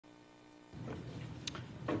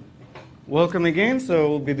Welcome again. So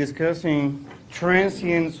we'll be discussing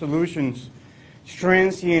transient solutions,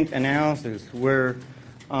 transient analysis, where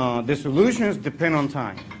the solutions depend on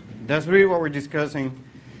time. That's really what we're discussing.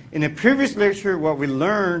 In the previous lecture, what we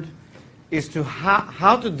learned is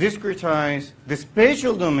how to discretize the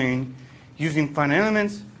spatial domain using finite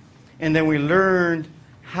elements, and then we learned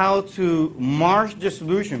how to march the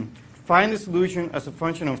solution, find the solution as a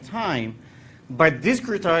function of time by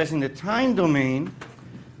discretizing the time domain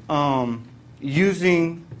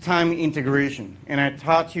using time integration. And I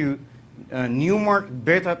taught you a Newmark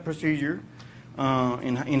beta procedure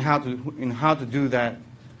in how to do that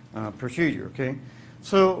procedure. Okay.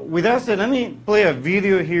 So with that said, let me play a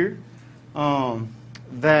video here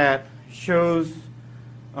that shows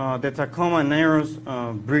the Tacoma Narrows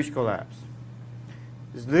bridge collapse.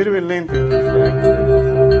 It's a little bit lengthy.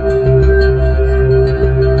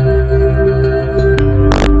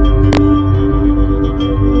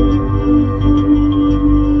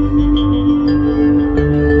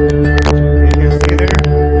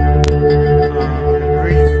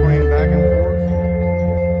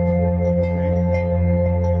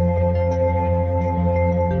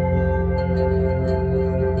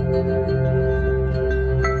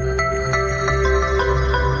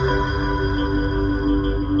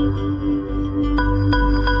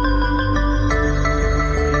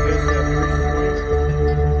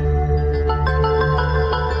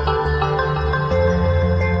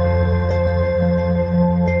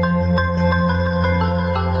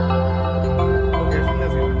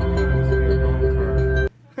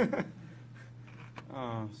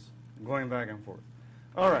 Going back and forth.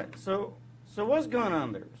 All right, so what's going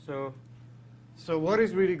on there? So what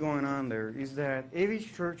is really going on there is that every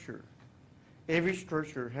structure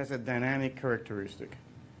has a dynamic characteristic.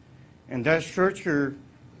 And that structure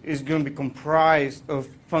is going to be comprised of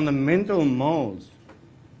fundamental modes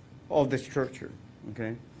of the structure,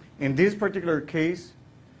 okay? In this particular case,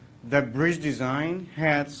 that bridge design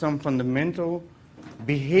had some fundamental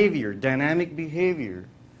behavior, dynamic behavior,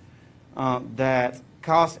 that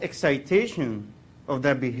caused excitation of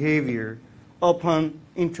that behavior upon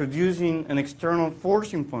introducing an external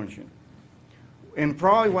forcing function. And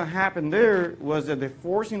probably what happened there was that the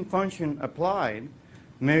forcing function applied,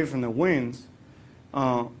 maybe from the winds,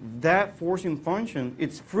 that forcing function,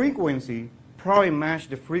 its frequency probably matched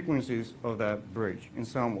the frequencies of that bridge in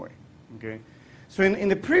some way. Okay? So in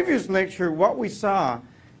the previous lecture, what we saw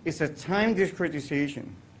is a time discretization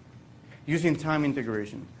using time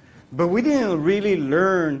integration. But we didn't really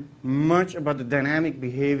learn much about the dynamic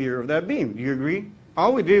behavior of that beam. Do you agree?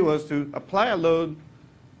 All we did was to apply a load,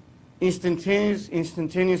 instantaneous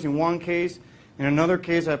in one case. In another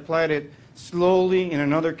case, I applied it slowly. In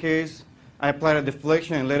another case, I applied a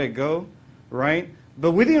deflection and let it go, right?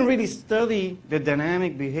 But we didn't really study the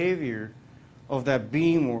dynamic behavior of that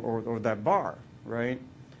beam or that bar, right?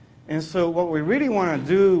 And so what we really want to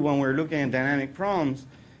do when we're looking at dynamic problems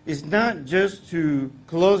is not just to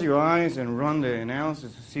close your eyes and run the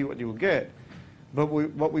analysis to see what you will get, but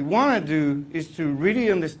what we want to do is to really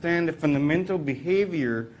understand the fundamental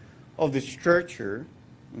behavior of the structure,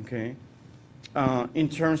 okay, in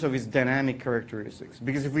terms of its dynamic characteristics.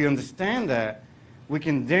 Because if we understand that, we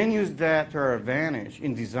can then use that to our advantage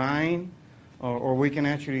in design, or we can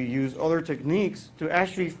actually use other techniques to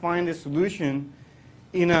actually find a solution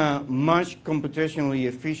in a much computationally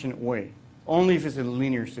efficient way. Only if it's a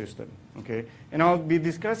linear system, okay? And I'll be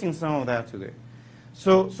discussing some of that today.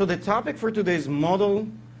 So the topic for today is modal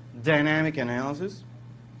dynamic analysis.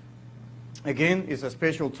 Again, it's a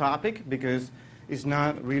special topic because it's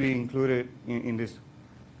not really included in this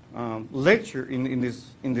lecture, in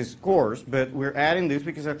this course, but we're adding this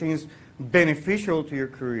because I think it's beneficial to your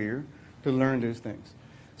career to learn these things.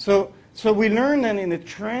 So we learned that in the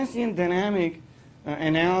transient dynamic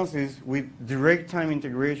analysis with direct time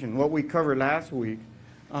integration, what we covered last week,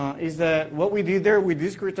 is that what we did there, we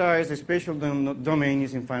discretized the spatial domain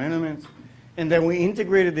using finite elements, and then we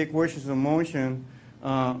integrated the equations of motion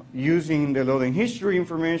using the loading history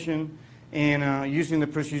information and using the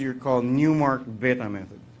procedure called Newmark beta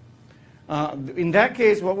method. In that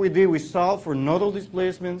case, what we did, we solved for nodal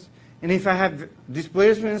displacements, and if I have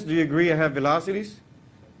displacements, do you agree I have velocities?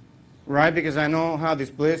 Right, because I know how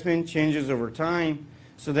displacement changes over time,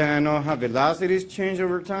 so then I know how velocities change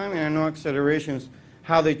over time, and I know accelerations,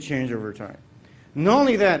 how they change over time. Not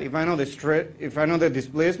only that, if I know the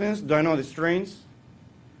displacements, do I know the strains?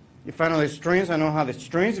 If I know the strains, I know how the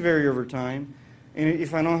strains vary over time. And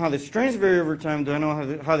if I know how the strains vary over time, do I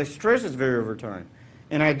know how the stresses vary over time?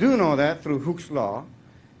 And I do know that through Hooke's law,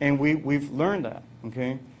 and we've learned that.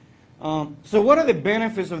 Okay. So what are the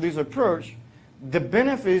benefits of this approach? the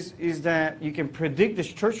benefit is that you can predict the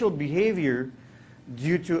structural behavior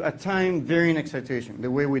due to a time varying excitation. The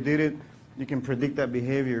way we did it, you can predict that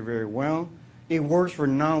behavior very well. It works for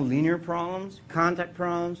nonlinear problems, contact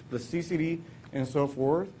problems, plasticity, and so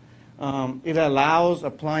forth. It allows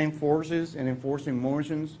applying forces and enforcing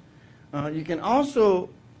motions. You can also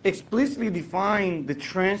explicitly define the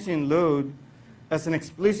transient load as an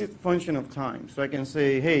explicit function of time. So I can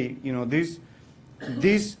say, hey, you know, this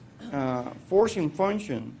forcing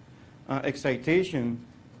function, excitation,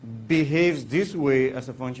 behaves this way as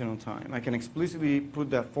a function of time. I can explicitly put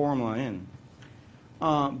that formula in.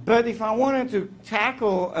 But if I wanted to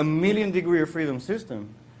tackle a million degree of freedom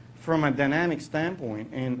system from a dynamic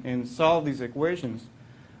standpoint and solve these equations,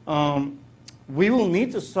 we will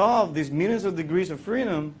need to solve these millions of degrees of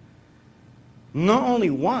freedom not only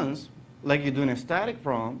once, like you do in a static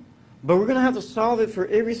problem, but we're going to have to solve it for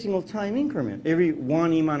every single time increment, every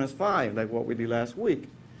 1e minus 5, like what we did last week.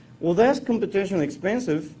 Well, that's computationally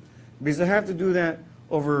expensive because I have to do that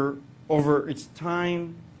over its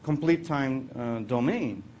time, complete time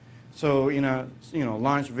domain. So in a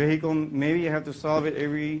launch vehicle, maybe you have to solve it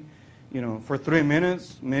every, for 3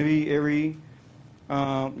 minutes, maybe every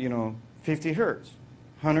 50 hertz,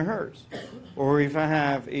 100 hertz. Or if I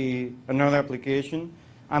have another application,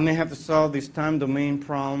 I may have to solve this time domain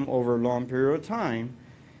problem over a long period of time.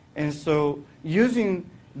 And so using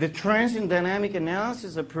the transient dynamic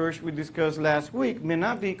analysis approach we discussed last week may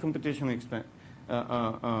not be computationally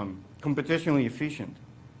efficient.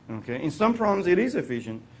 Okay? In some problems it is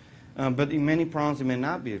efficient, but in many problems it may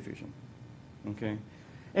not be efficient. Okay?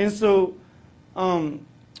 And so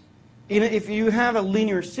if you have a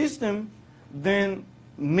linear system, then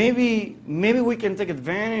maybe we can take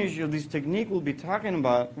advantage of this technique we'll be talking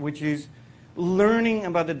about, which is learning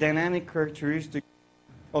about the dynamic characteristics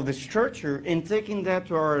of the structure and taking that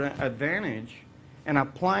to our advantage and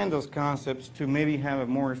applying those concepts to maybe have a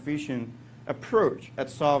more efficient approach at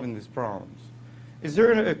solving these problems. Is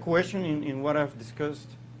there a question in what I've discussed?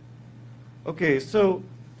 Okay, so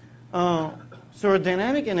a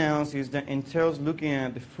dynamic analysis that entails looking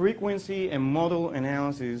at the frequency and modal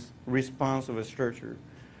analysis response of a structure.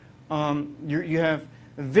 You have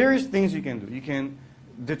various things you can do. You can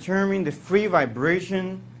determine the free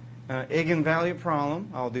vibration eigenvalue problem.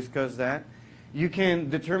 I'll discuss that. You can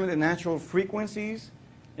determine the natural frequencies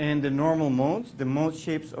and the normal modes, the mode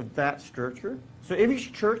shapes of that structure. So every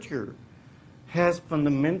structure has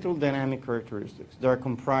fundamental dynamic characteristics that are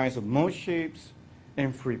comprised of mode shapes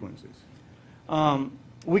and frequencies.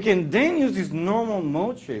 We can then use these normal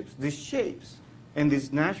mode shapes, these shapes, and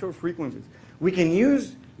these natural frequencies. We can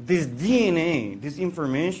use this DNA, this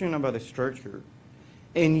information about the structure,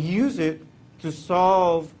 and use it to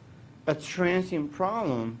solve a transient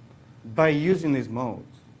problem by using these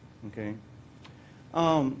modes. Okay?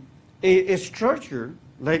 A structure,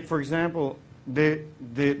 like for example, the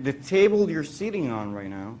table you're sitting on right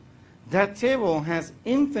now, that table has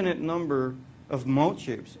infinite number of mode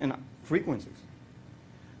shapes and frequencies.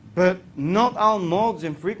 But not all modes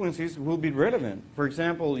and frequencies will be relevant. For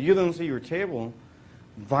example, you don't see your table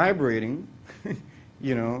vibrating,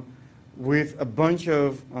 with a bunch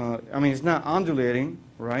of, it's not undulating,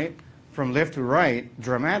 right, from left to right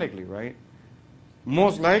dramatically, right?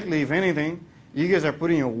 Most likely, if anything, you guys are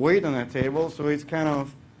putting your weight on that table, so it's kind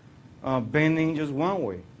of bending just one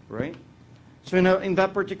way, right? So in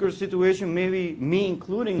that particular situation, maybe me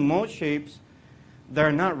including mode shapes that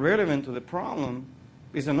are not relevant to the problem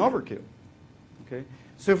is an overkill. Okay?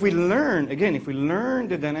 So if we learn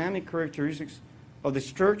the dynamic characteristics of the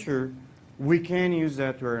structure, we can use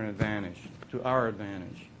that to our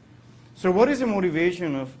advantage. So what is the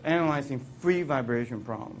motivation of analyzing free vibration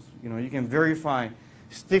problems? You can verify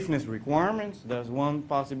stiffness requirements. That's one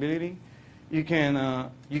possibility. You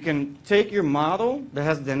can take your model that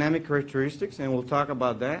has dynamic characteristics, and we'll talk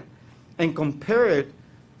about that, and compare it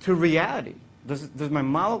to reality. Does my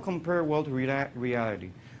model compare well to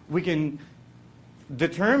reality? We can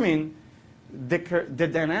determine the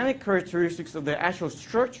dynamic characteristics of the actual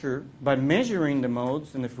structure by measuring the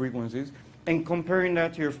modes and the frequencies and comparing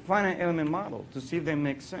that to your finite element model to see if they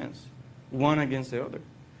make sense, one against the other.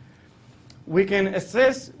 We can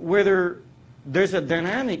assess whether there's a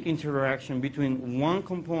dynamic interaction between one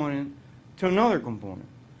component to another component.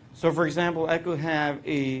 So for example, I could have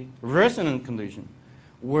a resonant condition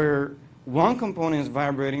where one component is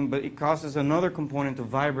vibrating, but it causes another component to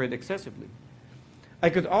vibrate excessively. I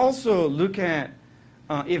could also look at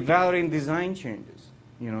evaluating design changes.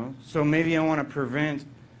 So maybe I want to prevent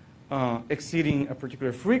exceeding a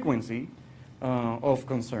particular frequency of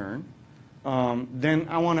concern. then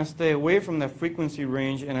I want to stay away from that frequency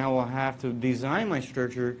range, and I will have to design my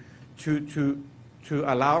structure to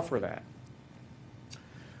allow for that.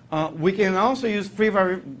 We can also use free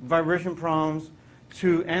vibration problems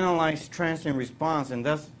to analyze transient response, and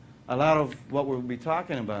that's a lot of what we'll be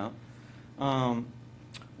talking about.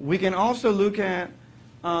 We can also look at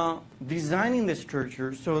designing the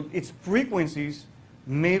structure so its frequencies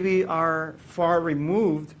maybe are far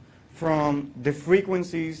removed from the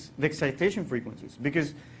frequencies, the excitation frequencies.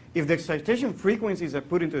 Because if the excitation frequencies are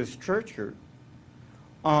put into the structure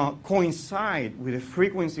coincide with the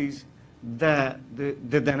frequencies that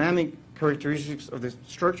the dynamic characteristics of the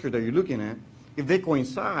structure that you're looking at, if they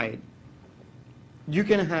coincide, you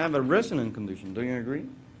can have a resonant condition. Don't you agree?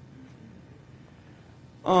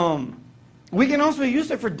 We can also use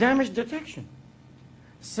it for damage detection.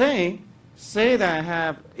 Say that I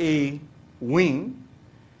have a wing,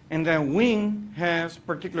 and that wing has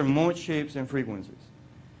particular mode shapes and frequencies.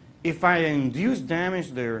 If I induce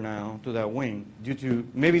damage there now to that wing, due to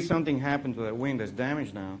maybe something happened to that wing that's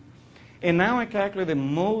damaged now, and now I calculate the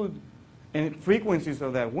mode and frequencies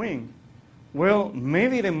of that wing, well,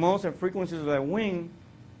 maybe the modes and frequencies of that wing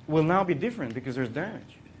will now be different because there's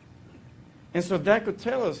damage. And so that could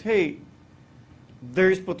tell us, hey,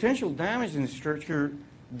 there is potential damage in the structure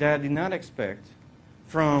that I did not expect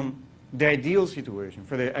from the ideal situation,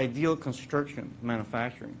 for the ideal construction,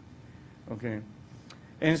 manufacturing. Okay?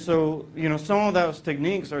 And so, you know, some of those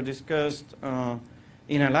techniques are discussed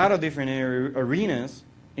in a lot of different arenas,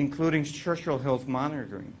 including structural health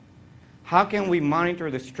monitoring. How can we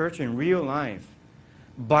monitor the structure in real life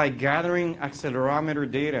by gathering accelerometer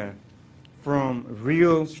data from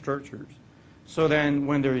real structures? So then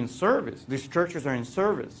when they're in service, the structures are in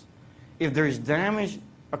service, if there is damage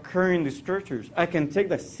occurring in the structures, I can take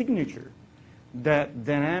that signature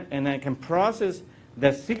and I can process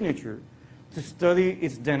that signature to study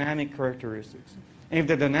its dynamic characteristics. And if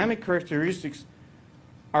the dynamic characteristics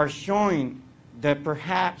are showing that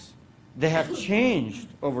perhaps they have changed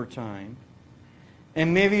over time,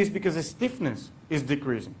 and maybe it's because the stiffness is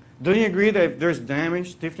decreasing. Don't you agree that if there's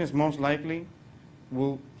damage, stiffness most likely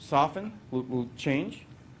will soften, will change?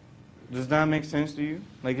 Does that make sense to you?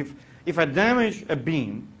 Like if I damage a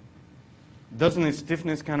beam, doesn't its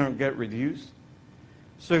stiffness kind of get reduced?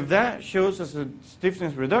 So if that shows us a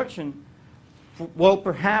stiffness reduction, well,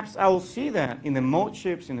 perhaps I will see that in the mode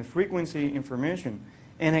shapes, in the frequency information,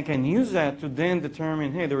 and I can use that to then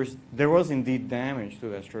determine, hey, there was indeed damage to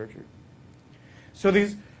that structure. So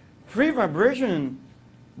this free vibration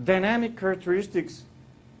dynamic characteristics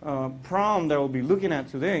problem that we'll be looking at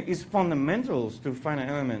today is fundamentals to finite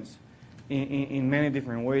elements in many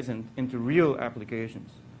different ways and into real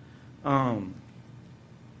applications.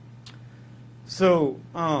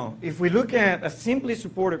 If we look at a simply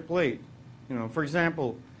supported plate, you know, for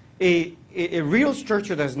example, a real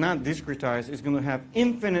structure that's not discretized is going to have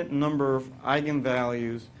infinite number of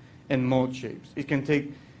eigenvalues and mode shapes. It can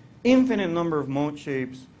take infinite number of mode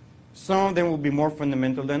shapes. Some of them will be more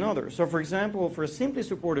fundamental than others. So for example, for a simply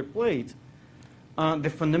supported plate, the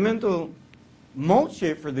fundamental mode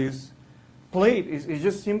shape for this plate is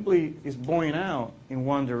just simply buoying out in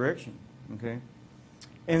one direction. Okay?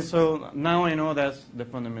 And so now I know that's the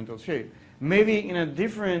fundamental shape. Maybe in a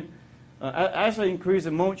different, as I increase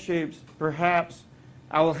the mode shapes, perhaps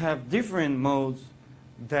I will have different modes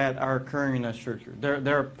that are occurring in that structure.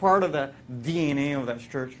 They're part of the DNA of that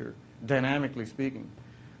structure, dynamically speaking.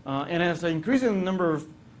 And as I increase the number of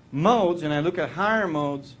modes and I look at higher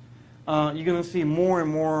modes, you're going to see more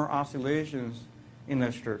and more oscillations in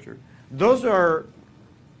that structure. Those are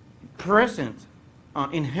present,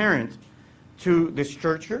 inherent to the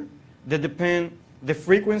structure. They depend, the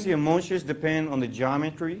frequency of motions depend on the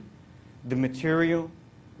geometry, the material.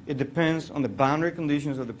 It depends on the boundary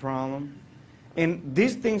conditions of the problem. And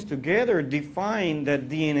these things together define that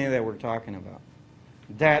DNA that we're talking about.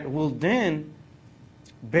 That will then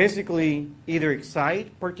basically either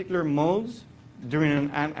excite particular modes during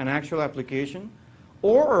an actual application,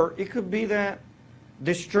 or it could be that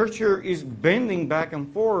the structure is bending back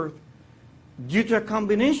and forth due to a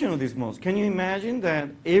combination of these modes. Can you imagine that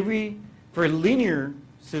for a linear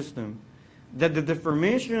system, that the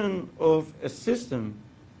deformation of a system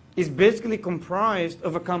is basically comprised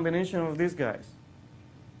of a combination of these guys?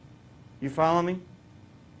 You follow me?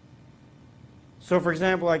 So for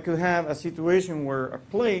example, I could have a situation where a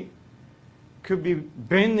plate could be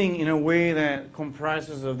bending in a way that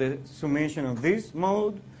comprises of the summation of this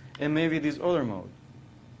mode and maybe this other mode.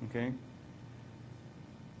 Okay?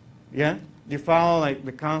 Yeah? Do you follow like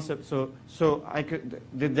the concept? So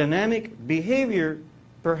the dynamic behavior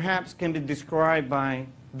perhaps can be described by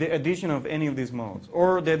the addition of any of these modes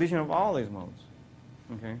or the addition of all these modes.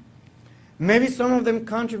 Okay? Maybe some of them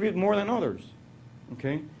contribute more than others.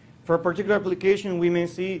 Okay? For a particular application, we may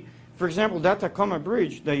see, for example, that Tacoma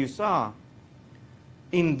Bridge that you saw,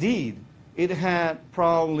 indeed, it had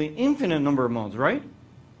probably infinite number of modes, right?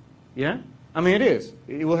 Yeah? I mean, it is.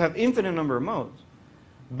 It will have infinite number of modes.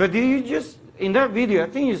 But did you just, in that video, I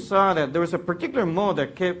think you saw that there was a particular mode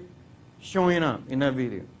that kept showing up in that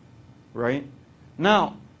video, right?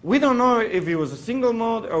 Now, we don't know if it was a single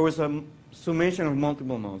mode or it was a summation of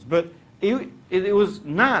multiple modes, but it was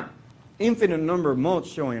not infinite number of modes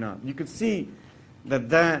showing up. You could see that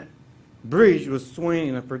that bridge was swaying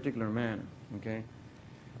in a particular manner, okay?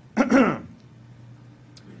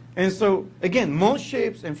 And so, again, mode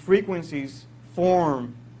shapes and frequencies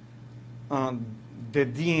form the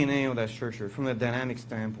DNA of that structure from the dynamic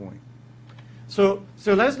standpoint. So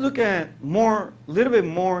let's look at a little bit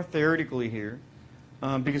more theoretically here,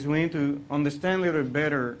 because we need to understand a little bit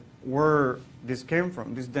better where this came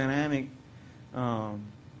from, this dynamic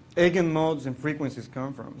eigenmodes and frequencies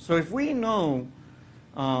come from. So if we know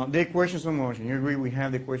the equations of motion, you agree we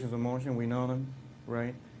have the equations of motion, we know them,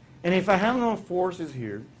 right? And if I have no forces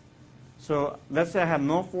here, so let's say I have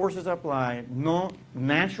no forces applied, no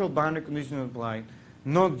natural boundary conditions applied,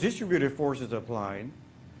 no distributed forces applied,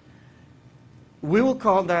 we will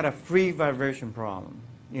call that a free vibration problem,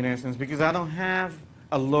 in essence, because I don't have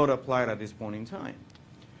a load applied at this point in time.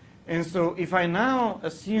 And so if I now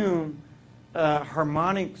assume a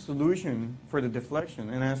harmonic solution for the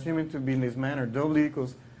deflection, and I assume it to be in this manner, W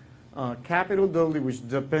equals capital W, which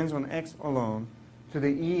depends on x alone, to the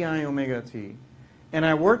EI omega t, and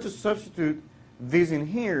I were to substitute this in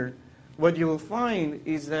here, what you will find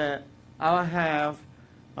is that I'll have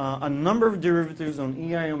a number of derivatives on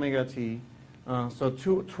EI omega t, so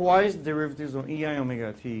twice derivatives on EI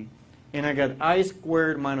omega t, and I got I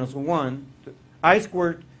squared minus 1, I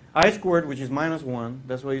squared, which is minus 1,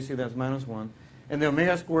 that's why you see that's minus 1, and the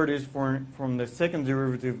omega squared is from the second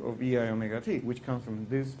derivative of EI omega t, which comes from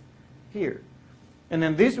this here. And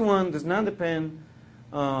then this one does not depend,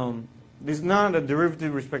 this is not a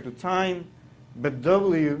derivative with respect to time, but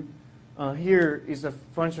W here is a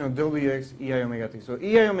function of Wx EI omega t. So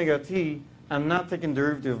EI omega t, I'm not taking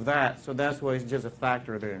derivative of that, so that's why it's just a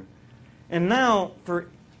factor there. And now,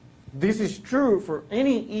 this is true for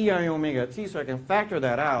any EI omega t, so I can factor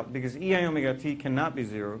that out, because EI omega t cannot be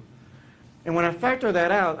 0. And when I factor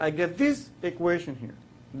that out, I get this equation here,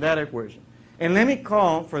 that equation. And let me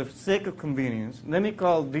call, for the sake of convenience, let me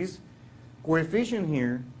call this coefficient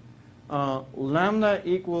here lambda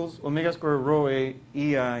equals omega squared rho a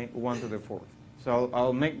EI 1 to the 4th. So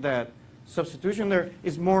I'll make that substitution there.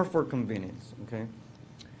 It's more for convenience, okay?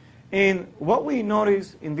 And what we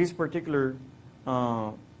notice in this particular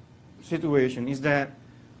situation is that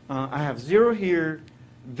I have 0 here,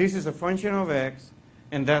 this is a function of x,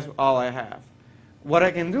 and that's all I have. What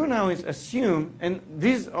I can do now is assume, and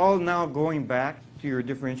this is all now going back to your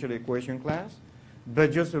differential equation class,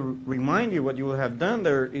 but just to remind you, what you will have done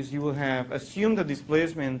there is you will have assumed the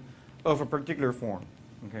displacement of a particular form,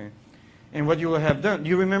 okay? And what you will have done, do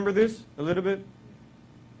you remember this a little bit?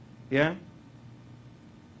 Yeah?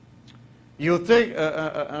 You'll take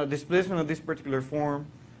a displacement of this particular form,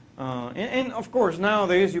 and of course,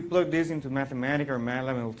 nowadays you plug this into Mathematica or MATLAB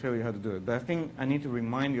and it will tell you how to do it. But I think I need to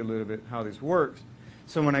remind you a little bit how this works,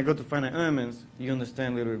 so when I go to finite elements, you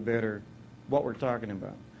understand a little bit better what we're talking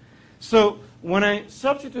about. So when I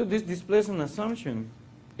substitute this displacement assumption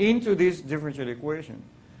into this differential equation,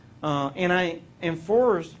 and I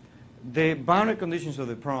enforce the boundary conditions of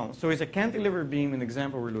the problem. So it's a cantilever beam in the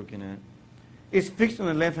example we're looking at. It's fixed on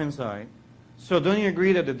the left-hand side. So don't you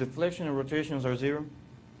agree that the deflection and rotations are 0?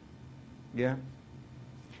 Yeah?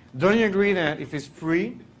 Don't you agree that if it's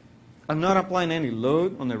free, I'm not applying any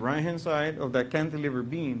load on the right-hand side of that cantilever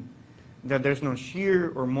beam, that there's no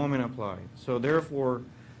shear or moment applied. So therefore,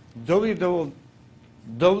 W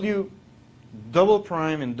double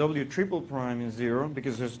prime and W triple prime is 0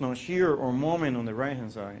 because there's no shear or moment on the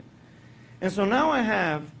right-hand side. And so now I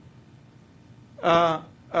have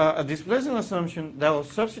a displacement assumption that will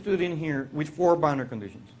substitute in here with 4 boundary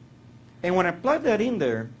conditions. And when I plug that in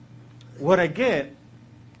there, what I get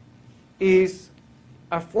is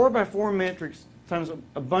a 4x4 matrix times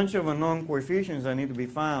a bunch of unknown coefficients that need to be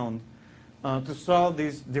found to solve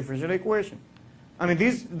this differential equation. I mean,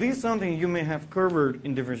 this is something you may have covered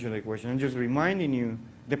in differential equation. I'm just reminding you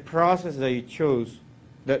the process that you chose,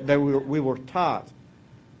 that we were taught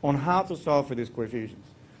on how to solve for these coefficients.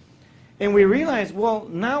 And we realized, well,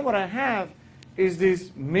 now what I have is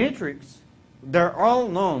this matrix. They're all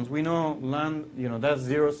knowns. We know that's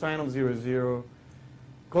 0, sine of 0 is 0.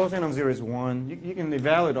 Cosine of 0 is 1. You can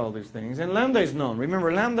evaluate all these things. And lambda is known.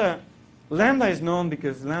 Remember, lambda is known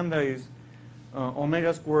because lambda is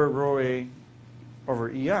omega squared rho A over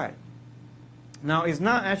EI. Now, it's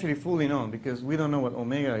not actually fully known because we don't know what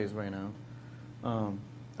omega is right now.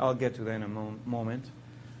 I'll get to that in a moment.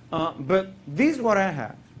 But this is what I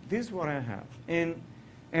have. This is what I have. And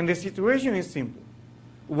the situation is simple.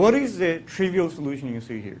 What is the trivial solution you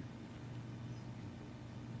see here?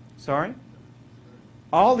 Sorry?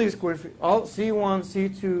 All these coefficients, all C1,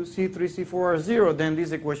 C2, C3, C4 are 0, then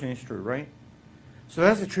this equation is true, right? So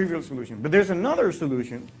that's a trivial solution. But there's another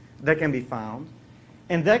solution that can be found,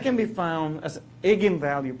 and that can be found as an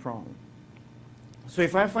eigenvalue problem. So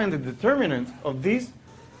if I find the determinant of this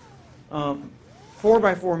 4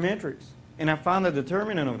 by 4 matrix, and I found the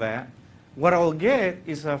determinant of that, what I'll get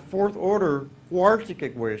is a fourth order quartic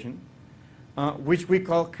equation, which we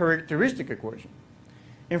call characteristic equation.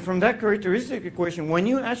 And from that characteristic equation, when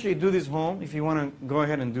you actually do this home, if you want to go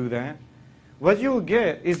ahead and do that, what you'll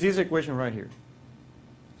get is this equation right here.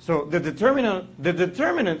 So the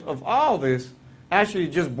determinant of all this actually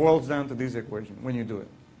just boils down to this equation when you do it.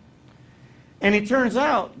 And it turns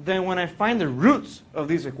out that when I find the roots of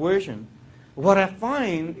this equation, what I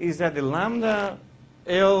find is that the lambda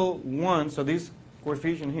L1, so this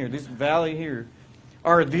coefficient here, this value here,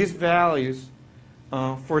 are these values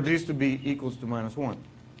for this to be equals to -1.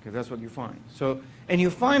 Because that's what you find. So, and you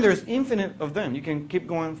find there's infinite of them. You can keep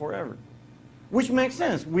going forever. Which makes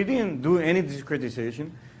sense. We didn't do any discretization.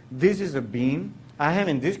 This is a beam. I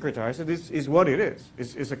haven't discretized it. This is what it is.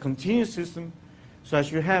 It's a continuous system, so I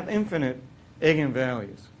should have infinite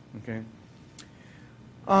eigenvalues. Okay.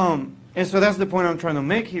 And so that's the point I'm trying to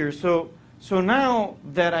make here. So now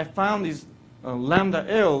that I found these lambda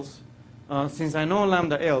L's, since I know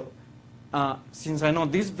lambda L, since I know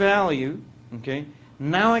this value, okay,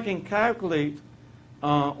 now I can calculate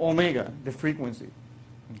omega, the frequency.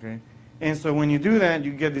 Okay, and so when you do that,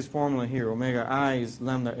 you get this formula here. Omega I is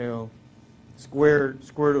lambda L squared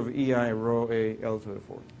over EI rho A L to the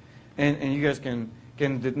fourth. And you guys can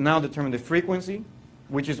now determine the frequency,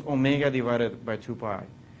 which is omega divided by 2 pi.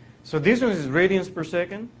 So this one is radians per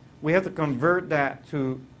second. We have to convert that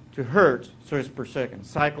to hertz, so it's per second,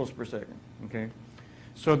 cycles per second. Okay,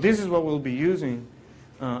 so this is what we'll be using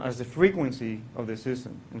as the frequency of the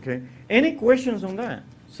system. Okay, any questions on that?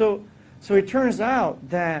 So it turns out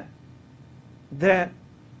that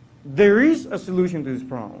there is a solution to this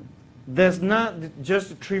problem. That's not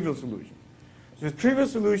just a trivial solution. So the trivial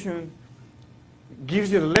solution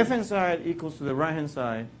gives you the left-hand side equals to the right-hand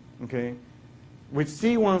side. Okay, with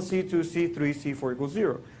C1, C2, C3, C4 equals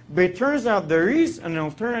 0. But it turns out there is an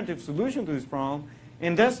alternative solution to this problem,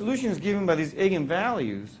 and that solution is given by these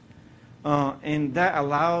eigenvalues, and that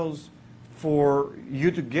allows for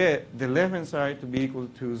you to get the left-hand side to be equal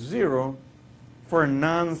to 0 for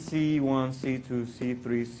non-C1, C2,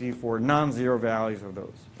 C3, C4, non-zero values of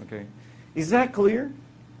those. Okay, is that clear?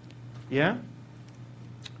 Yeah?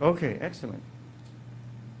 Okay, excellent.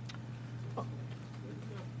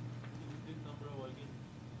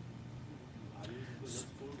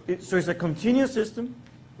 So it's a continuous system,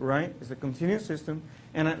 right? It's a continuous system,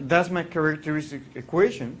 and that's my characteristic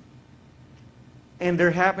equation. And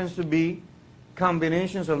there happens to be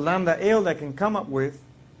combinations of lambda L that can come up with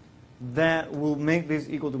that will make this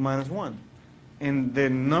equal to -1. And the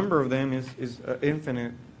number of them is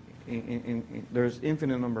infinite. There's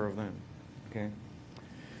infinite number of them. Okay.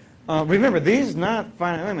 Remember, these is not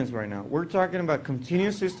finite elements right now. We're talking about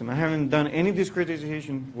continuous system. I haven't done any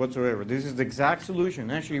discretization whatsoever. This is the exact solution.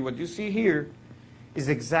 Actually, what you see here is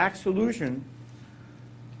the exact solution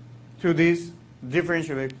to this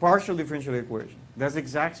partial differential equation. That's the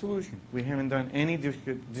exact solution. We haven't done any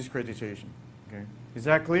discretization. Okay. Is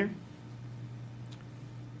that clear? If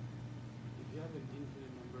you have an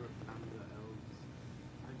infinite number of lambda L's,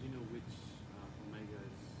 how do you know which omega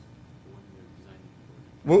is the one you're designing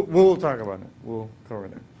for? We'll talk about that. We'll cover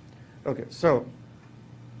that. Okay, so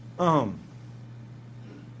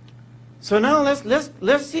now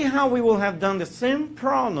let's see how we will have done the same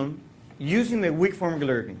problem using the weak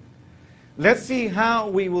formularity. Let's see how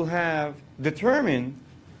we will have determined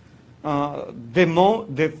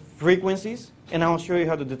the frequencies, and I'll show you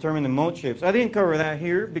how to determine the mode shapes. I didn't cover that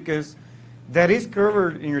here because that is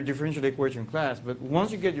covered in your differential equation class, but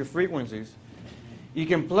once you get your frequencies, you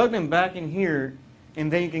can plug them back in here, and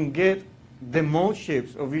then you can get the mode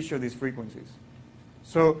shapes of each of these frequencies.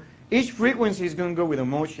 So each frequency is going to go with a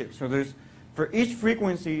mode shape. So for each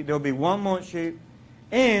frequency, there will be one mode shape,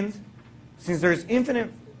 and since there's infinite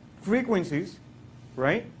frequencies,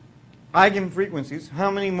 right, eigenfrequencies,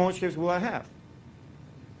 how many mode shapes will I have?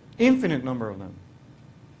 Infinite number of them.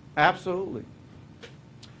 Absolutely.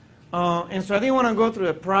 And so I didn't want to go through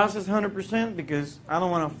the process 100% because I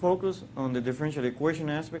don't want to focus on the differential equation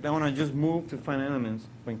aspect. I want to just move to finite elements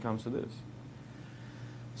when it comes to this.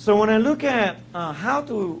 So when I look at how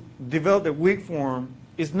to develop the weak form,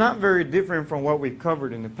 it's not very different from what we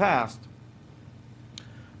covered in the past.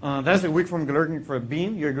 That's the weak form Galerkin for a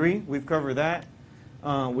beam. You agree? We've covered that.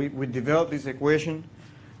 We developed this equation.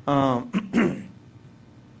 For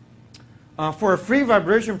a free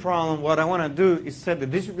vibration problem, what I want to do is set the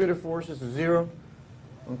distributed forces to 0,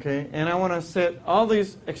 okay? And I want to set all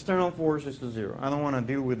these external forces to 0. I don't want to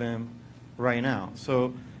deal with them right now.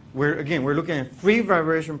 So we're looking at free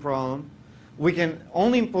vibration problem. We can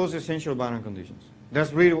only impose essential boundary conditions.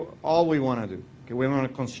 That's really all we want to do. Okay? We want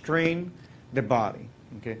to constrain the body.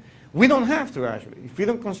 Okay? We don't have to actually. If you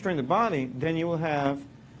don't constrain the body, then you will have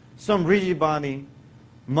some rigid body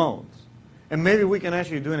modes. And maybe we can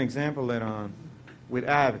actually do an example later on with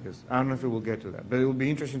abacus. I don't know if we will get to that. But it will be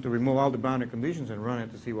interesting to remove all the boundary conditions and run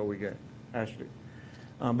it to see what we get, actually.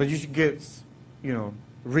 But you should get,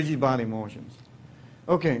 rigid body motions.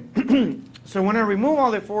 Okay, so when I remove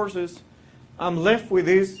all the forces, I'm left with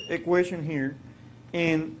this equation here.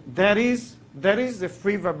 And that is the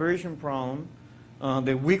free vibration problem,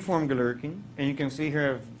 the weak form Galerkin. And you can see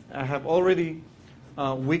here I have already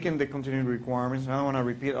weaken the continuity requirements. I don't want to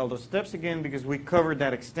repeat all those steps again because we covered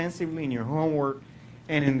that extensively in your homework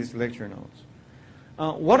and in these lecture notes.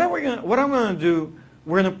 What I'm going to do,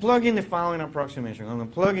 we're going to plug in the following approximation. I'm going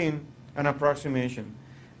to plug in an approximation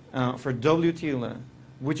for W tilde,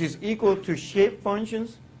 which is equal to shape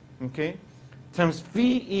functions, okay, times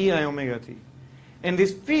phi ei omega t. And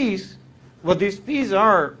these phis, what these phis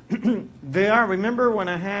are, they are, remember when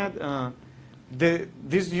I had,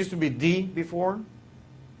 this used to be D before?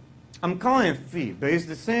 I'm calling it phi, but it's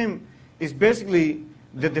the same. It's basically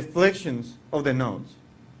the deflections of the nodes.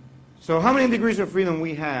 So how many degrees of freedom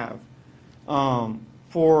we have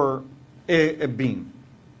for a beam,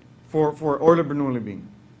 for Euler-Bernoulli beam?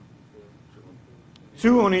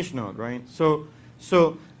 2 on each node, right? So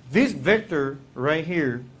this vector right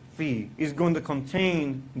here, phi, is going to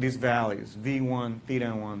contain these values, v1, theta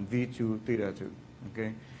 1, v2, theta 2,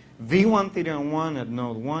 okay? v1, theta 1 at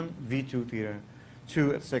node 1, v2, theta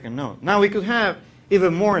 2 at second node. Now we could have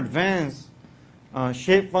even more advanced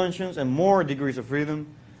shape functions and more degrees of freedom,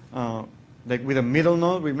 like with a middle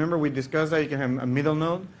node. Remember we discussed that you can have a middle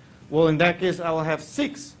node? Well, in that case, I will have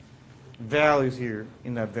 6 values here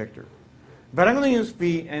in that vector. But I'm going to use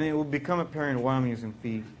phi, and it will become apparent why I'm using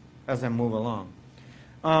phi as I move along.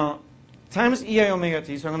 Times ei omega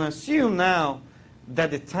t, so I'm going to assume now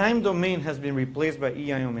that the time domain has been replaced by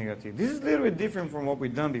ei omega t. This is a little bit different from what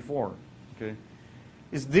we've done before. Okay?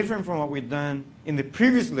 It's different from what we've done in the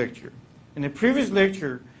previous lecture. In the previous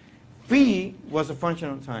lecture, phi was a function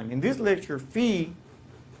of time. In this lecture, phi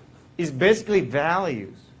is basically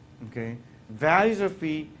values. Okay? Values of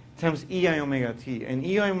phi times ei omega t. And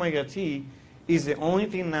ei omega t is the only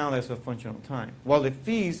thing now that's a function of time, while the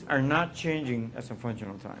phis are not changing as a function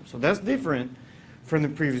of time. So that's different from the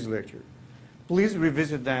previous lecture. Please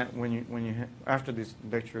revisit that after this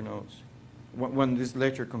lecture notes, when this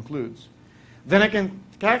lecture concludes. Then I can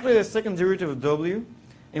calculate the second derivative of w,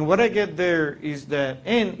 and what I get there is that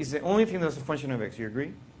n is the only thing that's a function of x. You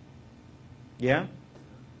agree? Yeah?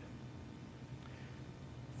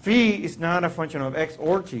 Phi is not a function of x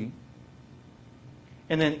or t,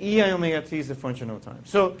 and then ei omega t is a function of time.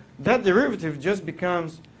 So that derivative just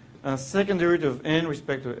becomes second derivative of n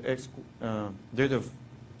respect to x,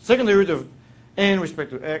 second derivative of n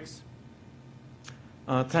respect to x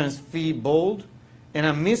times phi bold. And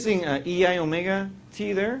I'm missing ei omega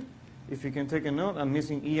t there. If you can take a note, I'm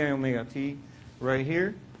missing ei omega t right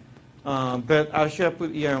here. But I should have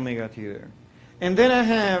put ei omega t there. And then I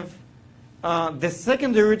have the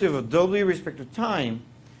second derivative of w respect to time.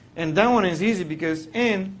 And that one is easy because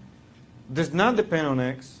n does not depend on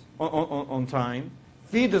x, on time.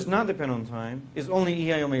 Phi does not depend on time. It's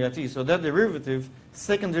only ei omega t. So that derivative,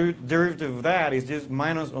 second derivative of that is just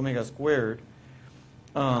minus omega squared.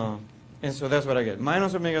 And so that's what I get.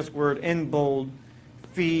 Minus omega squared, n bold,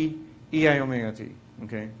 phi, ei omega t.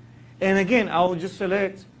 Okay? And again, I will just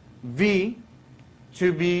select v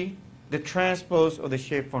to be the transpose of the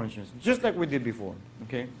shape functions, just like we did before.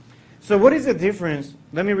 Okay? So what is the difference?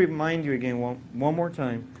 Let me remind you again one more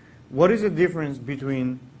time. What is the difference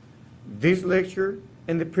between this lecture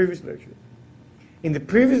and the previous lecture? In the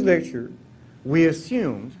previous lecture, we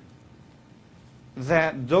assumed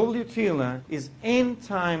that W tilde is n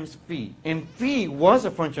times phi. And phi was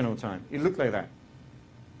a function of time. It looked like that.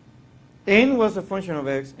 N was a function of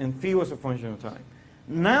x, and phi was a function of time.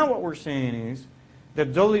 Now what we're saying is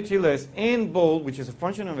that W tilde is n bold, which is a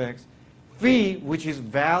function of x, phi, which is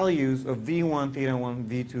values of v1, theta 1,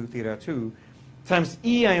 v2, theta 2, times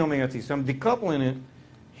ei omega t. So I'm decoupling it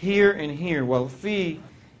here and here, while phi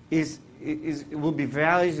will be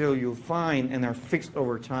values that you'll find and are fixed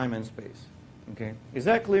over time and space. Okay, is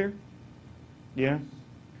that clear? Yeah?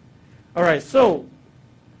 All right, so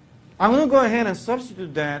I'm going to go ahead and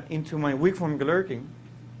substitute that into my weak form Galerkin.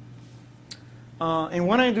 And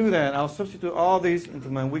when I do that, I'll substitute all these into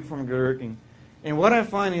my weak form Galerkin. And what I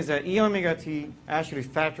find is that e omega t actually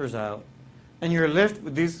factors out. And you're left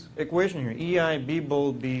with this equation here. Ei b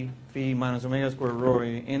bold b phi minus omega squared rho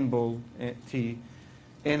a n bold t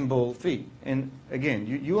n bold phi. And again,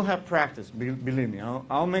 you'll have practice, believe me.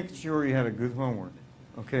 I'll make sure you have a good homework.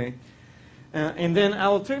 Okay? And then I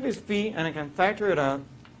will take this phi and I can factor it out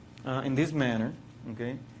in this manner.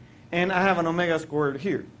 Okay? And I have an omega squared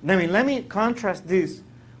here. Let me contrast this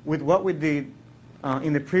with what we did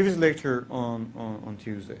in the previous lecture on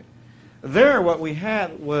Tuesday. There, what we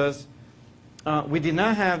had was we did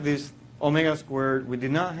not have this omega squared. We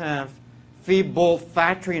did not have phi bold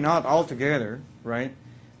factoring out altogether, right?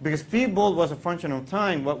 Because phi bold was a function of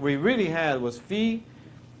time. What we really had was phi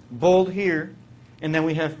bold here, and then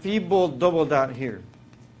we have phi bold double dot here,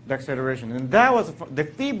 the acceleration. And that was the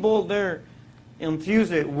phi bold there on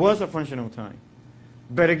Tuesday was a function of time.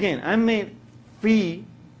 But again, I made phi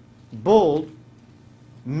bold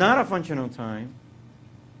not a function of time,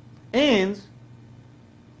 and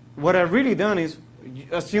what I've really done is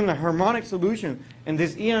assume a harmonic solution, and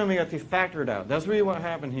this e omega t factored out. That's really what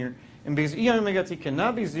happened here. And because e omega t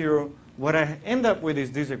cannot be 0, what I end up with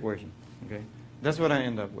is this equation. Okay, that's what I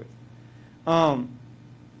end up with.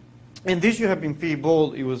 And this should have been phi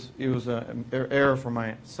bold. It was an error from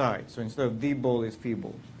my side. So instead of d bold, it's phi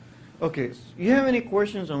bold. Okay, so you have any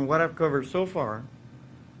questions on what I've covered so far?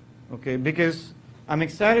 Okay, because I'm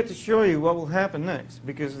excited to show you what will happen next.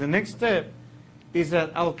 Because the next step is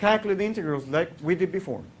that I'll calculate the integrals like we did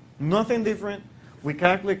before. Nothing different. We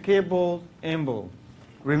calculate k bold, n bold.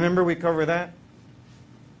 Remember we covered that?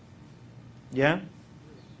 Yeah?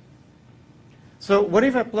 So what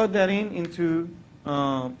if I plug that into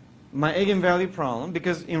my eigenvalue problem?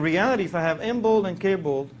 Because in reality, if I have n bold and k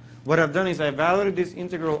bold, what I've done is I evaluated this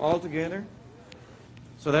integral altogether.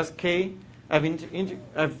 So that's k. I've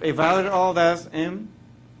evaluated all that as m.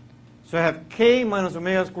 So I have k minus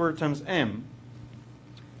omega squared times m.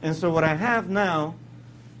 And so what I have now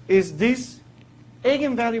is this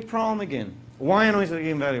eigenvalue problem again. Why I know it's an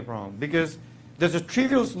eigenvalue problem? Because there's a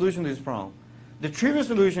trivial solution to this problem. The trivial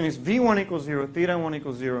solution is v1 equals 0, theta 1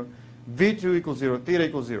 equals 0, v2 equals 0, theta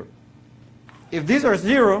equals 0. If these are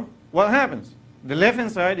 0, what happens? The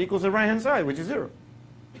left-hand side equals the right-hand side, which is 0.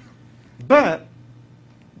 But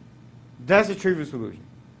that's a trivial solution.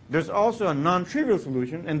 There's also a non-trivial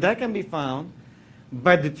solution, and that can be found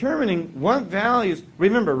by determining what values.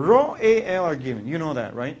 Remember, rho, A, L are given. You know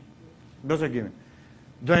that, right? Those are given.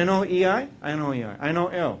 Do I know EI? I know EI. I know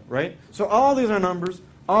L, right? So all these are numbers.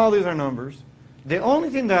 All these are numbers. The only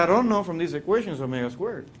thing that I don't know from this equation is omega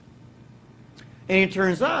squared. And it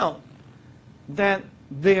turns out that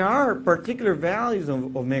there are particular values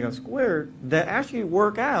of omega squared that actually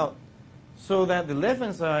work out so that the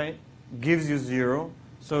left-hand side gives you 0,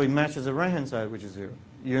 so it matches the right-hand side, which is 0.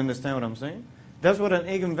 You understand what I'm saying? That's what an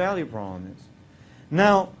eigenvalue problem is.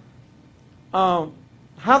 Now,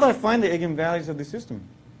 how do I find the eigenvalues of the system?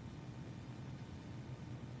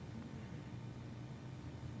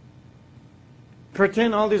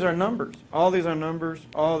 Pretend all these are numbers. All these are numbers.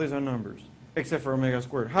 All these are numbers, except for omega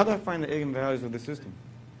squared. How do I find the eigenvalues of the system?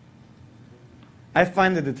 I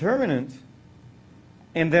find the determinant,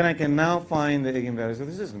 and then I can now find the eigenvalues of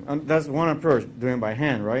the system. That's one approach, doing it by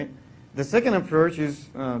hand, right? The second approach is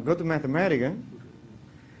go to Mathematica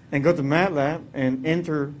and go to MATLAB and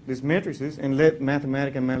enter these matrices and let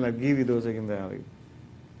Mathematica and MATLAB give you those eigenvalues,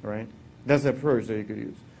 right? That's the approach that you could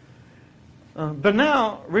use. But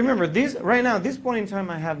now, remember, right now, at this point in time,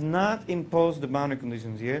 I have not imposed the boundary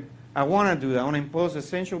conditions yet. I want to do that. I want to impose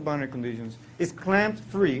essential boundary conditions. It's clamped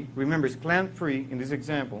free. Remember, it's clamped free in this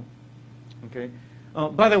example. Okay.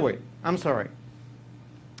 By the way, I'm sorry.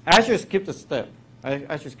 I should skip a step.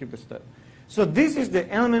 I should skip a step. So this is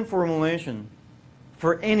the element formulation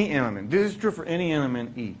for any element. This is true for any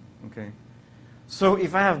element E. Okay. So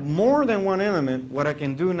if I have more than one element, what I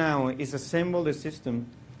can do now is assemble the system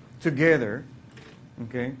together.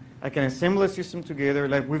 Okay. I can assemble a system together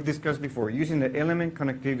like we've discussed before using the element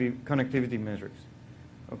connectivity measures.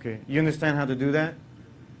 Okay. You understand how to do that?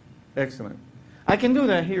 Excellent. I can do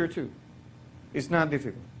that here too. It's not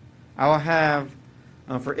difficult. I'll have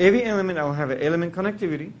For every element, I'll have an element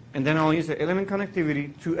connectivity, and then I'll use the element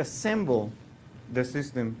connectivity to assemble the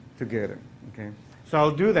system together. Okay, so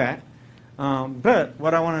I'll do that. But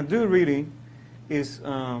what I want to do really is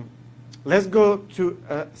let's go to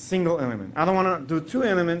a single element. I don't want to do two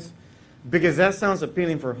elements because that sounds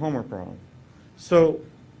appealing for a homework problem. So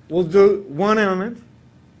we'll do one element.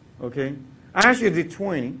 Okay, I actually did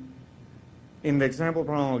 20. In the example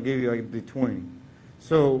problem, I'll give you, I did 20.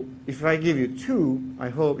 So if I give you 2, I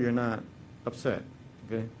hope you're not upset.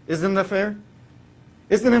 Okay, isn't that fair?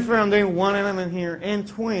 Isn't it fair I'm doing one element here and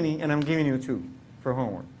 20, and I'm giving you 2 for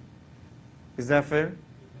homework? Is that fair?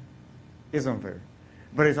 It's unfair,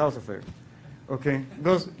 but it's also fair. Okay, it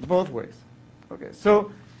goes both ways. Okay,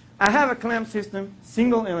 so I have a clamp system,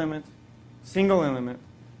 single element,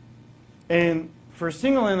 and for a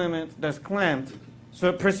single element that's clamped,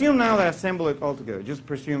 so presume now that I assemble it all together. Just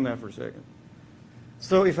presume that for a second.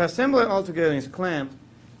 So if I assemble it all together and it's clamped,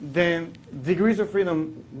 then degrees of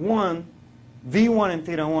freedom 1, V1 and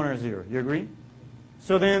theta 1 are 0. You agree?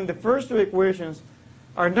 So then the first two equations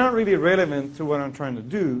are not really relevant to what I'm trying to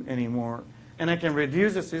do anymore, and I can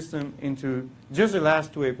reduce the system into just the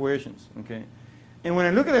last two equations. Okay? And when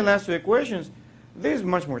I look at the last two equations, this is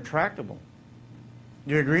much more tractable.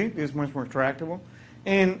 Do you agree? This is much more tractable.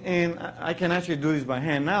 And I can actually do this by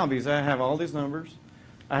hand now because I have all these numbers.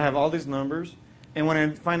 And when I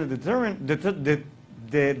find the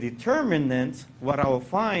determinant, what I will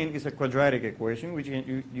find is a quadratic equation, which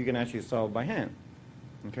you can actually solve by hand.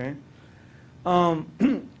 Okay?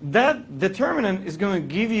 That determinant is going to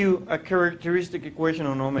give you a characteristic equation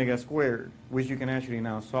on omega squared, which you can actually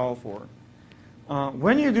now solve for.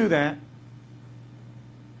 When you do that,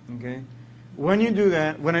 okay, when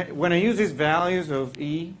I use these values of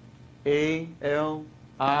E, A, L,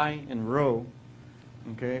 I, and rho,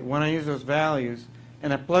 okay, when I use those values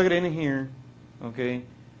and I plug it in here, okay,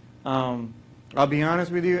 I'll be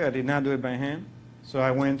honest with you, I did not do it by hand. So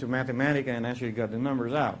I went to Mathematica and actually got the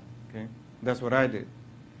numbers out. Okay, that's what I did.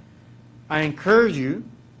 I encourage you,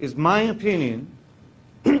 it's my opinion,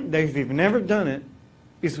 that if you've never done it,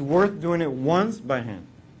 it's worth doing it once by hand.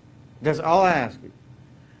 That's all I ask you.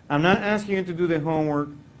 I'm not asking you to do the homework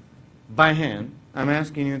by hand. I'm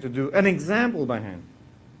asking you to do an example by hand.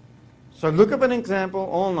 So look up an example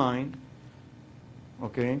online,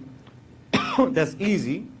 okay? That's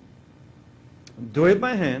easy. Do it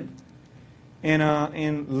by hand,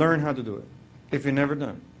 and learn how to do it if you've never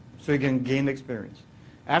done it, so you can gain the experience.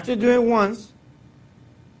 After you do it once,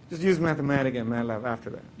 just use Mathematica and MATLAB after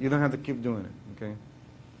that. You don't have to keep doing it, okay?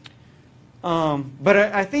 But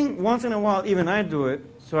I think once in a while, even I do it,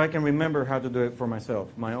 so I can remember how to do it for myself,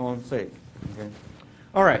 my own sake. Okay?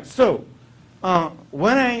 All right, so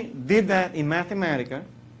when I did that in Mathematica,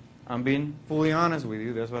 I'm being fully honest with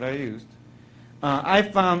you, that's what I used. I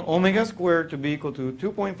found omega squared to be equal to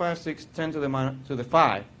 2.56 10 to the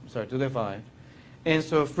 5. And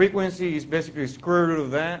so frequency is basically square root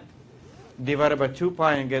of that divided by 2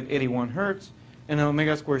 pi and get 81 hertz. And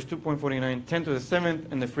omega squared is 2.49 10 to the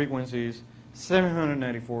 7th, and the frequency is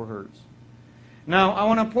 794 hertz. Now, I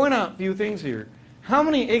want to point out a few things here. How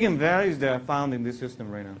many eigenvalues did I found in this system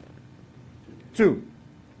right now? 2.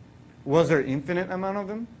 Was there infinite amount of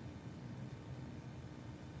them?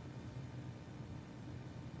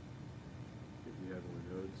 If you have more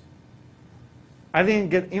nodes. I didn't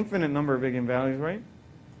get infinite number of eigenvalues, right?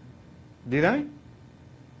 Did I?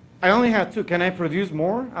 I only had 2. Can I produce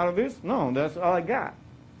more out of this? No, that's all I got.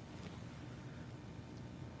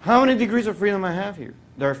 How many degrees of freedom I have here?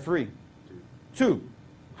 There are 3. 2.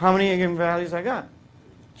 How many eigenvalues I got?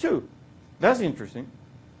 2. That's interesting.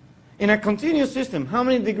 In a continuous system, how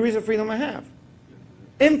many degrees of freedom I have?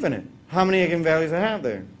 Infinite. How many eigenvalues I have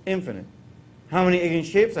there? Infinite. How many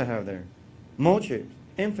eigenshapes I have there? Mode shapes.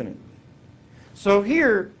 Infinite. So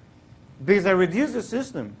here, because I reduced the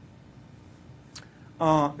system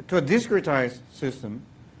to a discretized system,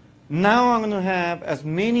 now I'm going to have as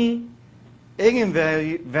many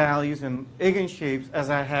eigenvalues and eigenshapes as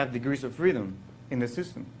I have degrees of freedom in the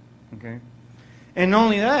system. Okay? And not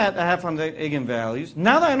only that, I have found the eigenvalues.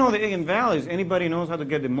 Now that I know the eigenvalues, anybody knows how to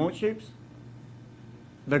get the mode shapes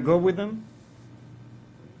that go with them?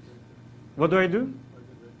 What do I do?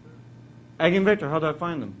 Eigenvector, how do I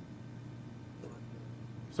find them?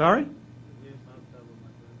 Sorry?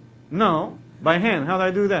 No, by hand. How do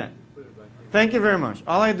I do that? Thank you very much.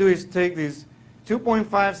 All I do is take this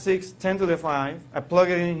 2.56 10 to the 5, I plug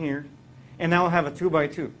it in here, and now I have a 2 by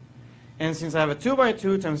 2. And since I have a 2 by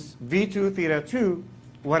 2 times V2 theta 2,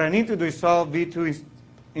 what I need to do is solve V2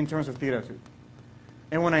 in terms of theta 2.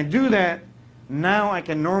 And when I do that, now I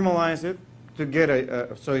can normalize it to get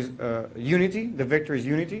so it's unity, the vector is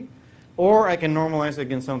unity, or I can normalize it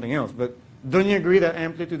against something else. But don't you agree that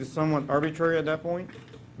amplitude is somewhat arbitrary at that point?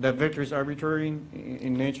 That vector is arbitrary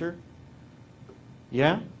in nature?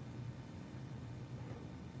 Yeah?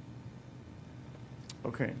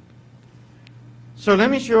 Okay. So let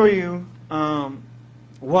me show you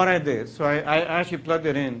what I did. So I actually plugged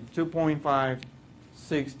it in,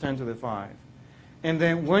 2.56 10 to the 5. And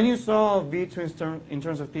then when you solve V2 in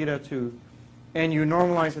terms of theta 2, and you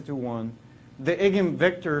normalize it to 1, the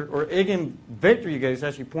eigenvector you get is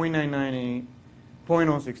actually 0.998,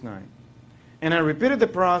 0.069. And I repeated the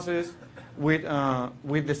process with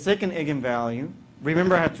the second eigenvalue.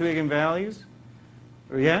 Remember I had two eigenvalues?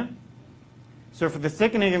 Yeah? So for the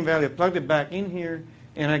second eigenvalue, I plugged it back in here,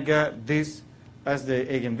 and I got this as the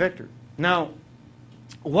eigenvector. Now,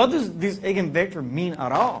 what does this eigenvector mean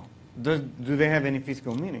at all? Do they have any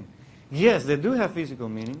physical meaning? Yes, they do have physical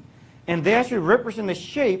meaning, and they actually represent the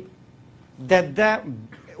shape that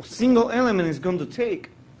single element is going to take.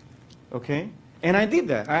 Okay? And I did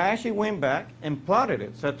that. I actually went back and plotted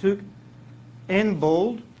it. So I took n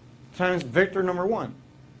bold times vector number 1.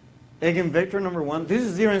 Eigenvector number 1. This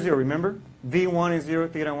is 0 and 0, remember? V1 is 0,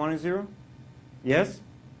 theta 1 is 0. Yes?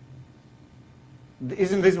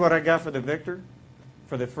 Isn't this what I got for the vector?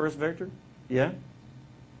 For the first vector? Yeah?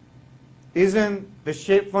 Isn't the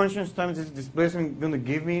shape functions times this displacement going to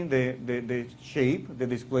give me the shape, the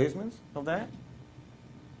displacements of that?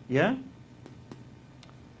 Yeah?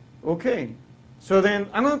 Okay. So then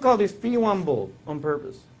I'm going to call this phi1 bold on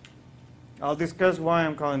purpose. I'll discuss why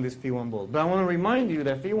I'm calling this phi1 bold. But I want to remind you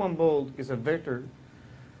that phi1 bold is a vector.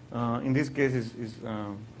 In this case is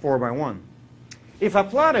 4 by 1. If I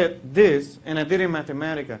plotted this, and I did it in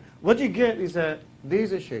Mathematica, what you get is that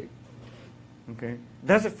this is a shape. Okay?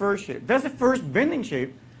 That's the first shape. That's the first bending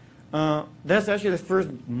shape. That's actually the first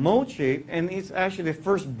mode shape, and it's actually the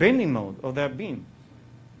first bending mode of that beam.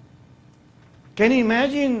 Can you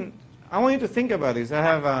imagine? I want you to think about this. I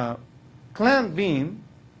have a clamped beam.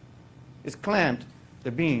 It's clamped,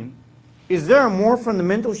 the beam. Is there a more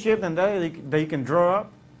fundamental shape than that you can draw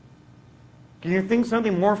up? Can you think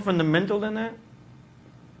something more fundamental than that?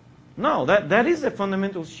 No, that is the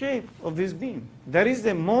fundamental shape of this beam. That is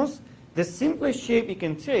the simplest shape you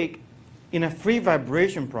can take in a free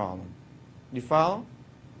vibration problem. You follow?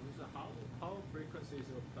 So how frequencies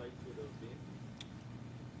applied to the beam?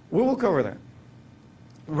 We will cover that.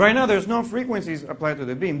 Right now, there's no frequencies applied to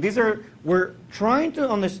the beam. We're trying to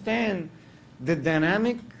understand the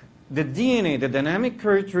DNA, the dynamic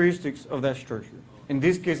characteristics of that structure. In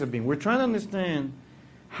this case, a beam. We're trying to understand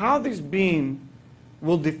how this beam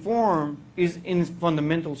will deform is in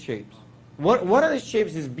fundamental shapes. What are the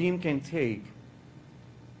shapes this beam can take?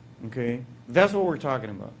 Okay, that's what we're talking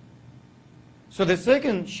about. So the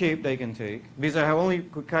second shape they can take, because I have only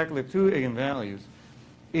could calculate two eigenvalues,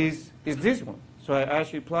 is this one. So I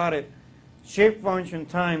actually plotted shape function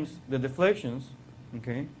times the deflections,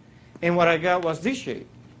 okay, and what I got was this shape.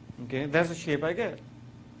 Okay, that's the shape I get.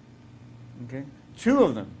 Okay, two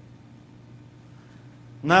of them.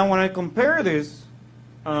 Now when I compare this,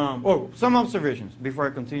 some observations before I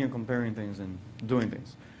continue comparing things and doing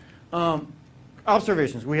things.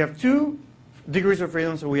 Observations. We have 2 degrees of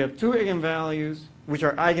freedom, so we have 2 eigenvalues, which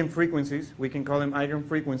are eigenfrequencies. We can call them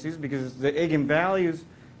eigenfrequencies because the eigenvalues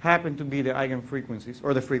happen to be the eigenfrequencies,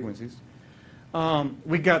 or the frequencies.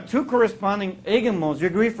 We got 2 corresponding eigenmodes. You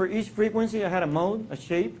agree for each frequency I had a mode, a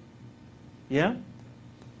shape? Yeah?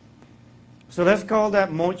 So let's call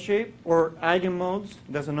that mode shape, or eigenmodes.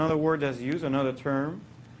 That's another word that's used, another term.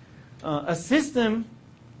 A system,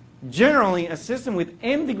 generally a system with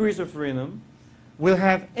n degrees of freedom, will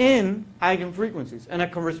have n eigenfrequencies and a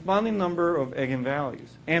corresponding number of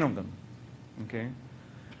eigenvalues, n of them. Okay.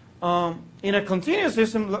 In a continuous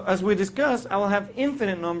system, as we discussed, I will have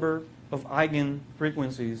infinite number of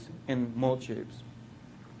eigenfrequencies and mode shapes.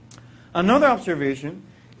 Another observation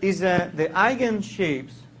is that the eigen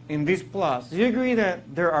shapes in these plots, do you agree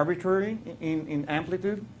that they're arbitrary in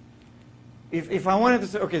amplitude? If I wanted to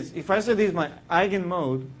say, okay, if I say this is my eigen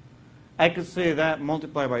mode, I could say that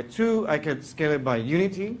multiplied by 2. I could scale it by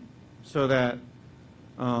unity, so that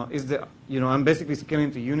I'm basically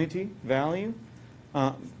scaling to unity value.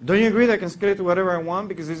 Don't you agree that I can scale it to whatever I want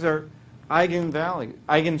because these are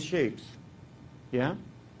eigen shapes? Yeah.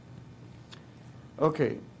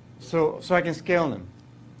 Okay, so I can scale them.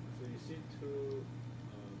 So you see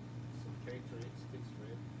some characteristics,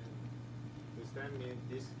 right? And does that mean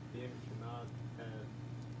this beam cannot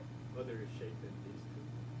have other shape than these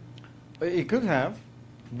 2? It could have,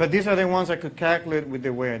 but these are the ones I could calculate with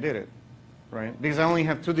the way I did it, right? Because I only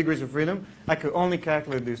have 2 degrees of freedom, I could only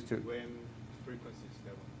calculate these 2. When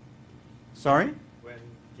Sorry? When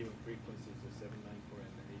given frequencies of 794 and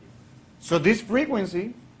 80. So this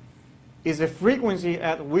frequency is a frequency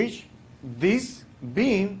at which this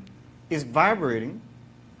beam is vibrating.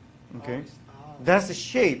 Okay? That's the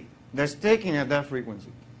shape that's taken at that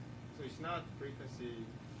frequency. So it's not frequency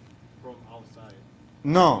from outside.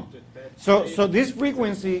 No. That So this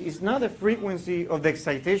frequency is not the frequency of the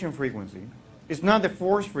excitation frequency. It's not the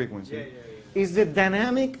force frequency. Yeah. It's the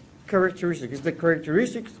dynamic characteristic. It's the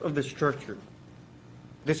characteristics of the structure.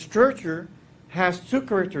 The structure has two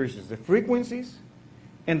characteristics, the frequencies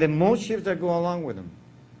and the mode shifts that go along with them.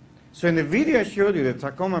 So in the video I showed you, the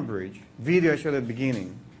Tacoma Bridge, video I showed at the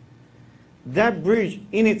beginning, that bridge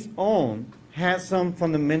in its own has some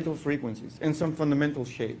fundamental frequencies and some fundamental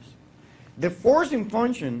shapes. The forcing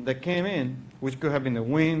function that came in, which could have been the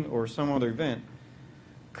wind or some other event,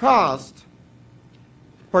 caused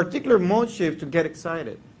particular mode shift to get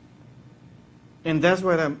excited. And that's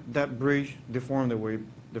why that bridge deformed the way it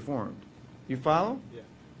deformed. You follow? Yeah.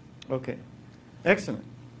 Okay. Excellent.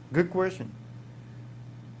 Good question.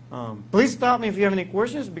 Please stop me if you have any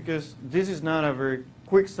questions, because this is not a very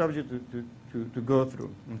quick subject to go through.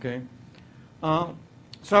 Okay. So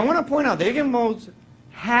I want to point out the eigenmodes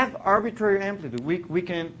have arbitrary amplitude. We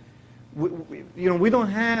don't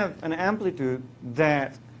have an amplitude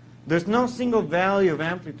that there's no single value of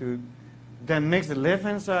amplitude that makes the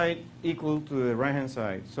left-hand side equal to the right-hand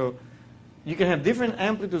side. So you can have different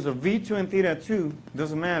amplitudes of V2 and theta 2,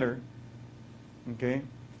 doesn't matter. Okay?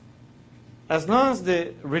 As long as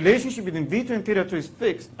the relationship between V2 and theta 2 is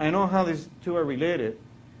fixed, I know how these two are related,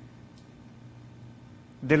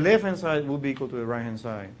 the left-hand side will be equal to the right-hand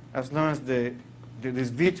side. As long as this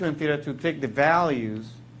V2 and theta 2 take the values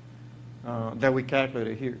that we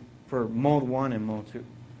calculated here for mode 1 and mode 2.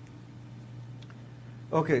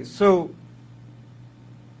 Okay, so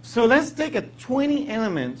let's take a 20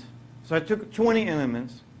 element. So I took 20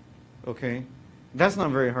 elements, okay? That's not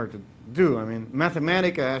very hard to do. I mean,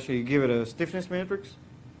 Mathematica actually give it a stiffness matrix.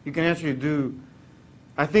 You can actually do,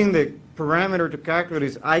 I think the parameter to calculate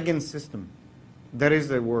is eigensystem. That is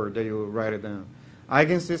the word that you write it down.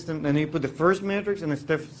 Eigensystem, and you put the first matrix and the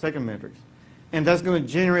second matrix. And that's going to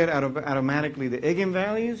generate automatically the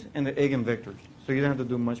eigenvalues and the eigenvectors. So you don't have to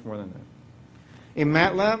do much more than that. In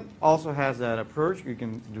MATLAB also has that approach. You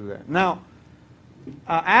can do that. Now,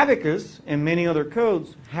 Abacus and many other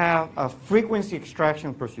codes have a frequency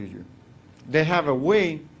extraction procedure. They have a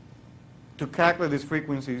way to calculate these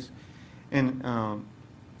frequencies in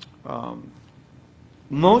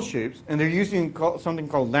mode shapes, and they're using something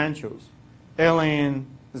called Lanczos. LANCZOS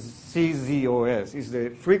is the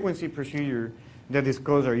frequency procedure that these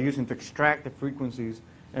codes are using to extract the frequencies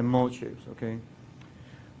and mode shapes. Okay.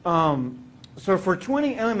 So for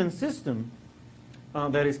 20 element system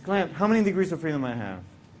that is clamped, how many degrees of freedom I have?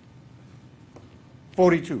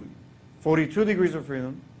 42. 42 degrees of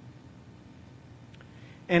freedom.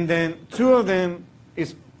 And then two of them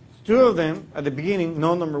at the beginning,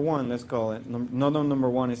 node number 1, let's call it. Node number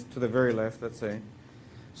 1 is to the very left, let's say.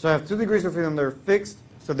 So I have 2 degrees of freedom that are fixed.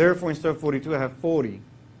 So therefore, instead of 42, I have 40.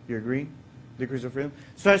 You agree? Degrees of freedom.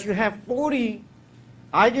 So I should have 40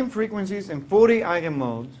 eigenfrequencies and 40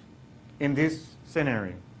 eigenmodes in this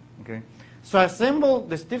scenario. Okay. So I assembled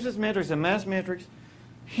the stiffness matrix and mass matrix,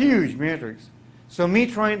 huge matrix. So me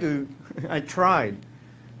trying to, I tried,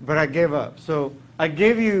 but I gave up. So I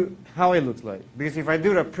gave you how it looks like. Because if I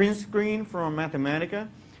do a print screen from Mathematica,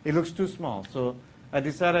 it looks too small. So I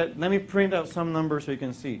decided, let me print out some numbers so you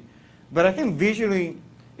can see. But I think visually,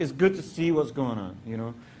 it's good to see what's going on, you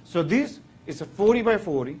know. So this is a 40 by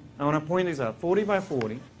 40. I want to point this out, 40 by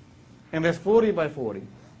 40. And that's 40 by 40.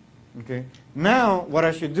 Okay. Now, what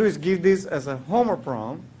I should do is give this as a homework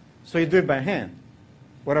problem, so you do it by hand.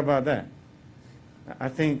 What about that? I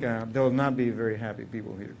think there will not be very happy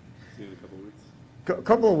people here. See you in a couple of weeks.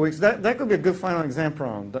 Couple of weeks. That could be a good final exam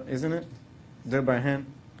problem, isn't it? Do it by hand.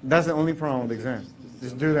 That's the only problem with the exam.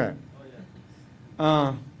 Just do that.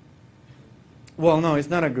 Well, no, it's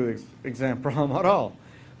not a good exam problem at all.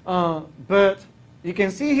 But you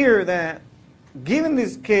can see here that given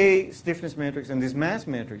this K stiffness matrix and this mass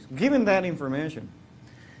matrix, given that information,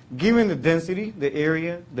 given the density, the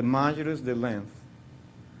area, the modulus, the length,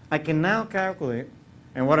 I can now calculate,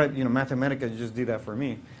 and what Mathematica just did that for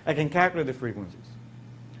me, I can calculate the frequencies.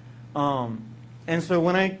 And so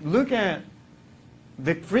when I look at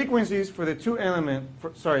the frequencies for the two element,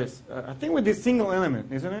 I think with this single element,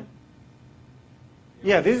 isn't it?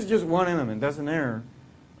 Yeah, this is just one element. That's an error.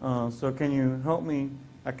 So can you help me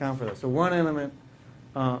account for that? So one element,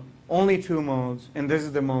 only 2 modes, and this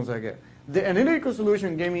is the modes I get. The analytical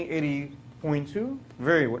solution gave me 80.2,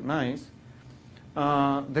 very nice.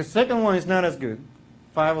 The second one is not as good,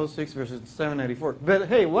 506 versus 784. But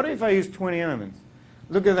hey, what if I use 20 elements?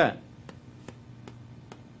 Look at that.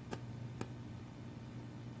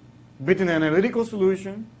 Between the analytical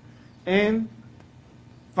solution and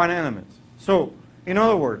finite elements. So, in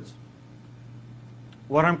other words,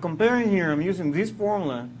 what I'm comparing here, I'm using this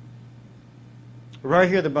formula right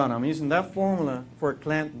here at the bottom. I'm using that formula for a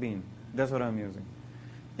clamped beam. That's what I'm using.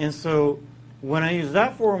 And so, when I use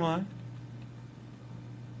that formula,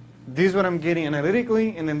 this is what I'm getting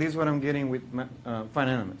analytically, and then this is what I'm getting with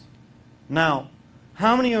finite elements. Now,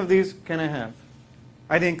 how many of these can I have?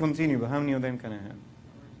 I didn't continue, but how many of them can I have?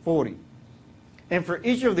 40. And for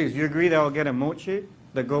each of these, you agree that I'll get a mode shape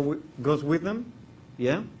that goes with them?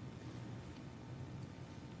 Yeah?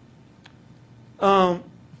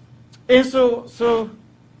 And so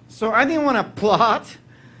I didn't want to plot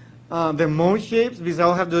the mode shapes because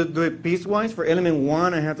I'll have to do it piecewise. For element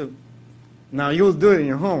 1, I have to... Now, you'll do it in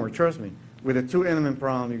your homework, trust me. With a 2-element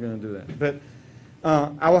problem, you're going to do that. But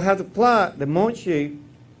I will have to plot the mode shape,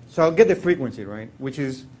 so I'll get the frequency, right? Which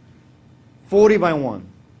is 40 by 1,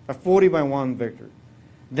 a 40 by 1 vector.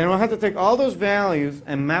 Then I'll have to take all those values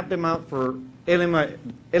and map them out for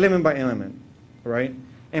element by element, right?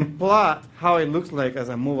 And plot how it looks like as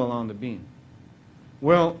I move along the beam.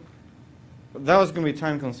 Well, that was going to be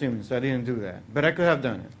time consuming, so I didn't do that. But I could have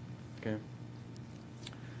done it, okay?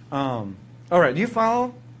 All right, do you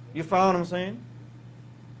follow? You follow what I'm saying?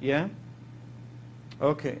 Yeah?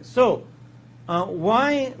 Okay, so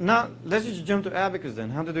why not, let's just jump to Abacus then.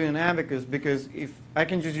 How to do it in Abacus, because if I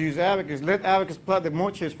can just use Abacus, let Abacus plot the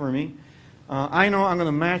mode shapes for me. I know I'm going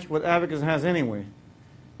to match what Abacus has anyway,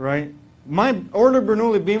 right? My ordered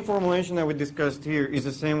Bernoulli beam formulation that we discussed here is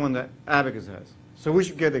the same one that Abacus has. So we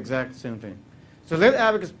should get the exact same thing. So let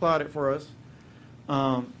Abacus plot it for us.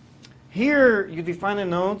 Here you define the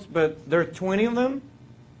nodes, but there are 20 of them.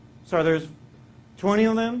 So there's 20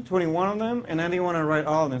 of them, 21 of them, and I didn't want to write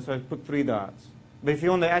all of them, so I put 3 dots. But if you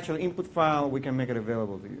want the actual input file, we can make it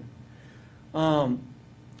available to you.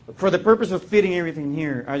 For the purpose of fitting everything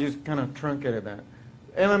here, I just kind of truncated that.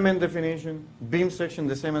 Element definition, beam section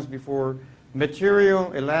the same as before,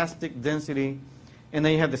 material, elastic, density, and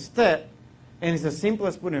then you have the step, and it's as simple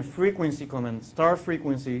as putting a frequency comment, star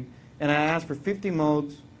frequency, and I asked for 50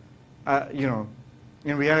 modes. In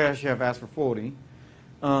reality I should have asked for 40.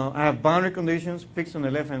 I have boundary conditions fixed on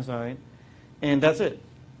the left-hand side, and that's it.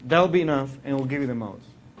 That'll be enough, and we'll give you the modes.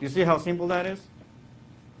 You see how simple that is?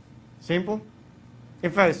 Simple? In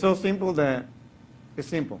fact, it's so simple that it's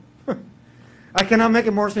simple. I cannot make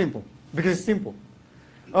it more simple, because it's simple.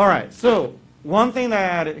 All right, so one thing that I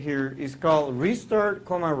added here is called restart,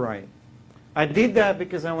 write. I did that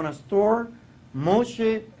because I want to store mode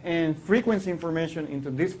shape and frequency information into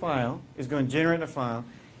this file. It's going to generate a file.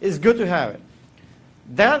 It's good to have it.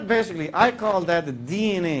 That basically, I call that the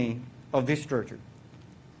DNA of this structure.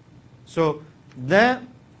 So that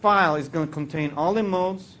file is going to contain all the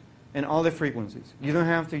modes and all the frequencies. You don't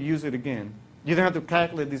have to use it again. You don't have to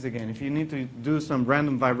calculate this again. If you need to do some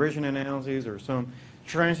random vibration analysis or some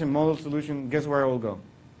transient model solution, guess where I will go?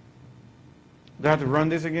 Do I have to run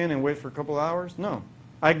this again and wait for a couple hours? No.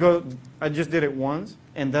 I just did it once,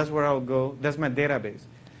 and that's where I'll go. That's my database.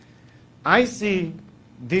 I see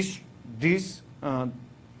this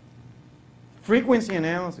frequency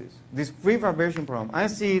analysis, this free vibration problem, I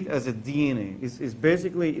see it as a DNA. It's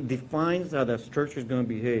basically, it defines how that structure is going to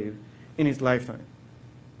behave in its lifetime.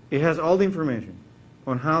 It has all the information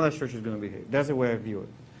on how that structure is going to behave. That's the way I view it.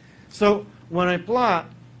 So when I plot,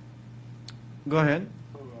 go ahead.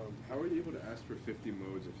 How are you able to ask for 50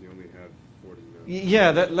 modes if you only have 40 nodes?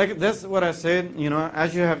 Yeah, that's what I said.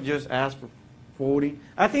 As you have just asked for 40.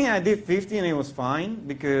 I think I did 50 and it was fine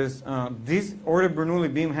because this ordered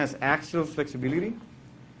Bernoulli beam has axial flexibility.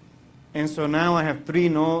 And so now I have 3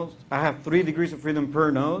 nodes. I have 3 degrees of freedom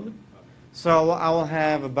per node. So I will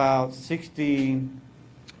have about 60,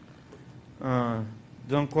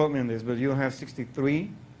 don't quote me on this, but you'll have 63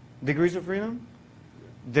 degrees of freedom.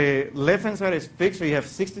 The left-hand side is fixed, so you have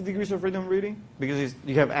 60 degrees of freedom reading because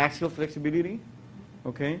you have axial flexibility.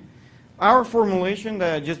 Okay. Our formulation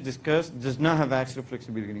that I just discussed does not have axial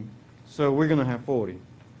flexibility, so we're going to have 40.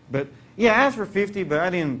 But yeah, I asked for 50, but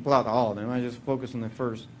I didn't plot all of them. I just focused on the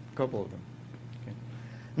first couple of them. Okay.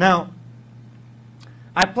 Now,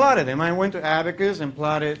 I plotted them. I went to Abacus and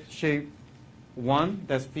plotted shape 1.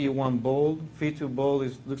 That's FEA 1 bold. FEA 2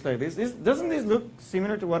 bold looks like this. Doesn't this look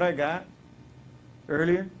similar to what I got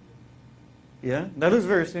earlier? Yeah, that looks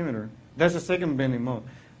very similar. That's the second bending mode.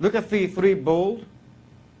 Look at FEA 3 bold.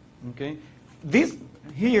 Okay, this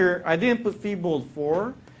here I didn't put FEA bold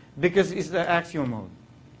 4 because it's the axial mode.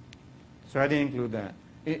 So I didn't include that.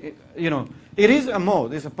 It is a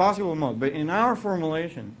mode. It's a possible mode. But in our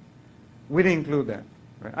formulation, we didn't include that.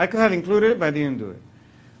 Right? I could have included it, but I didn't do it.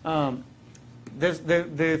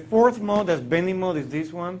 The fourth mode, that's bending mode, is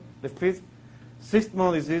this one. The sixth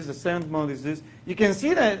mode is this. The seventh mode is this. You can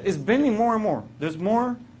see that it's bending more and more. There's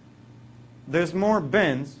more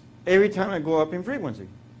bends every time I go up in frequency.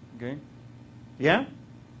 Okay? Yeah?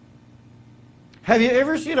 Have you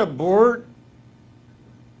ever seen a board?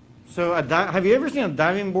 So have you ever seen a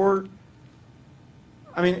diving board?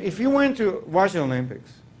 I mean, if you went to watch the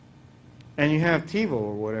Olympics and you have TiVo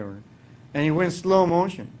or whatever, and you went slow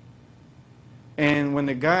motion, and when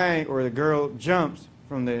the guy or the girl jumps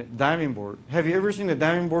from the diving board, have you ever seen the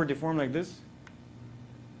diving board deform like this?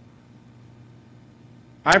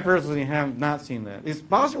 I personally have not seen that. It's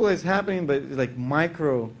possible it's happening, but it's like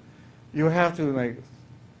micro. You have to like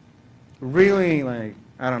really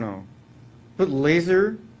I don't know, put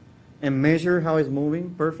laser and measure how it's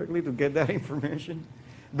moving perfectly to get that information.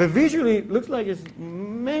 But visually, it looks like it's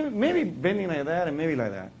maybe bending like that and maybe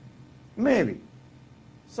like that. Maybe.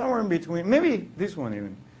 Somewhere in between. Maybe this one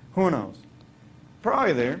even. Who knows?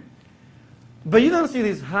 Probably there. But you don't see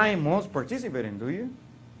these high modes participating, do you?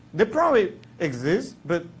 They probably exist,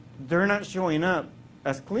 but they're not showing up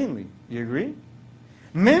as cleanly. You agree?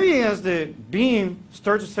 Maybe as the beam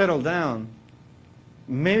starts to settle down,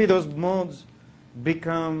 maybe those modes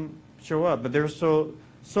show up, but there's so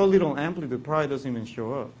little amplitude, probably doesn't even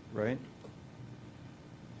show up, right?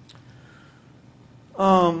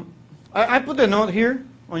 I put the note here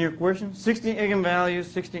on your question: 60 eigenvalues,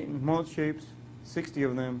 60 mode shapes, 60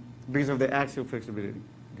 of them because of the axial flexibility.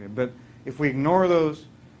 Okay, but if we ignore those,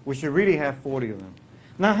 we should really have 40 of them.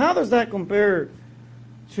 Now, how does that compare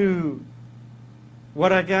to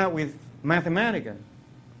what I got with Mathematica?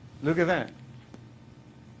 Look at that.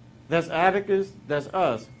 That's Abacus, that's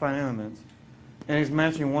us, 5 elements. And it's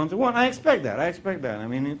matching 1 to 1. I expect that. I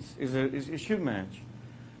mean, it should match.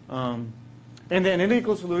 And the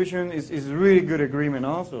analytical solution is really good agreement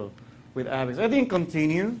also with Abacus. I didn't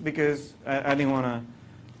continue because I didn't want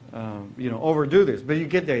to overdo this, but you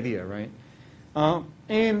get the idea, right?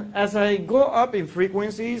 And as I go up in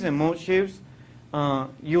frequencies and mode shapes,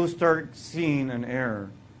 you'll start seeing an error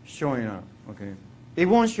showing up. Okay, it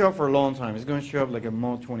won't show up for a long time. It's going to show up like a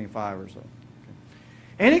mode 25 or so. Okay.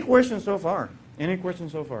 Any questions so far? Any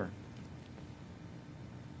questions so far?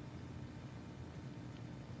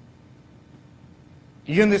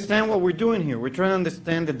 You understand what we're doing here? We're trying to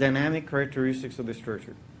understand the dynamic characteristics of the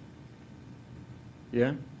structure.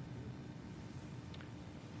 Yeah?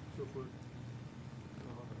 So for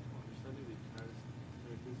understanding the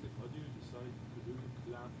characteristics, how do you decide to do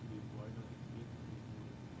clamp beam? Why not beam?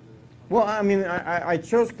 Well, I mean, I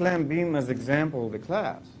chose clamp beam as example of the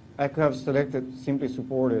class. I could have selected simply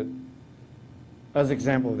supported as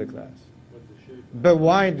example of the class. But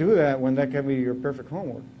why do that when that can be your perfect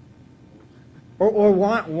homework? Or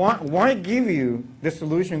why give you the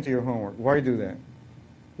solution to your homework? Why do that?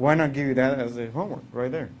 Why not give you that as a homework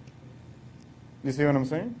right there? You see what I'm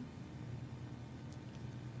saying?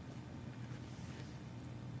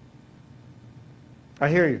 I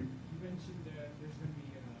hear you. You mentioned that there's going to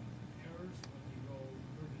be errors when you go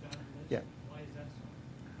further down the list. Yeah. Why is that so?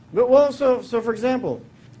 But, well, so for example,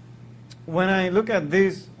 when I look at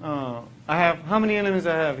this, I have, how many elements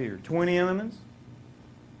I have here? 20 elements?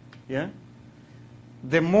 Yeah?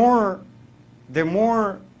 The more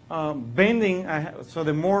bending I have, so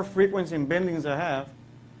the more frequency and bendings I have,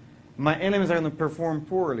 my elements are going to perform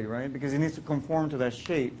poorly, right? Because it needs to conform to that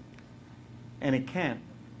shape, and it can't,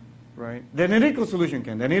 right? The analytical solution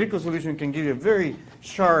can. The analytical solution can give you very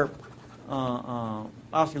sharp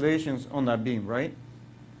oscillations on that beam, right?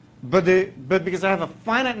 But because I have a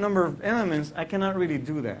finite number of elements, I cannot really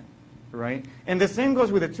do that, right? And the same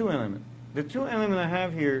goes with the 2 element. The 2 element I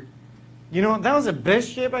have here, you know, that was the best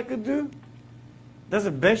shape I could do. That's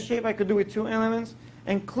the best shape I could do with 2 elements,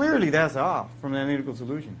 and clearly that's off from the analytical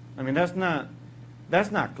solution. I mean, that's not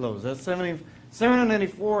close. That's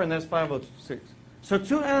 784, and that's 506. So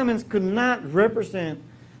 2 elements could not represent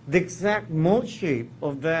the exact mode shape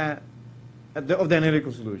of that of the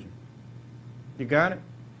analytical solution. You got it?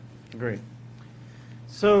 Great.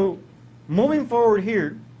 So moving forward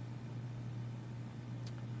here.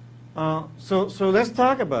 So let's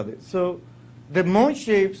talk about it. So the mode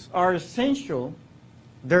shapes are essential.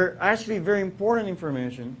 They're actually very important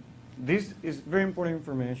information. This is very important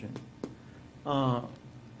information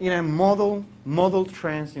in a modal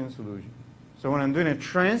transient solution. So when I'm doing a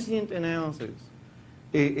transient analysis,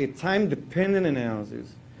 a time-dependent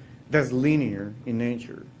analysis that's linear in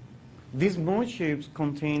nature, these mode shapes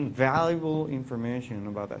contain valuable information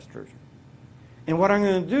about that structure. And what I'm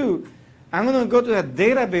going to do, I'm going to go to a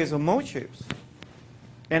database of mode shapes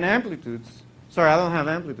and amplitudes. Sorry, I don't have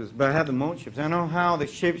amplitudes, but I have the mode shapes. I know how the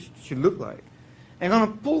shapes should look like. I'm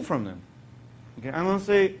going to pull from them. Okay, I'm going to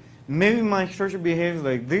say, maybe my structure behaves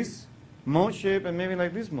like this mode shape and maybe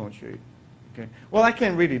like this mode shape. Okay. Well, I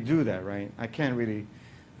can't really do that, right? I can't really,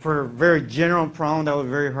 for a very general problem, that was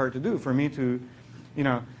very hard to do. For me to, you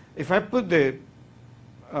know, if I put the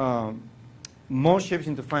mode shapes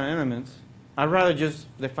into finite elements, I'd rather just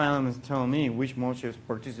the finite elements tell me which mode shapes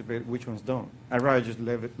participate, which ones don't. I'd rather just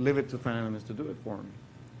leave it to finite elements to do it for me.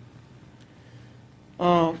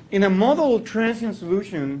 In a model transient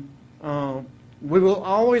solution, we will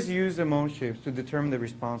always use the mode shapes to determine the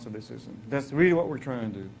response of the system. That's really what we're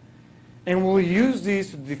trying to do. And we'll use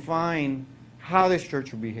these to define how the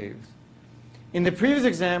structure behaves. In the previous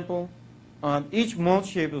example, each mode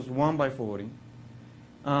shape was 1 by 40.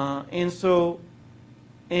 And so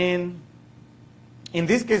in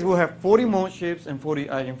this case, we'll have 40 mode shapes and 40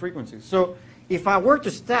 eigenfrequencies. So if I were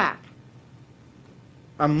to stack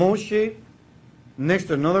a mode shape next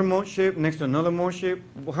to another mode shape, next to another mode shape,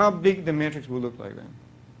 how big the matrix will look like then?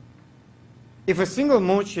 If a single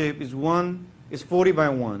mode shape is 40 by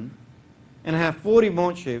 1, and I have 40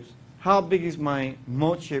 mode shapes, how big is my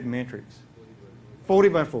mode shape matrix? 40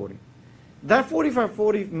 by 40. That 40 by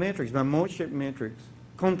 40 matrix, my mode shape matrix,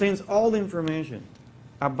 contains all the information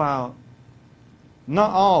about, not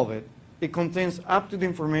all of it, it contains up to the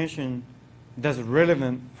information that's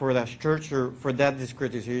relevant for that structure, for that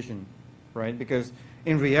discretization, right? Because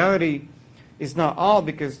in reality, it's not all,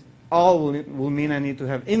 because all will mean I need to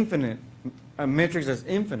have infinite, a matrix that's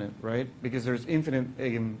infinite, right? Because there's infinite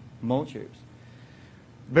mode shapes.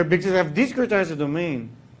 But because I've discretized the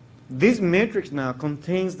domain, this matrix now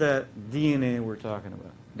contains that DNA we're talking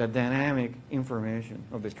about, that dynamic information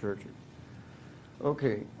of the structure.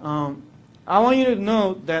 Okay, I want you to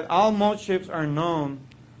note that all mode shapes are known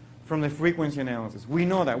from the frequency analysis. We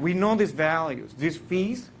know that. We know these values. These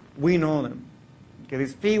phe's, we know them. Okay,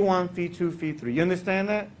 this phi 1, phi 2, phi 3. You understand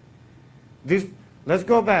that? Let's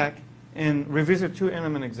go back and revisit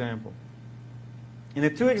two-element example. In the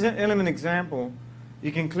two-element example,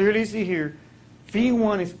 you can clearly see here, phi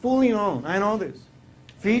 1 is fully known. I know this.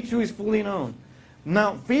 Phi 2 is fully known.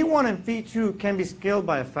 Now, phi 1 and phi 2 can be scaled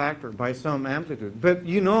by a factor, by some amplitude. But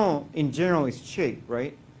you know, in general, it's shape,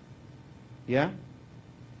 right? Yeah?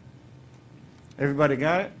 Everybody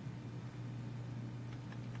got it?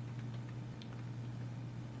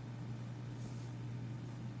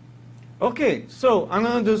 Okay, so I'm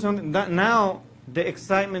going to do something. That now the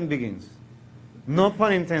excitement begins. No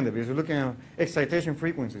pun intended, because we're looking at excitation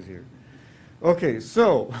frequencies here. Okay,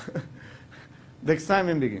 so the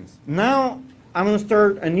excitement begins. Now I'm going to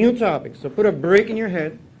start a new topic. So put a break in your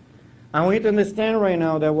head. I want you to understand right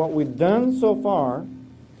now that what we've done so far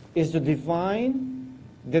is to define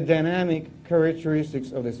the dynamic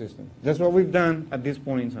characteristics of the system. That's what we've done at this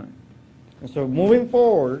point in time. And so moving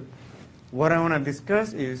forward, what I want to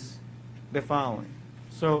discuss is the following.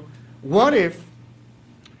 So what if,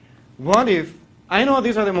 I know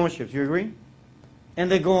these are the mode shapes, you agree? And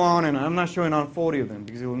they go on, and I'm not showing all 40 of them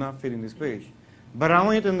because it will not fit in this page. But I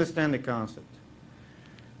want you to understand the concept.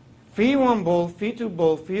 Phi 1 bolt, Phi 2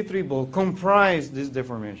 bolt, Phi 3 bolt comprise this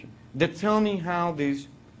deformation. They tell me how these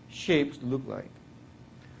shapes look like.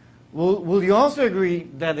 Will you also agree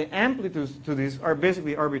that the amplitudes to this are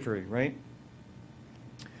basically arbitrary, right?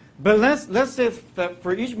 But let's say that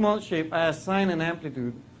for each mode shape, I assign an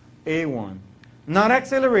amplitude A1. Not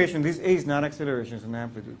acceleration. This A is not acceleration, it's an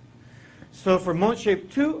amplitude. So for mode shape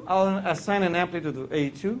 2, I'll assign an amplitude of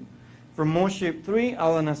A2. For mode shape 3,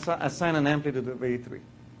 I'll assign an amplitude of A3.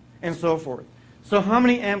 And so forth. So how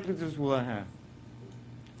many amplitudes will I have?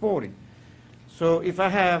 40. So if I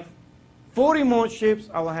have 40 mode shapes,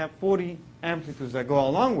 I will have 40 amplitudes that go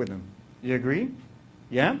along with them. You agree?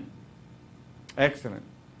 Yeah? Excellent.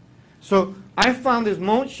 So I found these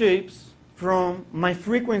mode shapes from my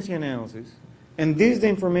frequency analysis, and this is the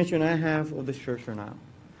information I have of the structure now.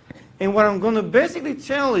 And what I'm going to basically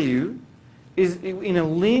tell you is in a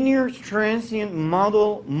linear transient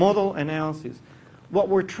modal analysis, what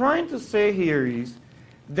we're trying to say here is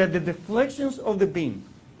that the deflections of the beam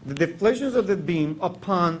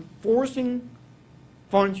upon forcing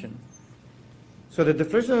function, so the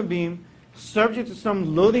deflection of the beam subject to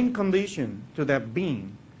some loading condition to that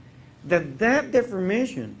beam, that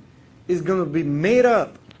deformation is going to be made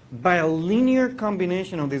up by a linear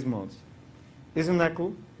combination of these modes. Isn't that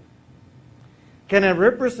cool? Can I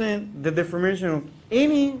represent the deformation of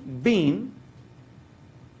any beam,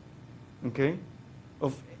 okay,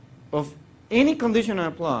 of any condition I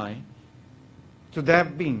apply to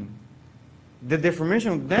that beam the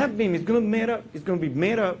deformation of that beam is going to be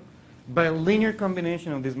made up by a linear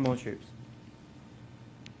combination of these mode shapes.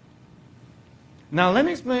 Now let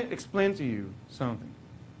me explain to you something.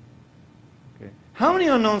 Okay. How many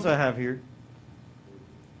unknowns I have here?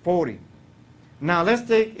 40. Now let's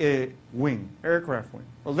take a wing, aircraft wing.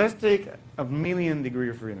 Well, let's take 1,000,000 degree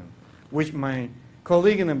of freedom, which my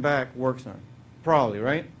colleague in the back works on. Probably,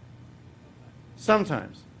 right?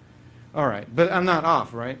 Sometimes. All right, but I'm not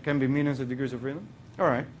off, right? Can be millions of degrees of freedom. All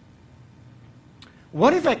right.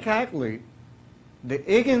 What if I calculate the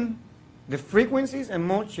frequencies and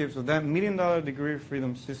mode shapes of that $1 million degree of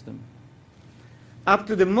freedom system up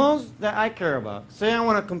to the modes that I care about? Say I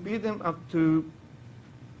want to compute them up to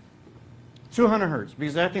 200 hertz,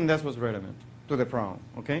 because I think that's what's relevant to the problem,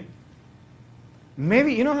 okay?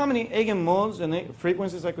 Maybe, you know how many eigenmodes and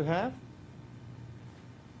frequencies I could have?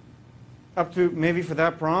 Up to, maybe for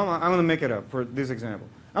that problem, I'm going to make it up for this example.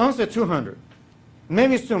 I want to say 200.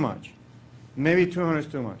 Maybe it's too much. Maybe 200 is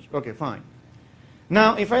too much. Okay, fine.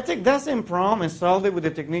 Now, if I take that same problem and solve it with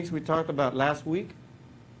the techniques we talked about last week,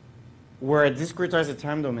 where I discretize the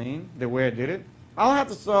time domain, the way I did it, I'll have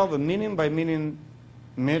to solve a million by million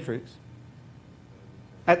matrix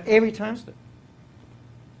at every time step.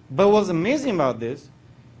 But what's amazing about this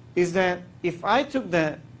is that if I took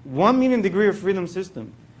that 1 million degree of freedom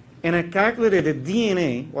system and I calculated the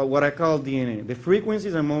DNA, well, what I call DNA, the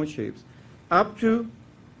frequencies and mode shapes, up to,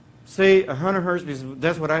 say, 100 hertz, because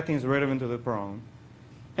that's what I think is relevant to the problem,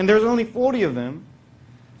 and there's only 40 of them,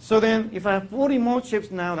 so then if I have 40 mode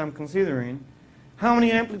shapes now that I'm considering, how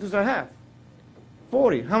many amplitudes I have?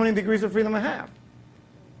 40. How many degrees of freedom I have?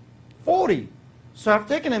 40. So I've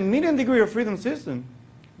taken a 1 million degree of freedom system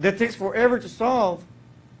that takes forever to solve,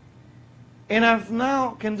 and I've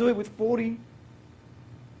now can do it with 40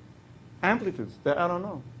 amplitudes that I don't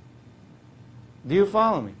know. Do you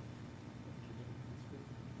follow me?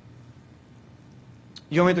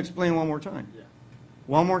 You want me to explain one more time? Yeah.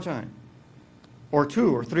 One more time. Or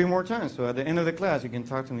 2 or 3 more times. So at the end of the class, you can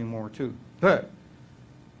talk to me more too. But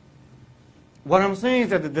what I'm saying is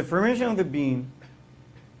that the deformation of the beam,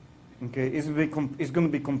 okay, is going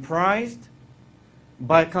to be comprised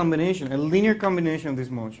by a combination, a linear combination of these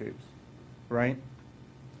mode shapes, right?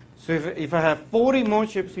 So if I have 40 mode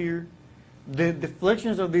shapes here, the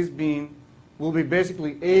deflections of this beam will be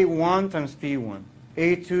basically A1 times phi1,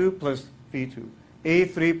 A2 plus phi2,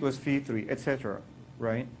 A3 plus phi3, etc.,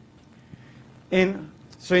 right? And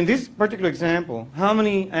so in this particular example, how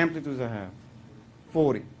many amplitudes I have?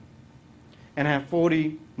 40. And I have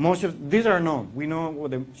 40, most of these are known. We know what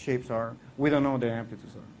the shapes are. We don't know what the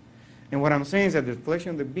amplitudes are. And what I'm saying is that the deflection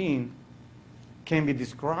of the beam can be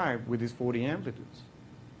described with these 40 amplitudes.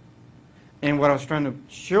 And what I was trying to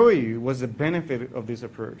show you was the benefit of this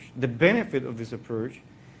approach. The benefit of this approach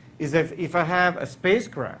is that if I have a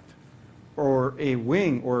spacecraft or a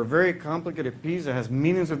wing or a very complicated piece that has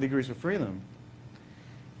millions of degrees of freedom,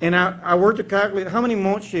 and I were to calculate how many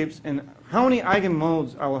mode shapes and how many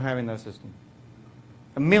eigenmodes I will have in that system.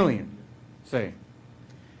 1 million, say.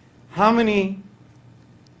 How many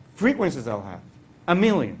frequencies I'll have? 1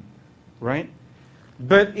 million, right?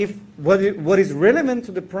 But if what is relevant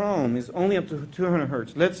to the problem is only up to 200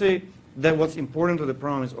 hertz. Let's say that what's important to the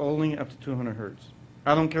problem is only up to 200 hertz.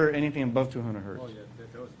 I don't care anything above 200 hertz. Oh, yeah,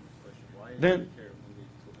 that was my question. Why do Then- you care only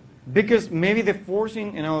 200? Because maybe the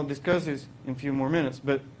forcing, and I'll discuss this in a few more minutes,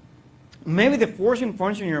 but maybe the forcing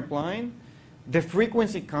function you're applying, the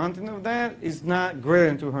frequency content of that is not greater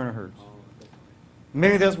than 200 hertz. Oh, that's fine.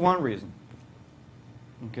 Maybe that's one reason.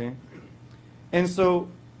 Okay? And so,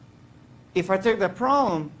 if I take that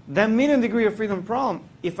problem, that million degree of freedom problem,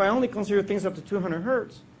 if I only consider things up to 200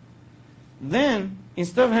 hertz, then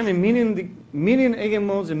instead of having million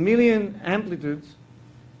eigenmodes and million amplitudes,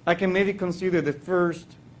 I can maybe consider the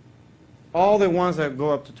first, all the ones that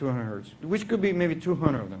go up to 200 hertz, which could be maybe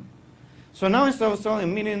 200 of them. So now instead of solving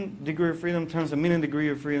 1 million degree of freedom times 1 million degree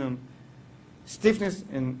of freedom, stiffness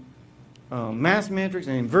and mass matrix,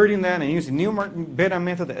 and inverting that and using Newmark beta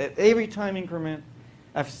method at every time increment,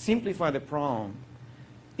 I've simplified the problem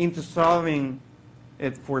into solving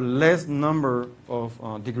it for less number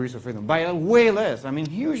of degrees of freedom. By a way less. I mean,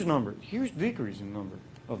 huge number, huge decrease in number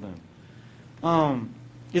of them.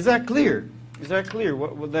 Is that clear? Is that clear?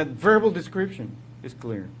 What that verbal description is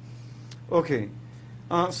clear. Okay.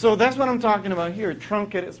 So that's what I'm talking about here,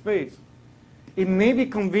 truncated space. It may be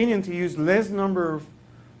convenient to use less number of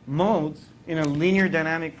modes in a linear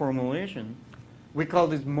dynamic formulation. We call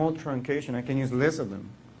this mode truncation. I can use less of them.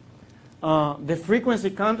 The frequency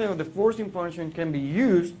content of the forcing function can be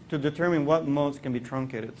used to determine what modes can be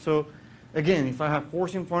truncated. So again, if I have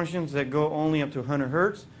forcing functions that go only up to 100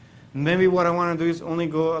 hertz, Maybe what I want to do is only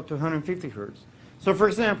go up to 150 hertz. So for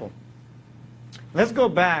example, let's go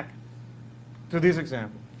back to this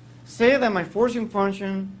example. Say that my forcing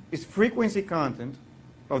function is frequency content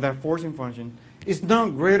of that forcing function is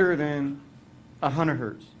not greater than 100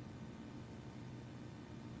 hertz.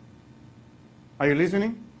 Are you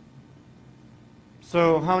listening?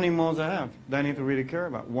 So how many modes I have that I need to really care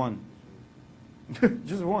about? One.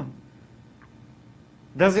 Just one.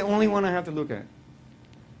 That's the only one I have to look at.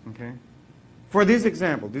 Okay? For this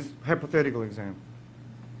example, this hypothetical example,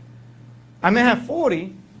 I may have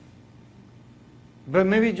 40, but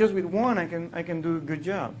maybe just with one I can do a good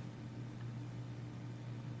job.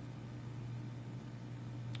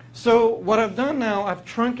 So what I've done now, I've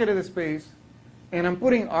truncated the space, and I'm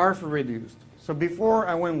putting R for reduced. So before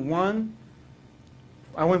I went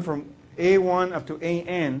from A1 up to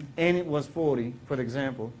AN, and it was 40, for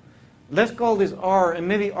example. Let's call this R, and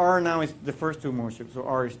maybe R now is the first two mode shapes, so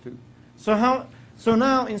R is 2. So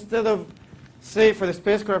now instead of, say for the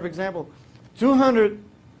spacecraft example, 200,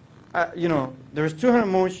 there's 200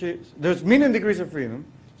 mode shapes, there's million degrees of freedom,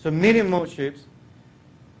 so million mode shapes.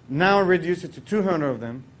 Now reduce it to 200 of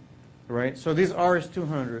them, right? So this R is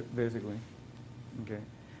 200 basically. Okay,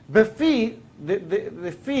 but phi,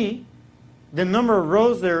 the phi, the number of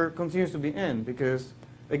rows there continues to be n because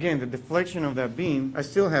again the deflection of that beam, I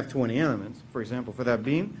still have 20 elements. For example, for that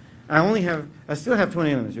beam, I still have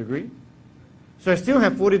 20 elements. You agree? So I still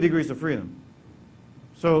have 40 degrees of freedom.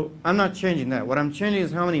 So I'm not changing that. What I'm changing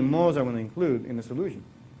is how many modes I want to include in the solution.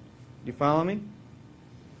 You follow me?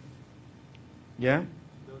 Yeah?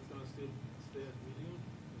 That's going to still stay at million?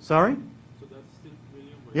 Sorry? So that's still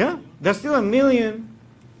million by Yeah, million? that's still a million.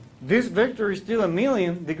 This vector is still a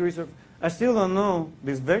million degrees of, I still don't know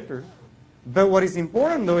this vector. But what is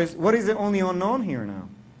important though is, what is the only unknown here now?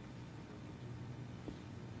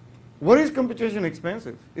 What is computation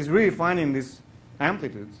expensive? It's really finding these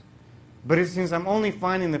amplitudes. But since I'm only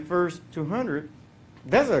finding the first 200,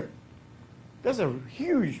 that's a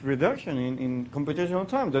huge reduction in computational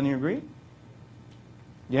time. Don't you agree?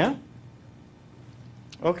 Yeah?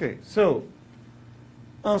 Okay, so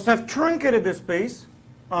I've truncated the space.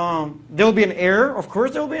 There'll be an error. Of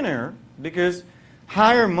course there'll be an error because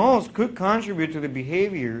higher modes could contribute to the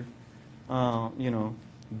behavior,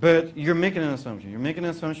 but you're making an assumption. You're making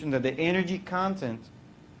an assumption that the energy content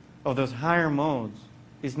of those higher modes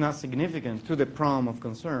is not significant to the problem of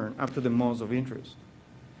concern up to the modes of interest.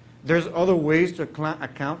 There's other ways to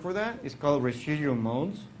account for that. It's called residual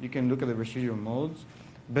modes. You can look at the residual modes,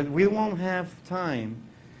 but we won't have time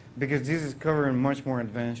because this is covered in much more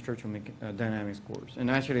advanced structural dynamics course.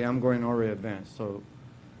 And actually, I'm going already advanced. So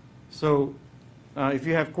if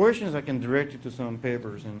you have questions, I can direct you to some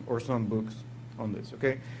papers or some books on this.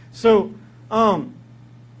 Okay. So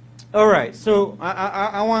all right. So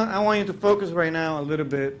I want you to focus right now a little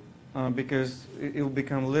bit because it will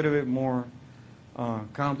become a little bit more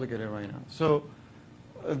complicated right now. So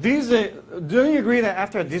these don't you agree that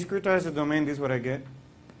after I discretize the domain, this is what I get?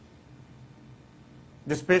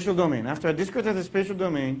 The spatial domain. After I discretize the spatial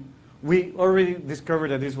domain, we already discovered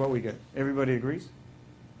that this is what we get. Everybody agrees?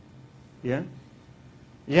 Yeah?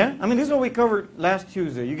 Yeah? I mean, this is what we covered last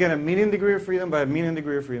Tuesday. You get a million degree of freedom by a million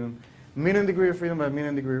degree of freedom, million degree of freedom by a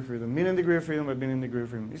million degree of freedom, million degree of freedom by a million degree of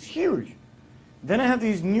freedom. It's huge. Then I have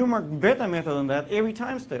this Newmark beta method on that every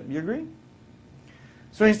time step. You agree?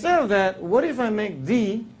 So instead of that, what if I make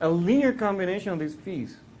D a linear combination of these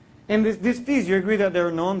phis? And these phis, you agree that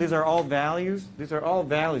they're known? These are all values? These are all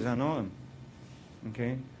values. I know them.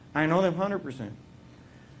 Okay? I know them 100%.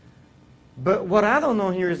 But what I don't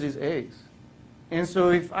know here is these A's. And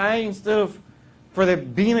so if I, instead of, for the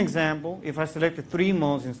beam example, if I selected 3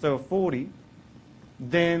 modes instead of 40,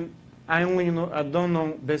 then I don't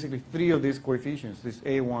know basically 3 of these coefficients, this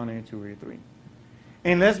A1, A2, A3.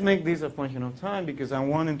 And let's make this a function of time because I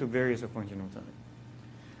want them to vary as a function of time.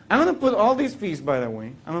 I'm going to put all these phis, by the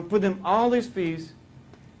way, I'm going to put them, all these phis,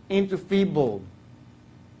 into phi bold.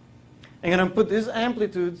 And I'm going to put these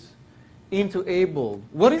amplitudes into A bold.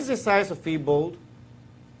 What is the size of phi bold?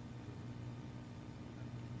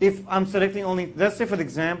 If I'm selecting only, let's say for the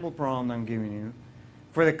example problem I'm giving you,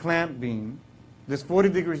 for the clamp beam, there's 40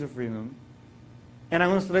 degrees of freedom, and I'm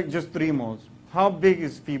going to select just 3 modes. How big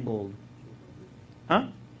is phi bold? Huh?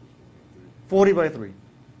 40 by 3.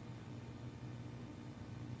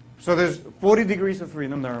 So there's 40 degrees of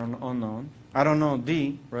freedom that are unknown. I don't know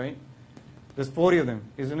D, right? There's 40 of them,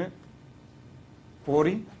 isn't it?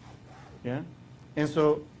 40, yeah? And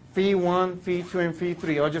so phi 1, phi 2, and phi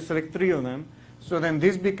 3, I'll just select 3 of them. So then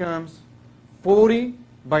this becomes 40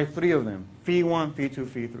 by 3 of them. Phi 1, phi 2,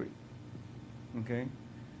 phi 3. Okay?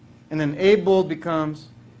 And then A bold becomes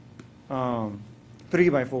 3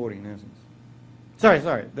 by 40 in essence.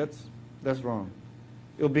 Sorry, that's wrong.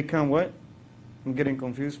 It'll become what? I'm getting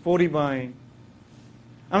confused. 40 by,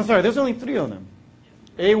 I'm sorry, there's only 3 of them.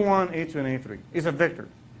 A1, A2, and A3. It's a vector,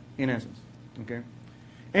 in essence. Okay.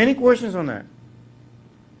 Any questions on that?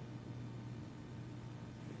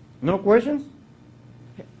 No questions?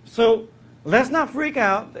 So let's not freak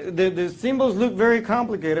out. The symbols look very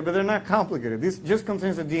complicated, but they're not complicated. This just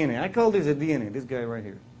contains a DNA. I call this a DNA, this guy right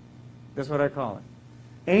here. That's what I call it.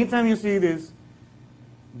 Anytime you see this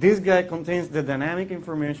guy contains the dynamic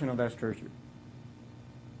information of that structure.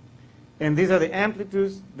 And these are the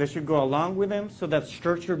amplitudes that should go along with them so that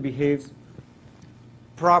structure behaves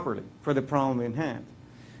properly for the problem in hand.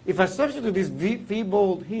 If I substitute this V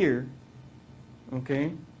bold here,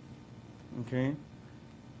 okay,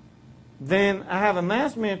 then I have a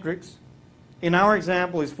mass matrix. In our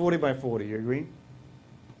example, is 40 by 40. You agree?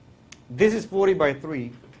 This is 40 by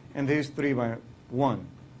 3, and this is 3 by 1.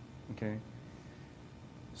 Okay.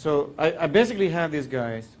 So I basically have these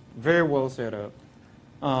guys very well set up.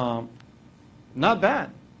 Not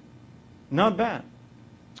bad. Not bad.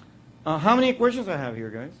 How many equations I have here,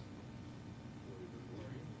 guys?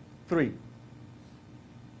 3.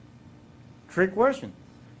 Trick question.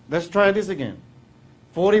 Let's try this again.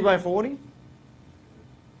 40 by 40.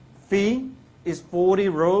 Phi is 40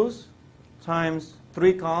 rows times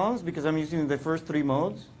 3 columns because I'm using the first 3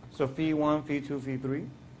 modes. So phi 1, phi 2, phi 3.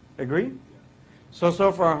 Agree? So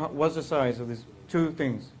far, what's the size of these 2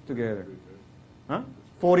 things together? Huh?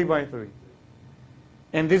 40 by 3.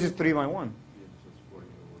 And this is 3 by 1.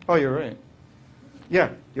 Oh, you're right. Yeah,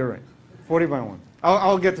 you're right. 40 by 1.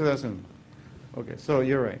 I'll get to that soon. Okay, so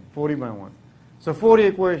you're right. 40 by 1. So 40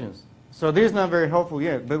 equations. So this is not very helpful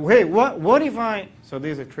yet. But wait, what if I, so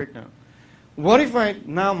this is a trick now. What if I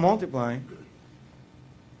now multiply,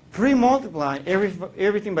 pre-multiply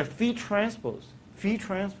everything by phi transpose? Phi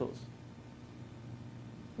transpose.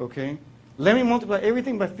 Okay? Let me multiply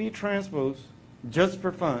everything by phi transpose just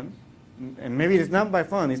for fun. And maybe it's not by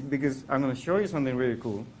fun, it's because I'm going to show you something really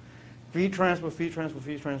cool. Phi transpose, phi transpose,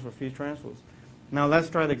 phi transpose, phi transpose. Now let's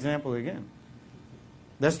try the example again.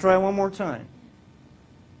 Let's try one more time.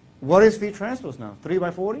 What is phi transpose now? 3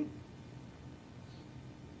 by 40?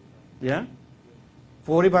 Yeah?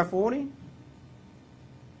 40 by 40?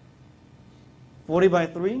 40 by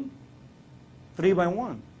 3? 3 by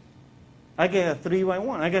 1. I get a 3 by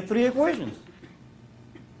 1. I get 3 equations.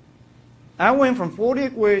 I went from 40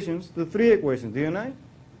 equations to 3 equations, didn't I?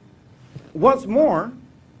 What's more,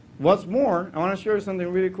 I want to show you something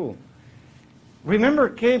really cool. Remember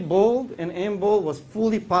K bold and M bold was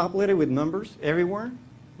fully populated with numbers everywhere?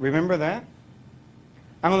 Remember that?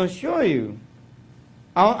 I'm going to show you.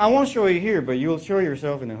 I won't show you here, but you'll show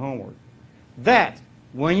yourself in the homework. That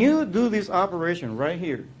when you do this operation right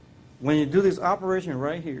here, when you do this operation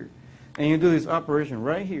right here, and you do this operation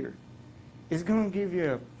right here, it's going to give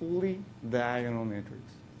you a fully diagonal matrix.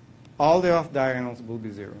 All the off diagonals will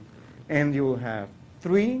be 0. And you will have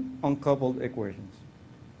 3 uncoupled equations.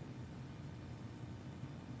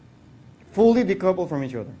 Fully decoupled from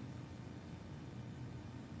each other.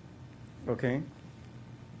 Okay?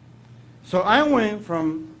 So I went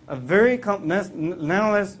from a very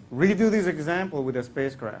now let's redo this example with a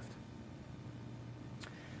spacecraft.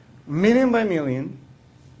 Million by million,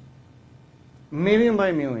 million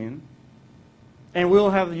by million, and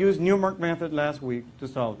we'll have used Newmark method last week to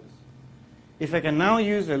solve this. If I can now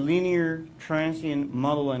use a linear transient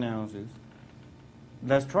model analysis,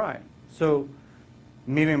 let's try it. So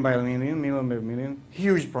million by million, million by million,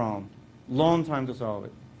 huge problem, long time to solve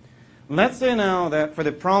it. Let's say now that for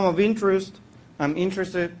the problem of interest, I'm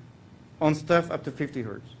interested on stuff up to 50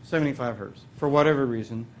 hertz, 75 hertz. For whatever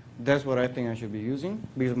reason, that's what I think I should be using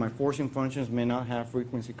because my forcing functions may not have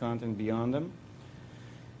frequency content beyond them.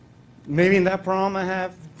 Maybe in that problem I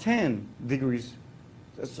have 10 degrees.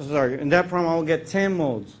 Sorry, in that problem I'll get 10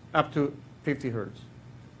 modes up to 50 hertz,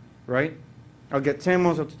 right? I'll get 10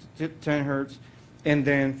 modes up to 10 hertz, and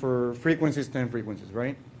then for frequencies, 10 frequencies,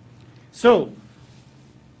 right? So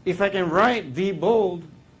if I can write V bold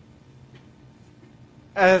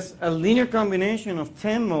as a linear combination of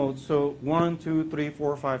 10 modes, so 1, 2, 3,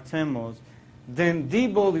 4, 5, 10 modes, then D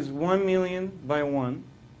bold is 1 million by 1.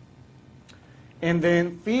 And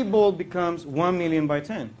then phi bold becomes 1 million by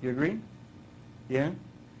 10. You agree? Yeah?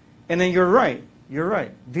 And then you're right. You're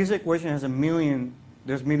right. This equation has a million.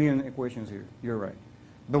 There's million equations here. You're right.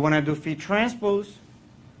 But when I do phi transpose,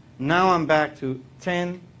 now I'm back to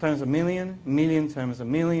 10 times a million, million times a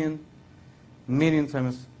million, million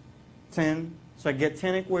times 10. So I get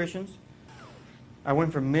 10 equations. I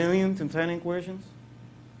went from million to 10 equations.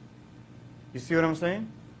 You see what I'm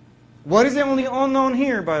saying? What is the only unknown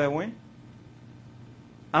here, by the way?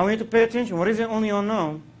 I want you to pay attention. What is the only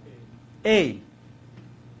unknown? A.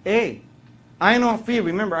 A. I know phi,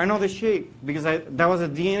 remember, I know the shape because that was a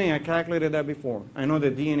DNA, I calculated that before. I know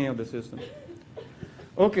the DNA of the system.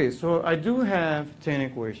 Okay, so I do have 10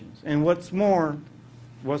 equations. And what's more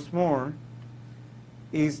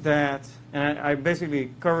is that, and I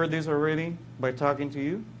basically covered this already by talking to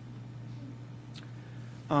you,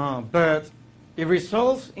 but it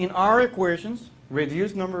results in our equations,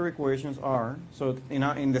 reduced number of equations are, so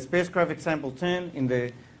in the spacecraft example 10, in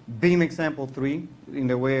the beam example 3, in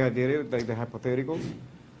the way I did it, like the hypotheticals.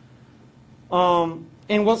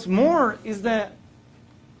 And what's more is that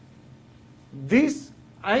these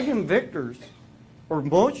eigenvectors, or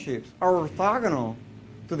mode shapes, are orthogonal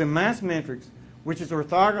to the mass matrix, which is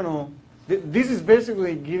orthogonal. This is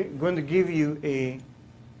basically going to give you a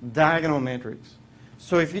diagonal matrix.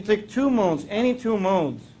 So if you take two modes, any two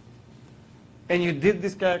modes, and you did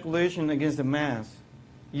this calculation against the mass,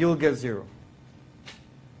 you'll get 0.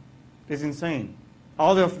 It's insane.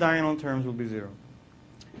 All the off-diagonal terms will be 0.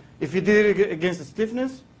 If you did it against the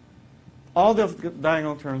stiffness, all the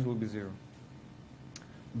diagonal terms will be 0.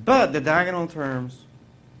 But the diagonal terms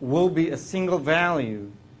will be a single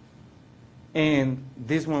value, and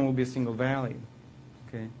this one will be a single value.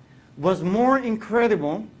 Okay. What's more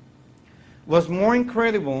incredible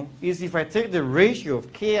is if I take the ratio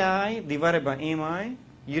of Ki divided by Mi,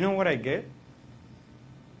 you know what I get?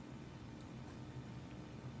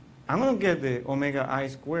 I'm going to get the omega I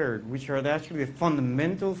squared, which are actually the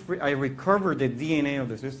fundamental I recovered the DNA of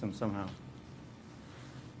the system somehow.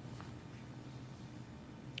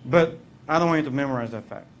 But I don't want you to memorize that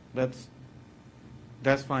fact. That's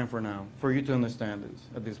fine for now, for you to understand this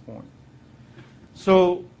at this point.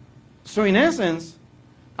 So in essence,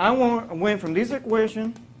 I went from this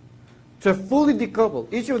equation to fully decouple.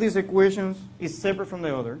 Each of these equations is separate from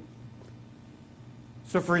the other.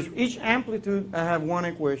 So for each amplitude, I have one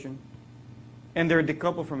equation, and they're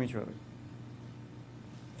decoupled from each other.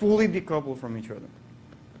 Fully decoupled from each other.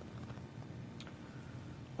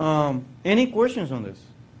 Any questions on this?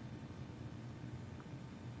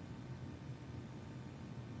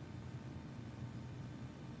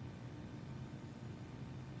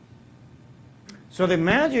 So the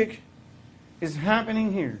magic is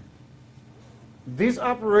happening here. This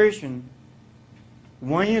operation,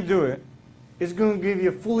 when you do it, is going to give you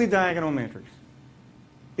a fully diagonal matrix.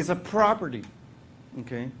 It's a property,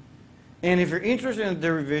 okay? And if you're interested in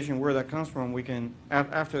derivation, where that comes from, we can,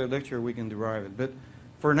 after the lecture, we can derive it. But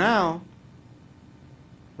for now,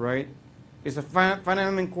 right, it's a finite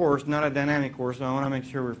element course, not a dynamic course, so I want to make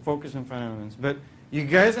sure we're focused on finite elements. But you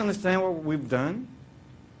guys understand what we've done?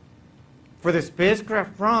 For the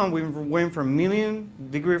spacecraft problem, we went from million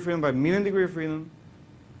degree of freedom by million degree of freedom,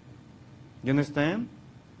 you understand?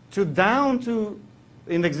 To down to,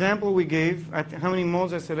 in the example we gave, how many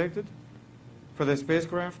modes I selected for the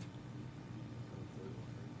spacecraft?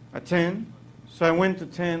 10. So I went to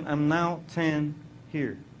 10. I'm now 10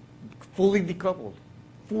 here. Fully decoupled.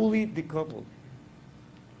 Fully decoupled.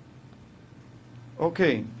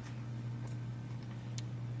 Okay.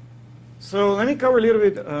 So let me cover a little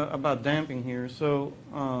bit about damping here. So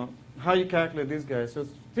how you calculate these guys. So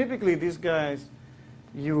typically these guys,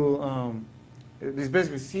 it's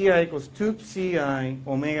basically Ci equals 2 Ci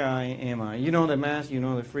omega I Mi. You know the mass, you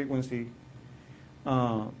know the frequency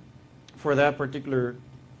for that particular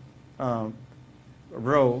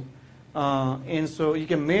row. And so you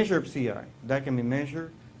can measure Ci. That can be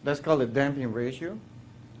measured. That's called the damping ratio.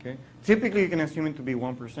 Okay. Typically you can assume it to be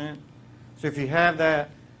 1%. So if you have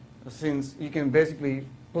that, since you can basically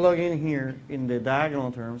plug in here in the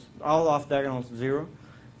diagonal terms, all off diagonals 0,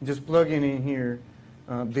 just plug in here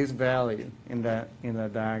this value in that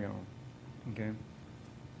diagonal. Okay.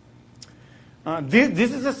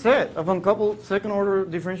 This is a set of uncoupled second-order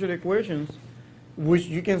differential equations which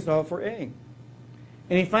you can solve for A.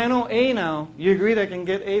 And if I know A now, you agree that I can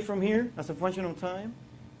get A from here as a function of time?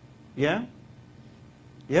 Yeah?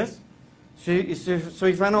 Yes? So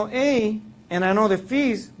if I know A, and I know the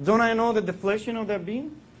phis, don't I know the deflection of that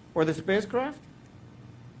beam or the spacecraft?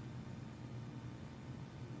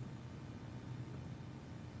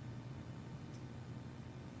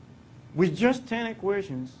 With just 10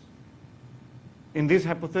 equations, in this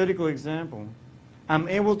hypothetical example, I'm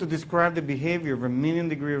able to describe the behavior of a million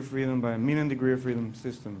degree of freedom by a million degree of freedom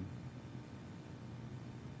system.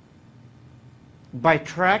 By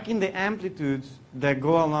tracking the amplitudes that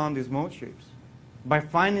go along these mode shapes. By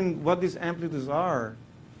finding what these amplitudes are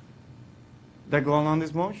that go along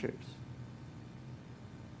these mode shapes.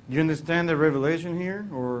 Do you understand the revelation here?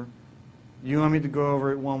 Or You want me to go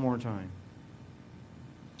over it one more time?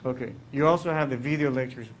 Okay. You also have the video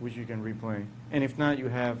lectures which you can replay. And if not, you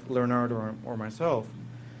have Leonardo or myself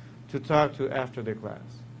to talk to after the class.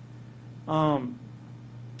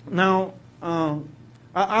 Now,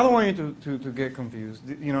 I don't want you to get confused.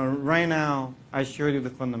 You know, right now I showed you the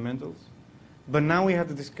fundamentals, but now we have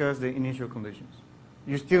to discuss the initial conditions.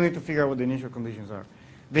 You still need to figure out what the initial conditions are.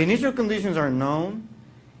 The initial conditions are known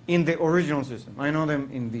in the original system. I know them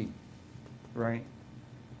in D, right?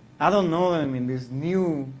 I don't know them in this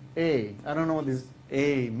new A. I don't know what this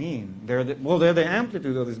A mean. They're the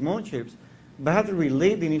amplitude of these mode shapes, but I have to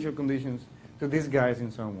relate the initial conditions to these guys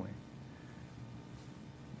in some way.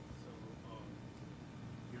 So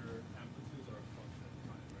your amplitudes are a function of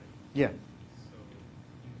time, right? Yeah. So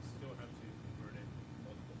you still have to convert it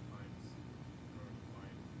multiple times in order to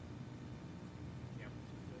find the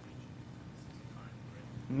amplitude of each time,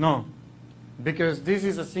 right? No, because this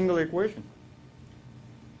is a single equation.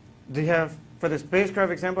 They have, for the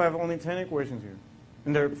spacecraft example, I have only 10 equations here,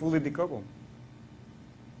 and they're fully decoupled.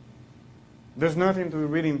 There's nothing to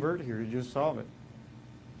really invert here, you just solve it.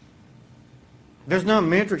 There's no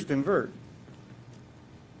matrix to invert,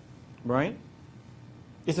 right?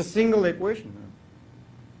 It's a single equation.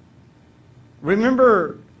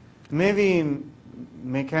 Remember, maybe in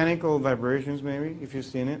mechanical vibrations, maybe, if you've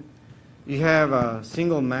seen it, you have a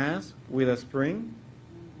single mass with a spring,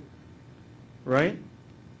 right?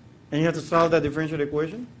 And you have to solve that differential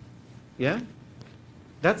equation? Yeah?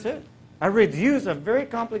 That's it. I reduce a very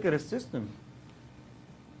complicated system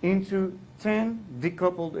into 10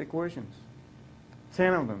 decoupled equations.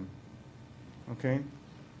 10 of them. Okay?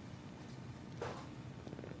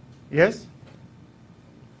 Yes?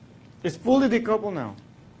 It's fully decoupled now.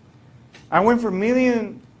 I went from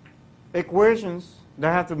million equations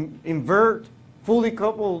that have to invert, fully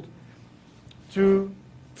coupled, to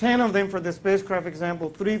 10 of them for the spacecraft example,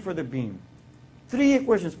 3 for the beam. 3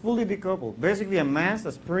 equations fully decoupled. Basically a mass,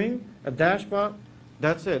 a spring, a dashpot.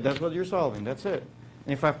 That's it. That's what you're solving. That's it.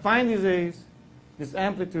 And if I find these A's, these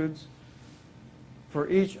amplitudes for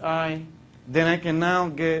each I, then I can now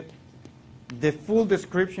get the full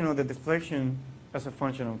description of the deflection as a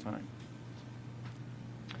function of time.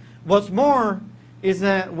 What's more is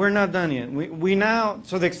that we're not done yet. We now,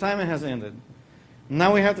 so the excitement has ended.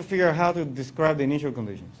 Now we have to figure out how to describe the initial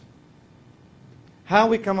conditions. How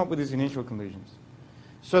we come up with these initial conditions.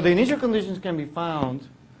 So the initial conditions can be found.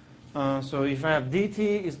 So if I have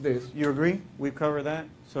dt is this. You agree? We covered that.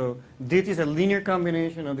 So dt is a linear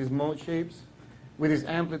combination of these mode shapes with these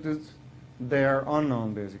amplitudes. They are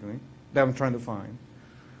unknown, basically, that I'm trying to find.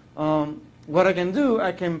 What I can do,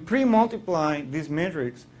 I can pre-multiply this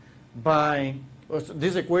matrix by,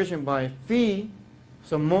 this equation by phi,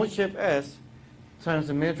 so mode shape S, times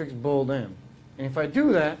the matrix bold M. And if I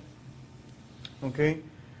do that, okay,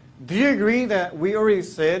 do you agree that we already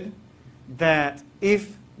said that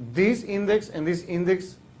if this index and this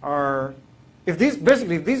index are, if this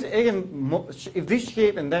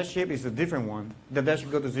shape and that shape is a different one, that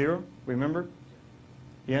should go to 0, remember?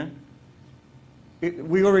 Yeah?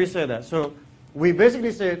 We already said that. So we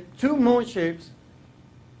basically said two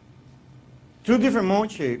different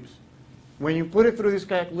mode shapes, when you put it through this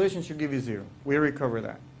calculation, should give you 0. We already covered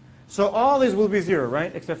that. So all this will be 0,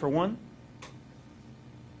 right? Except for one.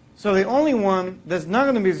 So the only one that's not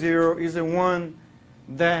going to be 0 is the one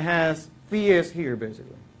that has phi s here,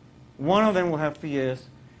 basically. One of them will have phi s,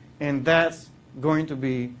 and that's going to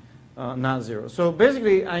be not 0. So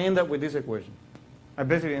basically, I end up with this equation. I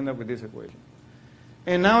basically end up with this equation.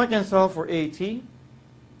 And now I can solve for AT in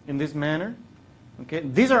this manner. Okay,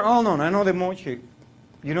 these are all known. I know the mode shape.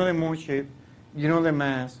 You know the mode shape. You know the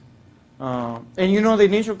mass. And you know the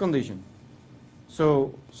initial condition.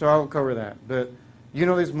 So I'll cover that. But you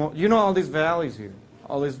know this. You know all these values here.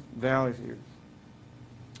 All these values here.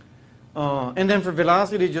 And then for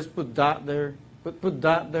velocity, just put dot there. Put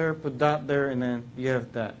dot there. Put dot there, and then you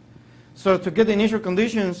have that. So to get the initial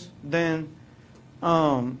conditions, then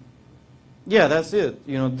yeah, that's it.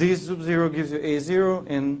 You know, d sub 0 gives you a0,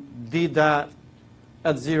 and d dot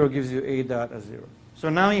at 0 gives you a dot at 0. So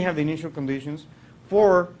now you have the initial conditions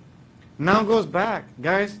for, now goes back,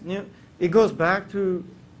 guys, you know, it goes back to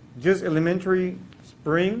just elementary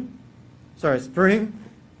spring,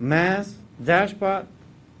 mass, dashpot,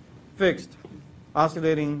 fixed,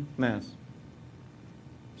 oscillating mass.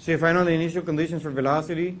 So if I know the initial conditions for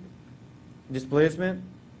velocity, displacement,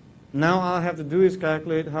 now all I have to do is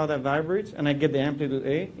calculate how that vibrates, and I get the amplitude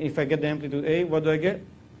A. If I get the amplitude A, what do I get?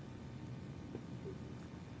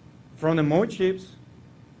 From the mode shapes,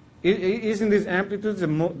 isn't this amplitude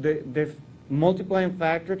the multiplying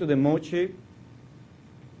factor to the mode shape?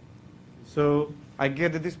 So I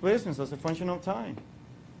get the displacements as a function of time.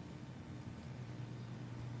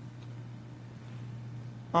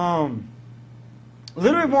 A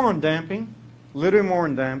little bit more on damping.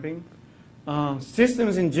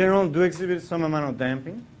 Systems in general do exhibit some amount of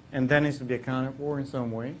damping, and that needs to be accounted for in some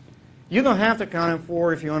way. You don't have to account it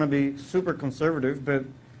for if you want to be super conservative, but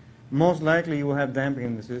most likely you will have damping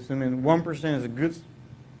in the system, and 1% is a good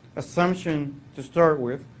assumption to start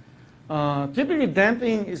with. Typically,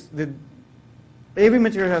 damping is every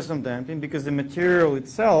material has some damping because the material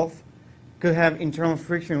itself could have internal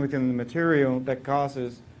friction within the material that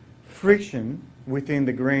causes friction within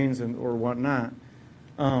the grains or whatnot.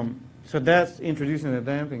 So that's introducing the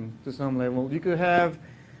damping to some level. You could have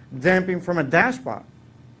damping from a dashpot.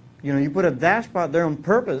 You put a dashpot there on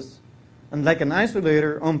purpose, and like an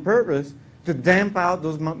isolator on purpose, to damp out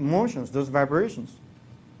those motions, those vibrations.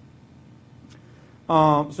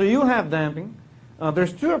 So you have damping.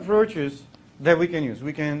 There's two approaches that we can use.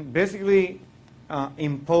 We can basically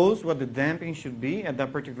impose what the damping should be at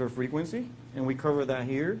that particular frequency, and we cover that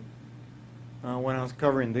here when I was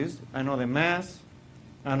covering this. I know the mass,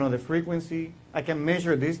 I know the frequency. I can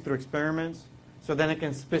measure this through experiments, so then I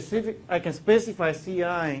can specify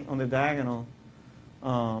CI on the diagonal.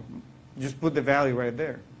 Just put the value right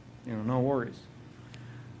there. No worries.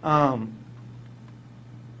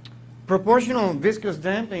 Proportional viscous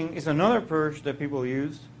damping is another approach that people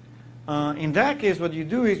use. In that case, what you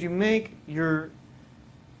do is you make your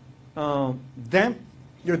damping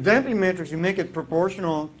matrix, you make it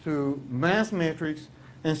proportional to mass matrix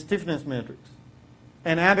and stiffness matrix.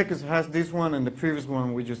 And Abacus has this one and the previous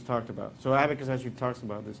one we just talked about. So Abacus actually talks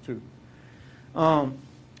about this too.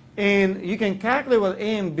 And you can calculate what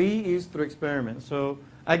A and B is through experiments. So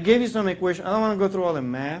I gave you some equations. I don't want to go through all the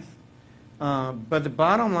math. But the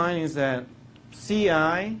bottom line is that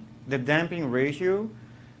CI, the damping ratio,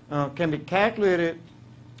 can be calculated.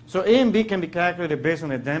 So A and B can be calculated based on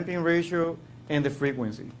the damping ratio and the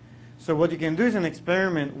frequency. So what you can do is an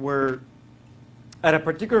experiment where at a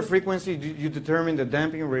particular frequency you determine the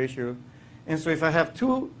damping ratio. And so if I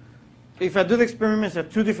do the experiments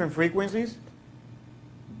at two different frequencies,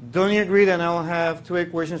 don't you agree that I'll have two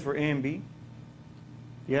equations for A and B?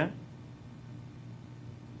 Yeah?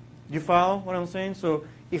 You follow what I'm saying? So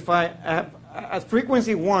if I have, at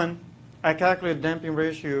frequency 1, I calculate damping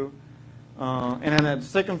ratio, and then at the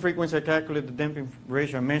second frequency I calculate the damping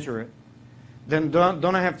ratio, I measure it. Then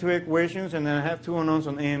don't I have two equations, and then I have two unknowns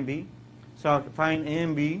on A and B? So I'll find A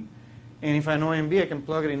and B, and if I know A and B, I can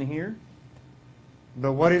plug it in here.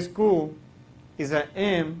 But what is cool is that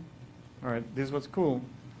M, all right, this is what's cool.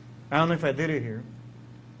 I don't know if I did it here.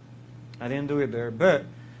 I didn't do it there, but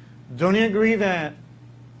don't you agree that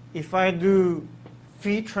if I do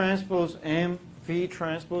phi transpose M, phi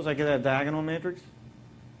transpose, I get a diagonal matrix?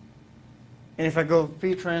 And if I go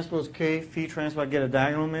phi transpose K, phi transpose, I get a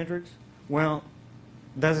diagonal matrix? Well,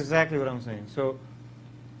 that's exactly what I'm saying. So,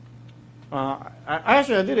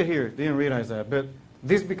 actually, I did it here. Didn't realize that. But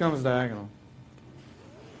this becomes diagonal.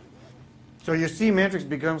 So your C matrix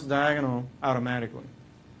becomes diagonal automatically.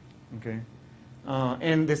 Okay?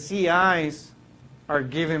 And the CIs are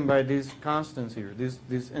given by these constants here.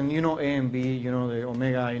 And you know A and B, you know the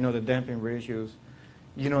omega, you know the damping ratios,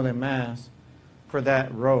 you know the mass for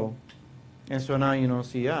that row. And so now you know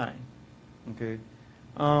CI. Okay?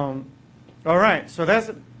 All right, so that's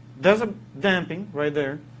a damping right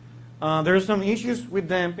there. There are some issues with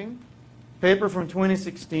damping. Paper from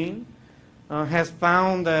 2016 has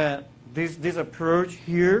found that this approach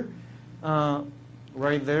here,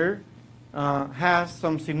 right there, has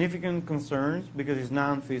some significant concerns because it's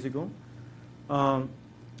non-physical,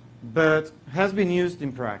 but has been used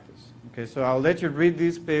in practice. Okay, so I'll let you read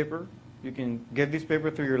this paper. You can get this paper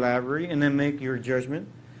through your library and then make your judgment.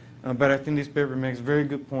 But I think this paper makes very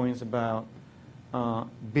good points about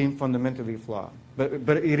being fundamentally flawed.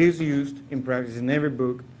 But it is used in practice in every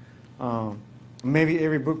book. Maybe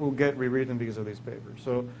every book will get rewritten because of this paper.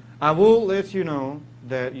 So I will let you know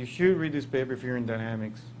that you should read this paper if you're in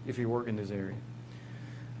dynamics, if you work in this area.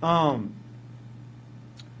 And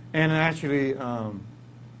actually,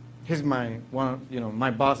 he's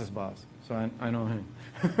my boss's boss, so I know him.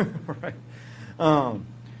 Right.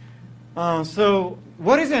 So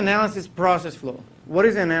what is the analysis process flow? What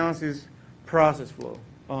is the analysis process flow?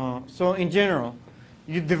 So in general,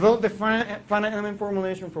 you develop the finite element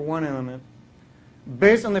formulation for one element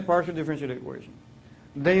based on the partial differential equation.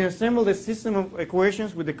 Then you assemble the system of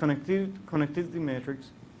equations with the connectivity matrix.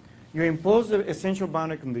 You impose the essential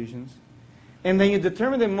boundary conditions. And then you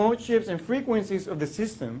determine the mode shapes and frequencies of the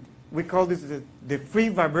system. We call this the free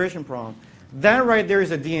vibration problem. That right there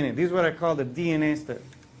is a DNA. This is what I call the DNA step.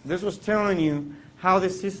 This was telling you how the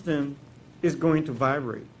system is going to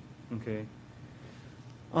vibrate, okay?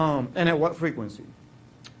 And at what frequency.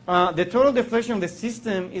 The total deflection of the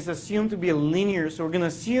system is assumed to be linear, so we're going to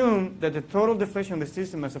assume that the total deflection of the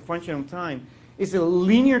system as a function of time is a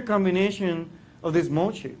linear combination of these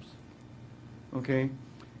mode shapes, okay?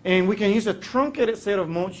 And we can use a truncated set of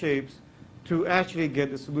mode shapes to actually get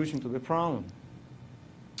the solution to the problem.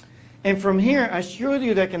 And from here, I showed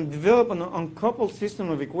you that I can develop an uncoupled system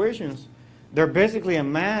of equations. They're basically a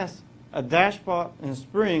mass, a dashpot, and a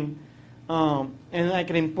spring, and I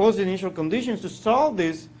can impose the initial conditions to solve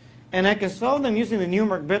this, and I can solve them using the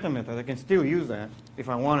Newmark beta method. I can still use that if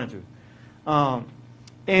I wanted to.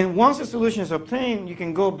 And once the solution is obtained, you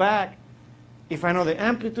can go back. If I know the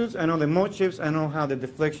amplitudes, I know the mode shapes, I know how the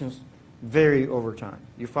deflections vary over time.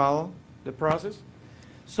 You follow the process?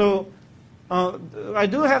 So I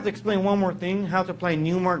do have to explain one more thing, how to apply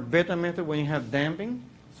Newmark beta method when you have damping.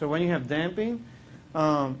 So when you have damping,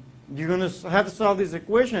 you're going to have to solve this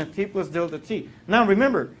equation at t plus delta t. Now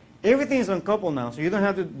remember, everything is uncoupled now, so you don't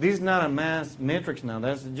have to, this is not a mass matrix now.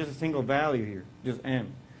 That's just a single value here, just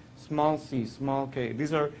m. Small c, small k.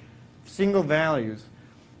 These are single values.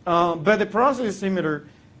 But the process is similar.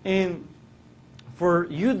 And for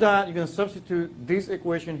u dot, you're going to substitute this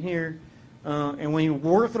equation here. And when you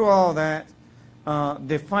work through all of that,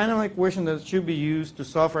 the final equation that should be used to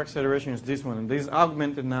solve for acceleration is this one. And this is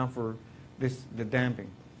augmented now for the damping.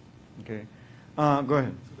 Okay. Go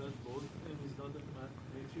ahead. So that's both, and is not the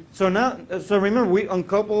matrix? So now, so remember, we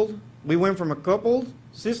uncoupled. We went from a coupled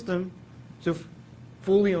system to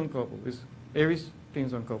fully uncoupled.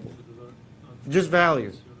 Everything's uncoupled. Just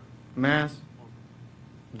values: mass,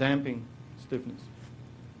 damping, stiffness.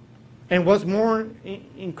 And what's more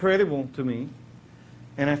incredible to me,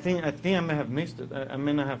 and I think I may have missed it. I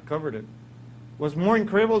may not have covered it. What's more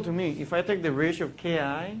incredible to me, if I take the ratio of Ki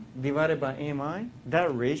divided by Mi,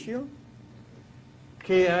 that ratio,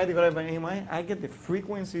 Ki divided by Mi, I get the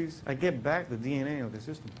frequencies, I get back the DNA of the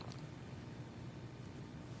system.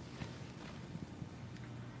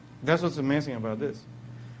 That's what's amazing about this.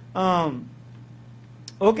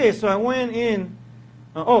 Okay, so I went in,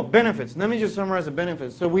 benefits. Let me just summarize the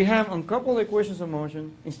benefits. So we have uncoupled equations of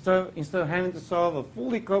motion instead of having to solve a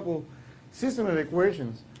fully coupled system of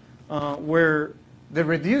equations. Where the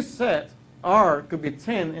reduced set, R, could be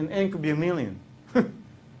 10 and N could be 1,000,000.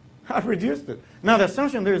 I've reduced it. Now, the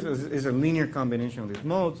assumption there is a linear combination of these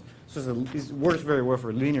modes, so it works very well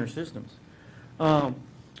for linear systems.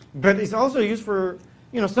 But it's also used for,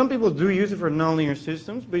 some people do use it for nonlinear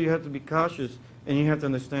systems, but you have to be cautious and you have to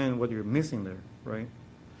understand what you're missing there, right?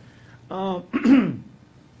 All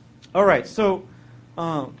right, so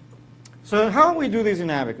how do we do this in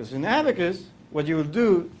Abacus? In Abacus, what you will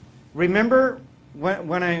do, remember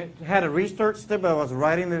when I had a restart step, I was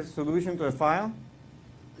writing the solution to a file?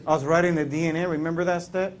 I was writing the DNA. Remember that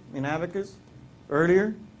step in Abacus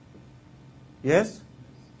earlier? Yes?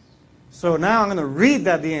 So now I'm going to read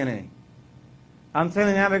that DNA. I'm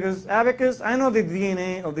telling Abacus, I know the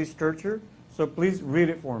DNA of this structure, so please read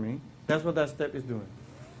it for me. That's what that step is doing.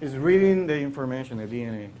 It's reading the information, the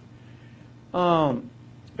DNA.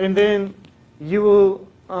 And then you will...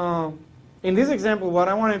 in this example, what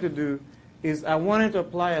I wanted to do is I wanted to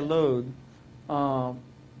apply a load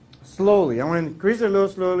slowly. I want to increase the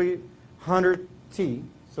load slowly, 100T.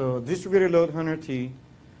 So distributed load 100T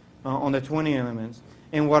on the 20 elements.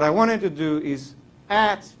 And what I wanted to do is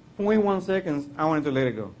at 0.1 seconds, I wanted to let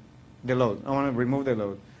it go, the load. I want to remove the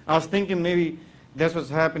load. I was thinking maybe that's what's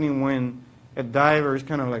happening when a diver is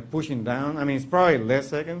kind of like pushing down. I mean, it's probably less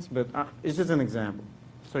seconds, but it's just an example.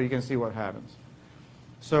 So you can see what happens.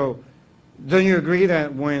 So don't you agree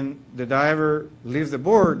that when the diver leaves the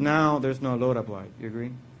board, now there's no load applied? You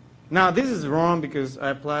agree? Now, this is wrong because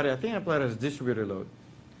I think I applied it as distributed load.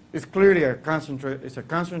 It's clearly a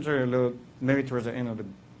concentrated load, maybe towards the end of the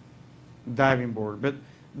diving board. But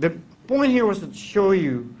the point here was to show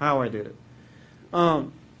you how I did it.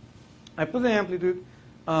 I put the amplitude.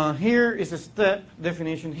 Here is a step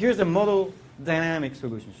definition. Here's a modal dynamic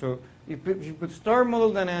solution. So if you put star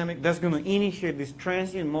modal dynamic, that's going to initiate this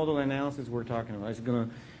transient modal analysis we're talking about.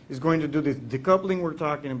 It's going to do this decoupling we're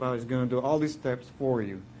talking about. It's going to do all these steps for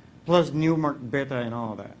you, plus Newmark beta and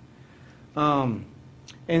all that.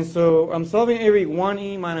 And so I'm solving every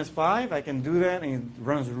 1e minus 5. I can do that, and it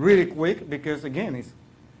runs really quick because, again,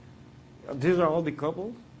 these are all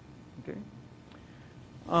decoupled. Okay.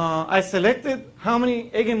 I selected how many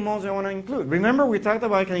eigenmodes I want to include. Remember, we talked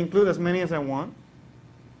about I can include as many as I want.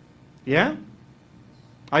 Yeah?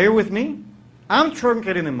 Are you with me? I'm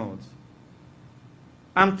truncating the modes.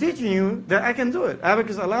 I'm teaching you that I can do it.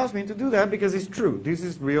 Abacus allows me to do that because it's true. This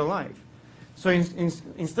is real life. So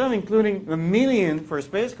instead of including 1 million for a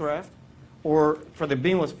spacecraft, or for the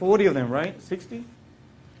beam was 40 of them, right? 60?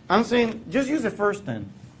 I'm saying just use the first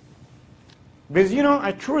 10. Because, you know,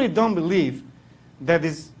 I truly don't believe that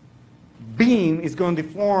this beam is going to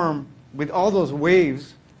deform with all those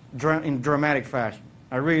waves in dramatic fashion.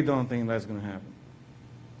 I really don't think that's going to happen.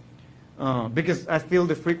 Because I feel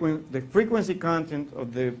the frequency content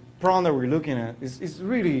of the problem that we're looking at is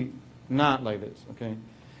really not like this, okay?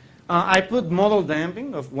 I put modal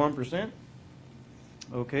damping of 1%,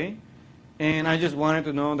 okay? And I just wanted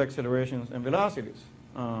to know the accelerations and velocities.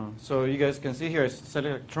 So you guys can see here, I set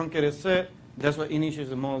a truncated set. That's what initiates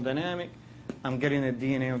the modal dynamic. I'm getting the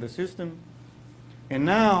DNA of the system. And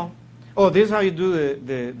now, oh, this is how you do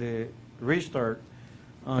the restart.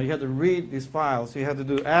 You have to read this file. So you have to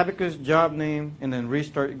do abacus, job name, and then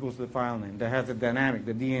restart equals the file name. That has the dynamic,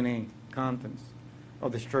 the DNA contents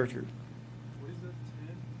of the structure. What is that,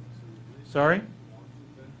 10? Sorry?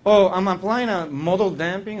 Oh, I'm applying a modal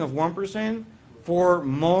damping of 1% for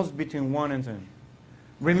modes between 1 and 10.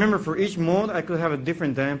 Remember, for each mode, I could have a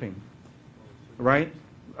different damping, right?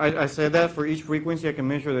 I said that for each frequency, I can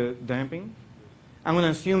measure the damping. I'm going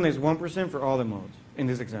to assume there's 1% for all the modes in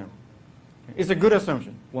this example. It's a good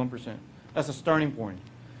assumption, 1%. That's a starting point.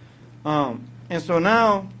 And so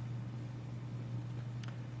now,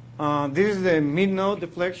 this is the mid-node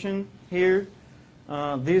deflection here.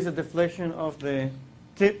 This is the deflection of the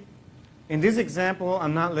tip. In this example,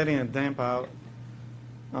 I'm not letting it damp out.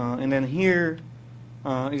 And then here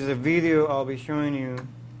is a video I'll be showing you.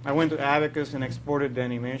 I went to Abacus and exported the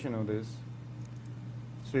animation of this.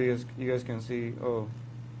 So you guys can see, oh.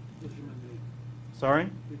 Sorry?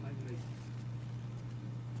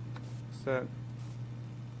 What's that?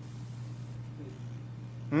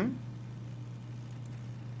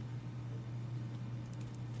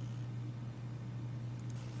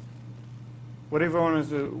 What if I want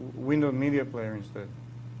to use a Windows Media Player instead?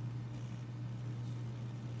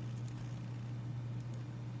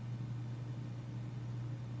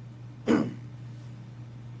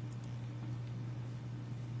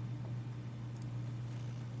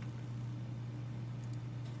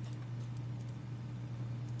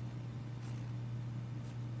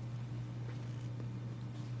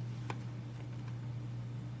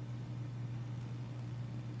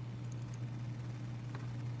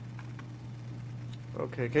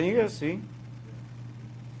 Okay, can you guys see?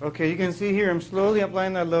 Okay, you can see here I'm slowly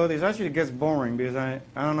applying that load. It actually gets boring because I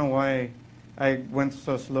don't know why I went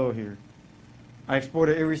so slow here. I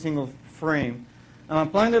exported every single frame. I'm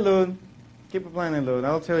applying the load, keep applying the load.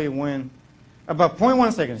 I'll tell you when. About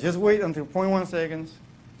 0.1 seconds. Just wait until 0.1 seconds.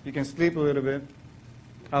 You can sleep a little bit.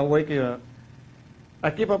 I'll wake you up. I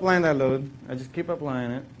keep applying that load. I just keep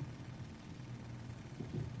applying it.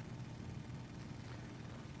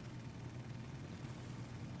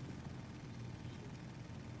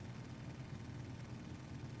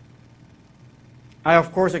 I,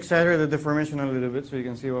 of course, exaggerated the deformation a little bit so you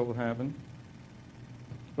can see what will happen.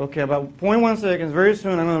 Okay, about 0.1 seconds. Very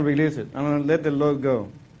soon I'm going to release it. I'm going to let the load go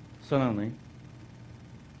suddenly.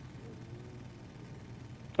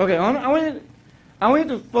 Okay, I want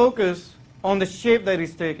you to focus on the shape that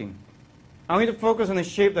it's taking. I want you to focus on the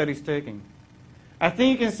shape that it's taking. I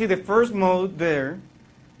think you can see the first mode there.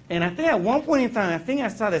 And I think at one point in time, I think I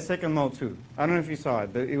saw the second mode too. I don't know if you saw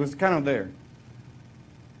it, but it was kind of there.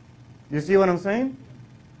 You see what I'm saying?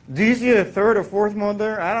 Do you see the third or fourth mode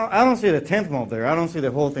there? I don't see the 10th mode there. I don't see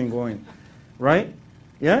the whole thing going. Right?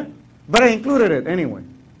 Yeah? But I included it anyway.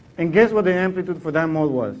 And guess what the amplitude for that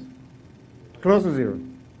mode was? Close to 0.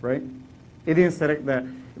 Right? It didn't select that.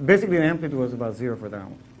 Basically, the amplitude was about 0 for that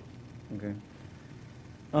one. Okay.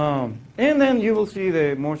 And then you will see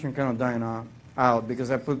the motion kind of dying out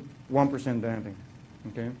because I put 1% damping.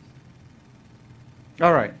 Okay?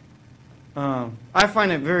 All right. I find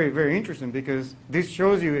it very, very interesting because this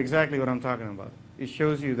shows you exactly what I'm talking about. It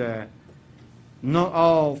shows you that not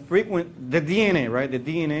all frequent, the DNA, right? The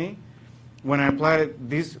DNA, when I applied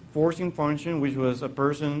this forcing function, which was a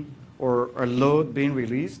person or a load being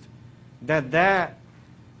released, that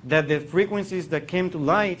the frequencies that came to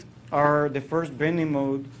light are the first bending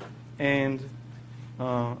mode. And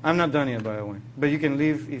I'm not done yet, by the way. But you can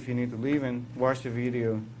leave if you need to leave and watch the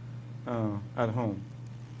video at home.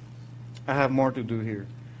 I have more to do here.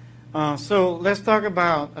 So let's talk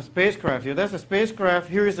about a spacecraft here. That's a spacecraft.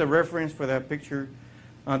 Here is a reference for that picture.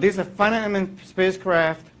 This is a finite element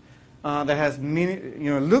spacecraft that has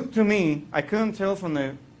look to me, I couldn't tell from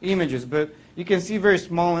the images, but you can see very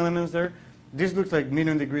small elements there. This looks like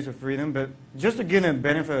million degrees of freedom, but just to give them the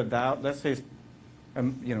benefit of the doubt, let's say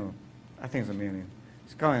You know, I think it's a million.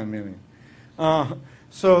 It's probably a million.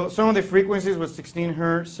 So some of the frequencies was 16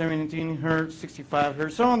 hertz, 17 hertz, 65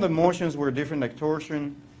 hertz. Some of the motions were different, like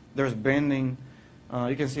torsion. There's bending.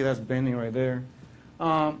 You can see that's bending right there.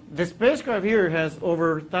 The spacecraft here has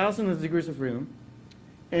over thousands of degrees of freedom.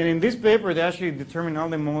 And in this paper, they actually determined all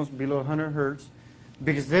the modes below 100 hertz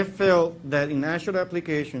because they felt that in actual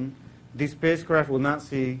application, the spacecraft will not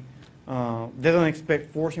see, they don't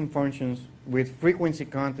expect forcing functions with frequency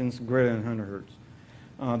contents greater than 100 hertz.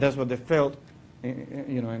 That's what they felt,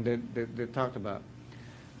 you know, and they talked about.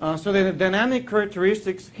 So the dynamic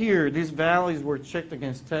characteristics here, these values were checked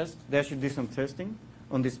against tests. They actually did some testing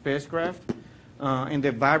on the spacecraft, and they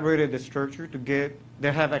vibrated the structure to get,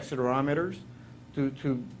 they have accelerometers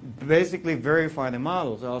to basically verify the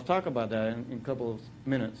models. I'll talk about that in a couple of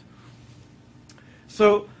minutes.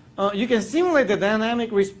 So you can simulate the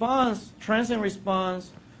dynamic response, transient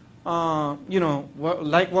response, you know,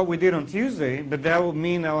 like what we did on Tuesday, but that would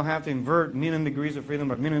mean I will have to invert million degrees of freedom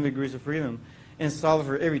by million degrees of freedom and solve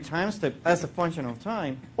for every time step as a function of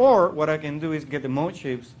time. Or what I can do is get the mode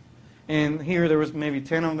shapes. And here there was maybe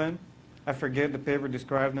 10 of them. I forget, the paper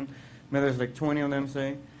described them. Maybe there's like 20 of them,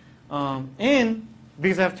 say. And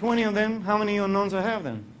because I have 20 of them, how many unknowns I have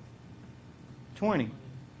then? 20.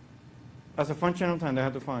 As a function of time, I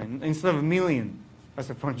have to find. Instead of a million as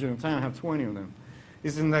a function of time, I have 20 of them.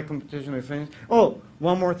 Isn't that computational thing? Oh,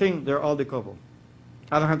 one more thing, they're all decoupled.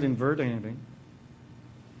 I don't have to invert anything.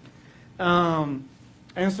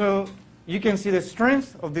 And so you can see the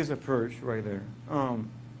strength of this approach right there.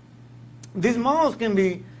 These models can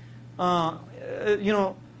be, you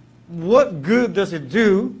know, what good does it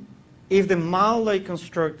do if the model that you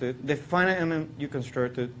constructed, the finite element you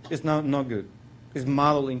constructed, is not good? It's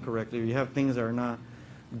modeled incorrectly. You have things that are not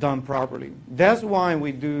done properly. That's why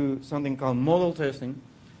we do something called modal testing.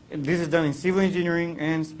 And this is done in civil engineering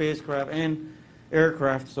and spacecraft and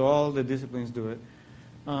aircraft, so all the disciplines do it.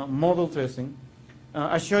 Modal testing.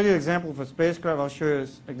 I showed you an example of a spacecraft. I'll show you an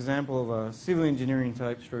example of a civil engineering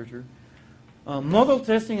type structure. Modal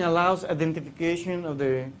testing allows identification of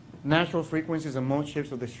the natural frequencies and mode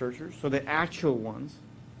shapes of the structure, so the actual ones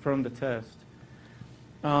from the test.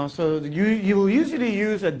 So you will usually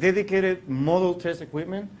use a dedicated modal test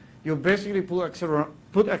equipment. You'll basically put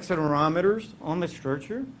accelerometers on the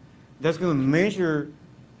structure. That's going to measure,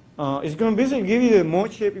 it's going to basically give you the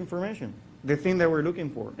mode shape information, the thing that we're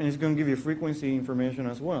looking for. And it's going to give you frequency information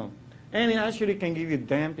as well. And it actually can give you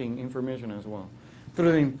damping information as well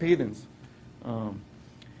through the impedance.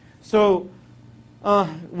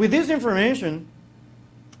 With this information,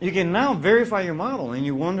 you can now verify your model. And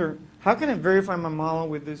you wonder, how can I verify my model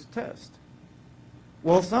with this test?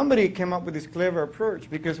 Well, somebody came up with this clever approach,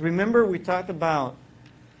 because remember we talked about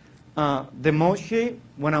the mode shape.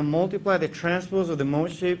 When I multiply the transpose of the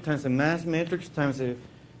mode shape times the mass matrix times the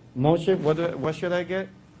mode shape, what should I get?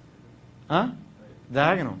 Huh?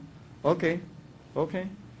 Diagonal. Okay. Okay.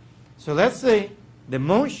 So let's say the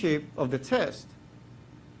mode shape of the test.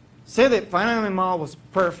 Say that finite element model was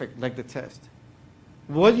perfect, like the test.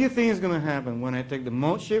 What do you think is going to happen when I take the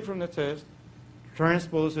mode shape from the test,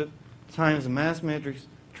 transpose it, times the mass matrix,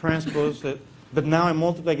 transpose it, but now I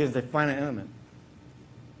multiply against the finite element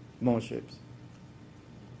mode shapes?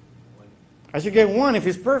 I should get 1 if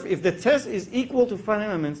it's perfect. If the test is equal to finite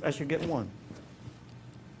elements, I should get 1.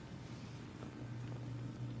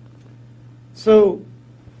 So,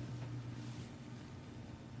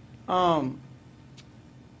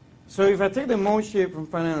 so if I take the mode shape from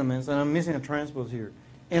finite elements, and I'm missing a transpose here,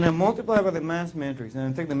 and I multiply by the mass matrix, and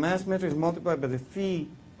I take the mass matrix multiplied by the phi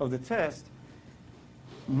of the test,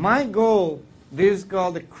 my goal, this is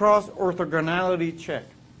called the cross-orthogonality check.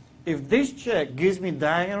 If this check gives me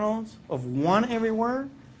diagonals of 1 everywhere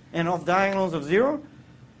and off diagonals of 0,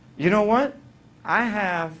 you know what? I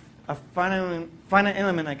have a finite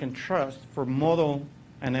element I can trust for modal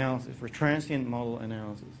analysis, for transient modal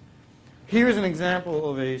analysis. Here's an example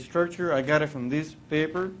of a structure. I got it from this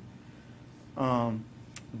paper.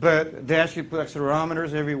 But they actually put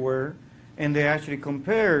accelerometers everywhere, and they actually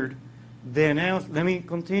compared the analysis. Let me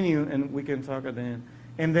continue, and we can talk at the end.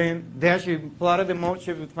 And then they actually plotted the mode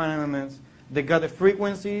shapes with finite elements. They got the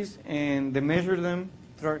frequencies, and they measured them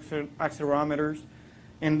through accelerometers.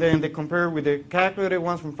 And then they compared with the calculated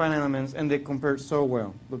ones from finite elements, and they compared so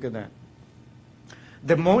well. Look at that.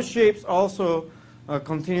 The mode shapes also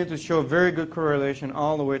continue to show very good correlation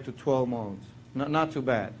all the way to 12 modes. Not too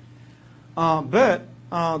bad. But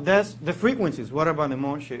that's the frequencies. What about the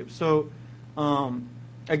mode shapes? So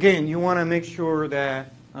again, you want to make sure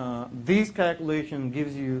that this calculation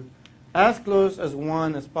gives you as close as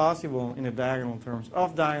 1 as possible in the diagonal terms,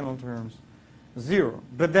 off diagonal terms, 0.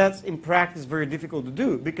 But that's in practice very difficult to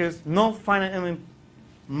do because no finite element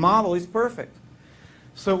model is perfect.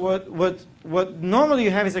 So what normally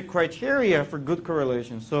you have is a criteria for good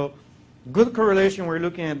correlation. So good correlation, we're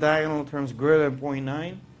looking at diagonal terms greater than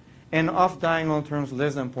 0.9 and off-diagonal terms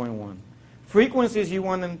less than 0.1. Frequencies, you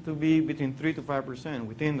want them to be between 3 to 5%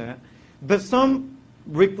 within that. But some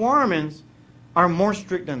requirements are more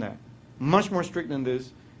strict than that, much more strict than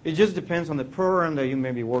this. It just depends on the program that you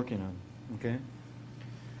may be working on. Okay.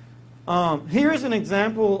 Here's an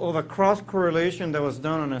example of a cross-correlation that was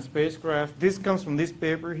done on a spacecraft. This comes from this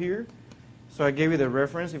paper here. So I gave you the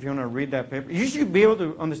reference if you want to read that paper. You should be able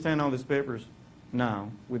to understand all these papers now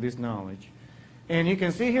with this knowledge. And you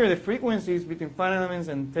can see here the frequencies between finite elements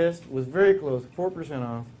and test was very close, 4%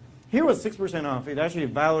 off. Here was 6% off. It actually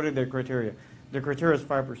validated their criteria. The criteria is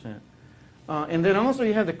 5%. And then also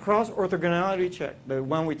you have the cross-orthogonality check, the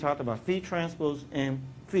one we talked about, phi transpose and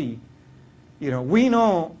phi. You know, we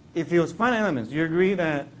know if it was finite elements, you agree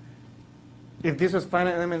that if this was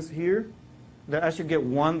finite elements here, that I should get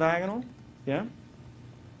one diagonal? Yeah?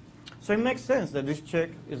 So it makes sense that this check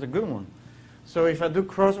is a good one. So if I do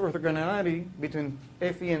cross-orthogonality between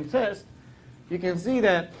FE and test, you can see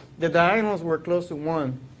that the diagonals were close to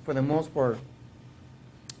 1 for the most part.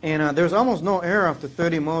 And there's almost no error after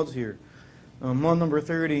 30 modes here. Mode number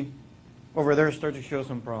 30 over there starts to show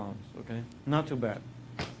some problems. Okay, not too bad.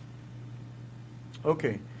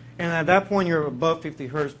 Okay, and at that point you're above 50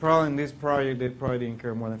 hertz. Probably in this project they probably didn't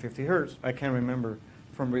care more than 50 hertz. I can't remember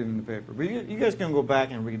from reading the paper. But you guys can go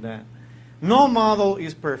back and read that. No model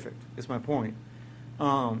is perfect, is my point.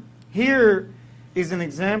 Here is an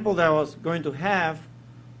example that I was going to have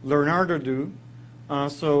Leonardo do.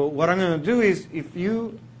 So what I'm going to do is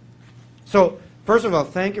so first of all,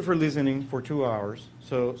 thank you for listening for 2 hours.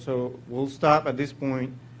 So we'll stop at this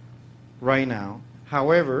point right now.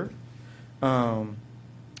 However,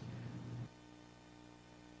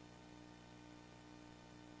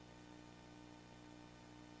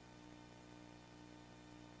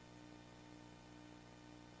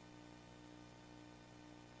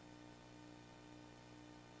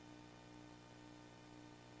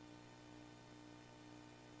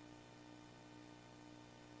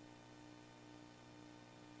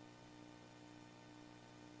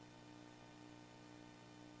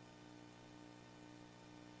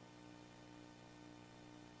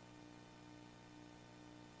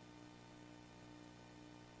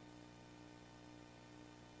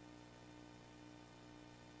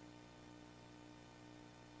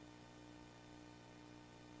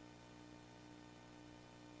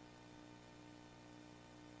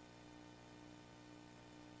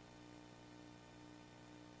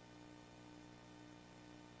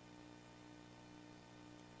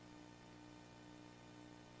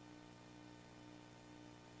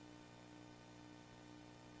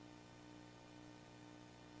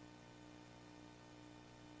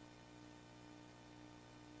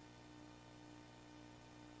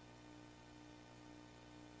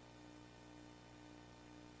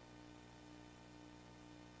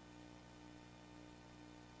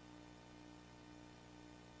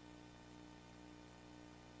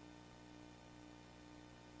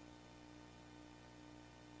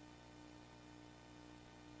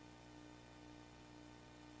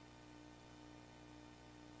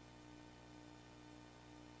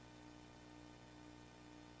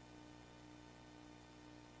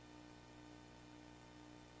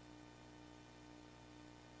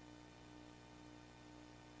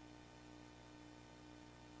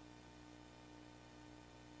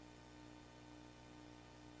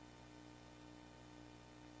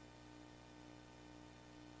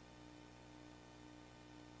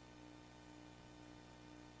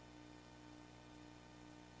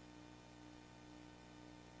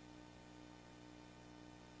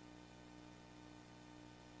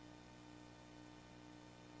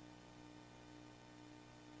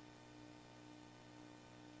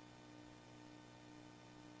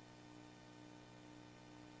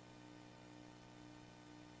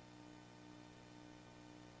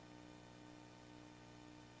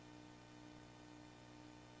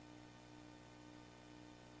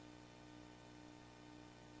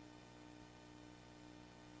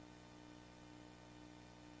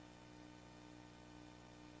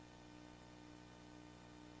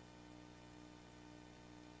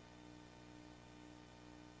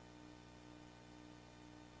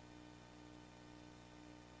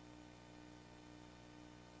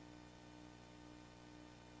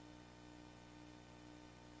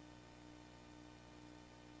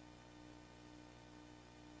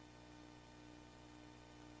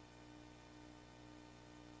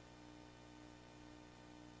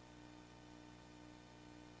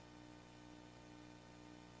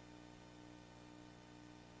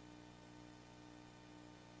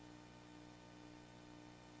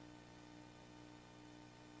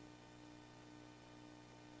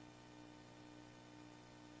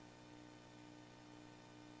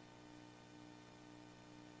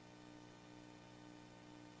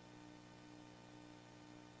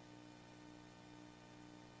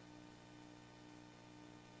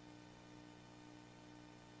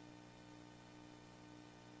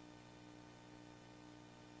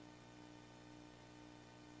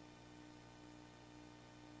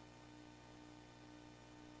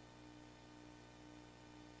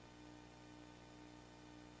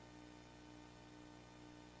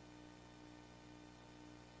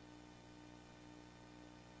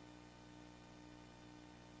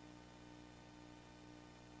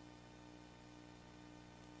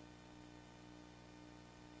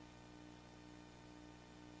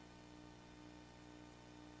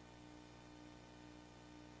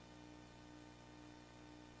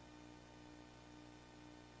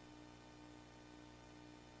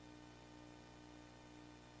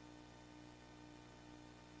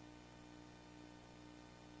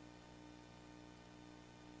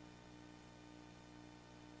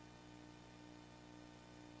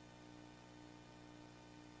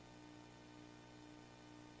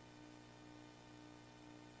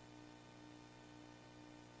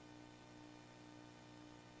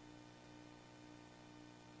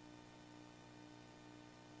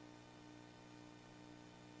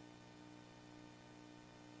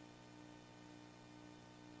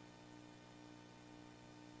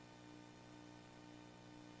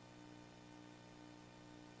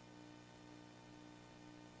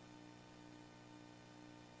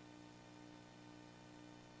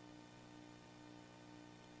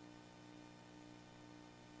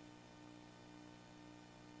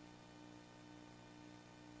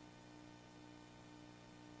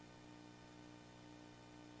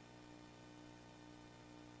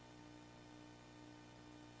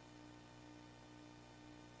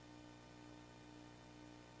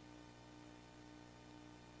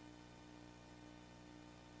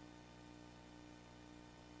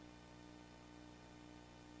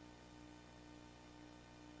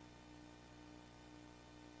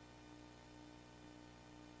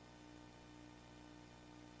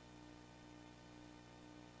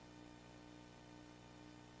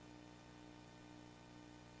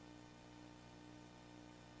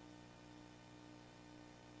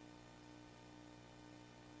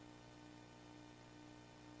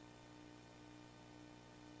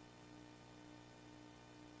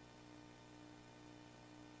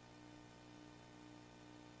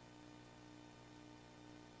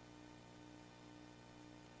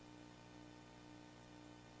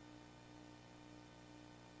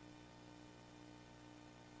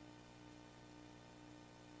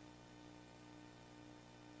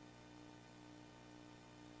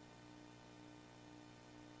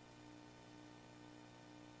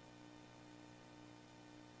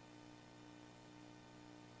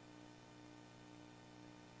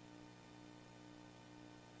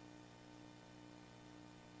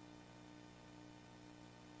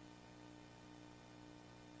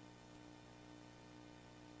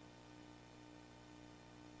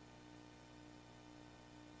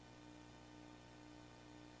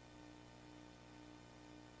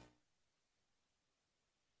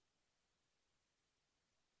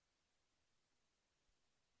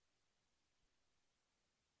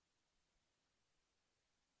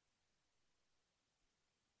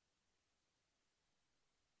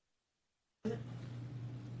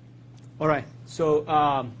 All right. So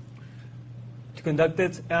to conduct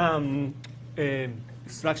it,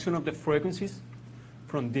 extraction of the frequencies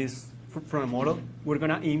from from a model, we're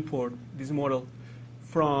gonna import this model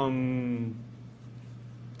from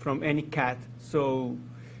any CAD. So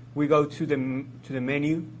we go to the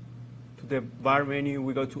menu, to the bar menu.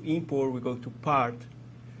 We go to import. We go to part.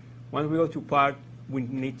 Once we go to part, we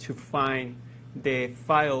need to find the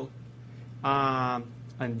file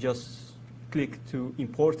and just click to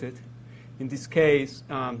import it. In this case,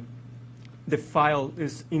 the file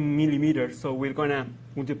is in millimeters, so we're going to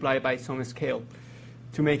multiply by some scale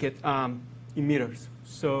to make it in meters.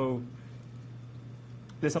 So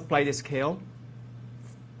let's apply the scale.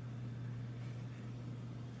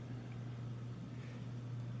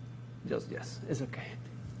 Just yes, it's okay.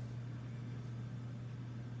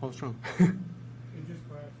 All strong. It just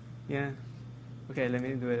crashed. Yeah. Okay, let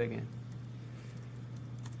me do it again.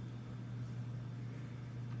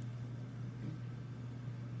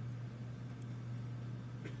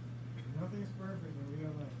 Nothing's perfect in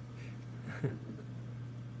real life.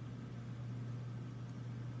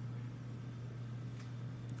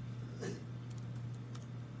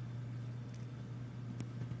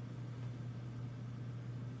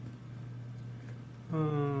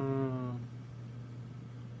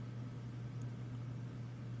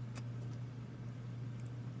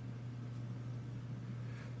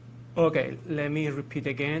 Okay, let me repeat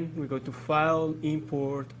again. We go to File,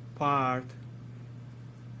 Import, Part.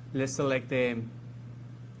 Let's select the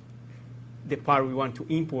part we want to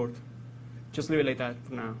import. Just leave it like that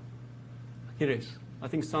for now. Here it is. I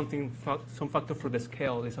think some factor for the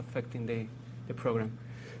scale is affecting the program.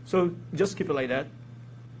 So just keep it like that.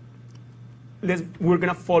 We're going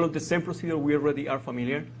to follow the same procedure we already are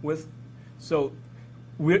familiar with. So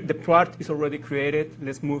the part is already created.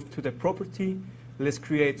 Let's move to the property. Let's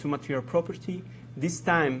create some material property. This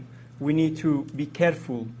time, we need to be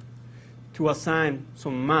careful to assign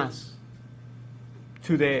some mass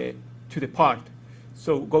to the part.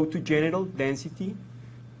 So go to general density.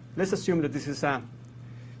 Let's assume that this is a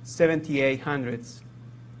 7800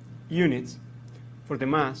 units for the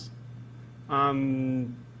mass. Now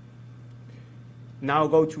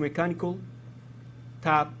go to mechanical,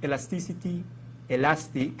 tab elasticity,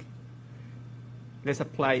 elastic. Let's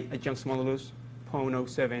apply a Young's modulus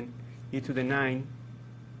 0.07 e to the 9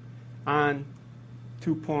 and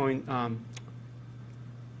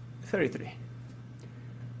 2.33.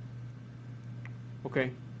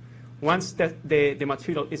 Okay. Once the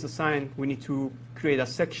material is assigned, we need to create a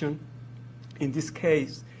section. In this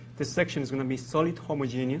case, the section is going to be solid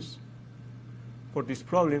homogeneous for this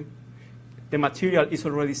problem. The material is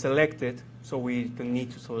already selected, so we don't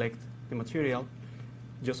need to select the material.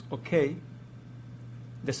 Just OK.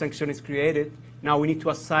 The section is created. Now we need to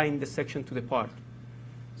assign the section to the part.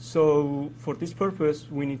 So for this purpose,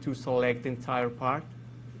 we need to select the entire part.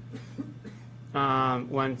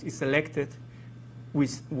 Once it's selected,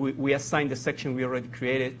 we assign the section we already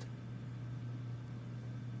created.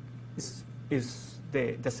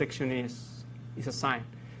 The section is assigned.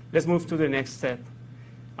 Let's move to the next step.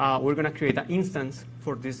 We're going to create an instance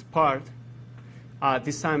for this part.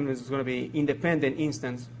 This time it's going to be independent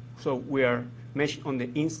instance. So we are meshed on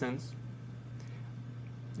the instance.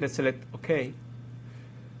 Let's select OK.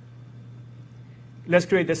 Let's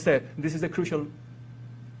create the step. This is the crucial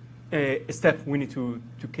step we need to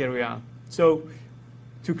carry out. So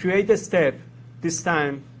to create the step, this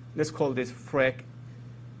time, let's call this frec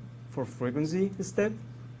for frequency step,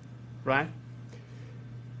 right?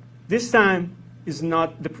 This time is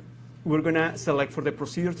not we're going to select for the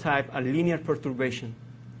procedure type a linear perturbation.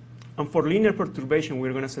 And for linear perturbation,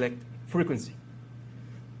 we're going to select frequency.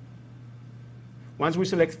 Once we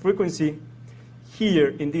select frequency, here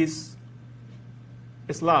in this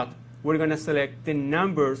slot, we're going to select the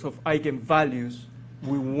numbers of eigenvalues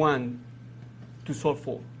we want to solve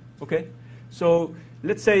for. Okay? So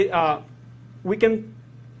let's say we can,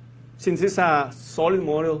 since it's a solid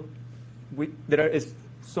model, there is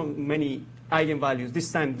so many eigenvalues.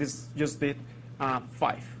 This time, this just did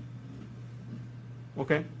 5.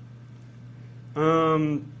 Okay?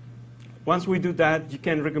 Once we do that, you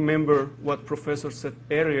can remember what Professor said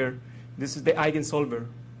earlier. This is the eigensolver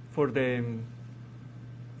for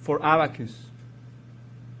Abacus.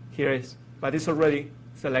 Here it is. But it's already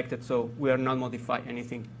selected, so we are not modifying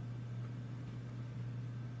anything.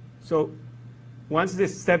 So once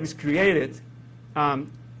this step is created, the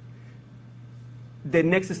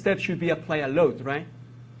next step should be apply a load, right?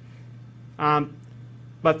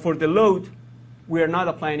 But for the load, we are not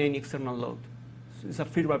applying any external load. It's a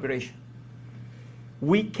free vibration.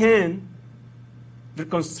 We can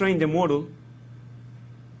constrain the model.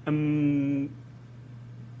 Do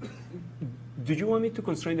you want me to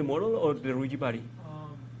constrain the model or the rigid body?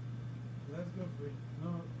 Let's go for it.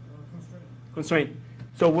 No, constraint. Constraint.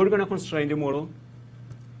 So we're going to constrain the model.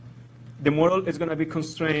 The model is going to be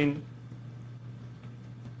constrained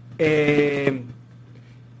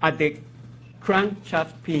at the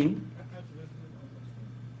crankshaft pin. Actually, let's do it on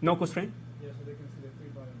constraint. No constraint? Yeah, so they can see the free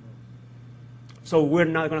body modes. So we're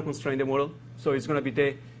not going to constrain the model. So it's going to be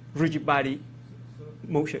the rigid body So,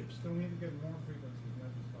 mode shapes. so we need to get more frequencies,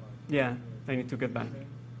 not just 5. Yeah, I need to get back. Okay.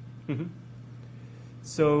 Mhm.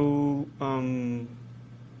 So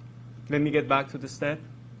let me get back to the step.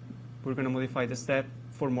 We're going to modify the step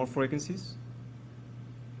for more frequencies.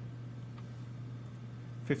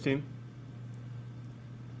 15.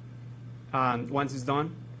 And once it's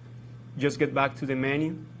done, just get back to the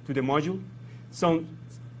menu, to the module. So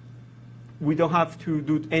we don't have to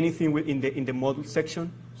do anything in the module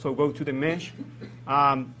section. So go to the mesh.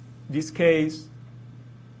 This case,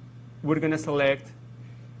 we're going to select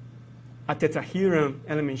a tetrahedron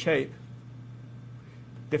element shape.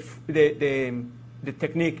 The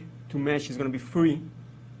technique to mesh is going to be free.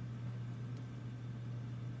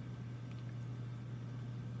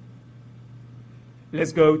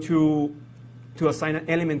 Let's go to assign an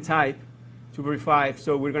element type to verify.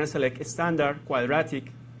 So we're going to select a standard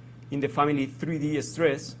quadratic in the family 3D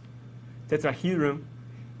stress tetrahedron.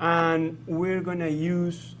 And we're going to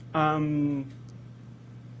use a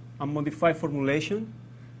modified formulation.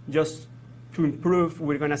 Just to improve,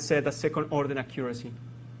 we're going to set a second order accuracy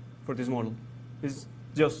for this model. It's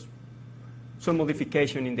just some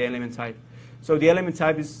modification in the element type. So the element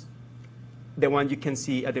type is the one you can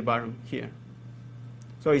see at the bottom here.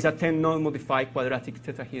 So it's a 10-node modified quadratic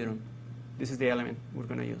tetrahedron. This is the element we're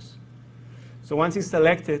going to use. So once it's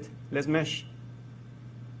selected, let's mesh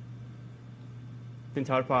the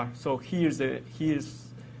entire part. So here's the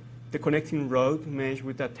connecting rod mesh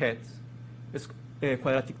with the TETs,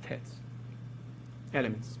 quadratic TETs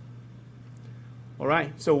elements. All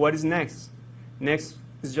right, so what is next? Next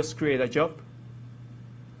is just create a job.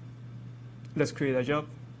 Let's create a job.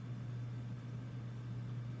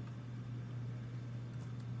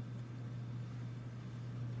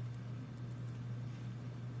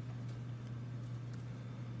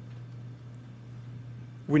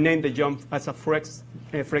 We name the job as a Frex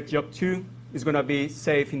job 2. It's going to be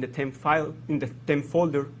saved in the temp file, in the temp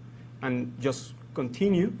folder, and just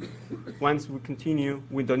continue. Once we continue,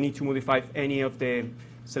 we don't need to modify any of the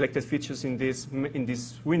selected features in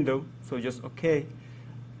this window. So just OK,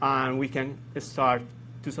 and we can start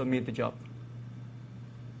to submit the job.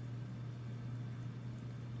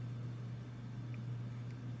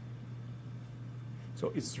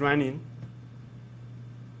 So it's running.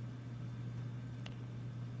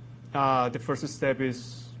 The first step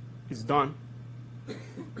is done.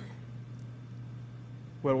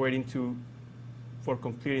 We're waiting for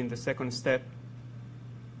completing the second step.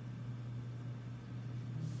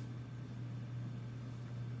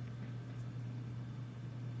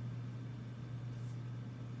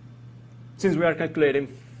 Since we are calculating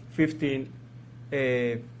 15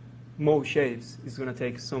 mode shapes, it's going to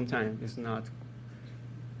take some time. It's not.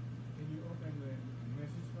 Can you open the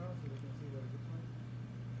message file so we can see what it looks like?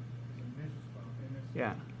 It's a message file. MS.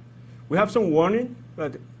 Yeah. We have some warning,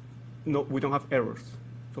 but no, we don't have errors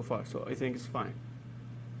so far, so I think it's fine.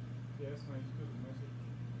 Yeah, it's fine. Just put the message.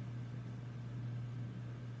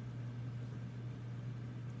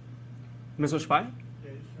 Message file?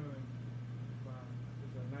 Yeah, it's showing file.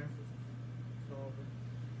 It's a nice solver.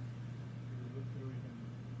 If you look through, you can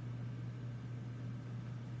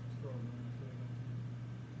scroll down so you can see.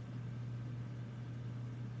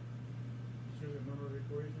 It shows a number of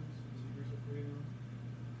equations, degrees of freedom.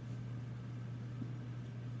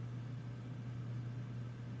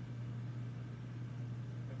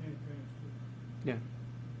 I think it finished too. Yeah.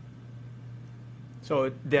 So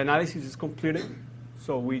the analysis is completed.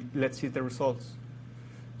 So let's see the results.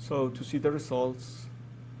 So to see the results,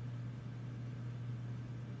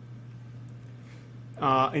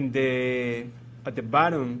 at the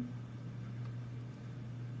bottom,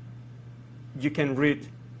 you can read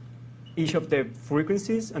each of the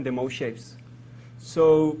frequencies and the mode shapes.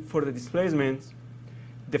 So for the displacement,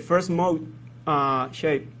 the first mode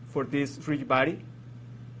shape for this rigid body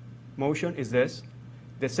motion is this.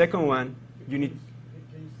 The second one, you need.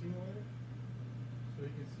 Can you simulate it? So you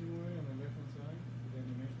can simulate on the left-hand side, the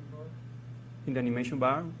animation bar. In the animation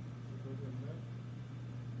bar, So go to the left.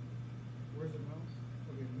 Where's the mouse?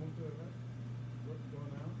 Okay, move to the left. Go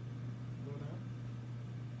down. Go down.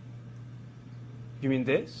 you mean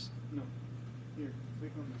this? No. Here,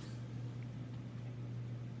 click on this.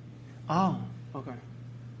 Oh, okay.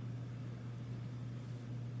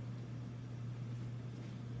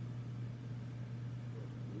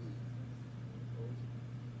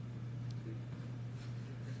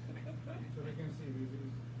 So they can see,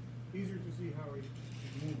 it's easier to see how it's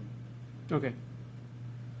moving. Okay.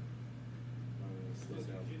 Slow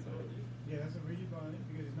down. Yeah, that's a rigid body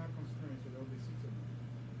because it's not constrained, so there'll be 6 of them.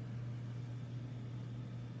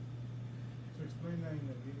 So explain that in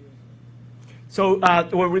the video. So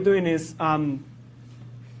what we're doing is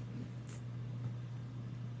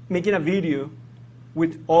making a video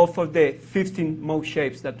with all of the 15 mode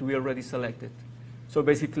shapes that we already selected. So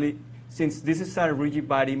basically, since this is a rigid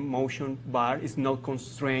body motion bar, it's not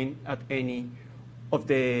constrained at any of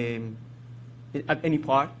the at any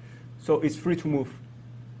part, so it's free to move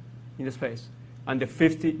in the space. And the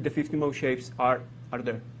 50 mode shapes are there.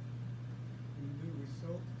 You do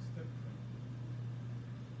result step frame.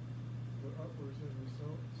 Go up where it says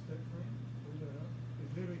result step frame. Pull that up.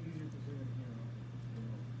 It's literally easier to see than here.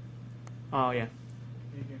 Oh yeah.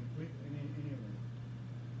 You can click any of them.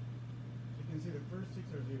 So you can see the first 6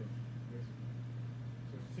 are 0, basically.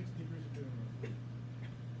 So 6 degrees of freedom are free.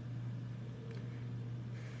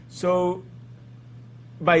 So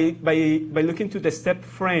by looking to the step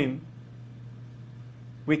frame,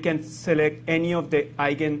 we can select any of the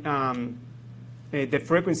eigen the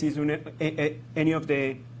frequencies on any of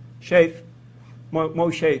the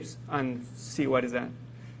mode shapes and see what is that.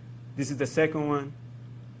 This is the second one.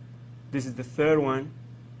 This is the third one.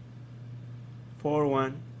 Fourth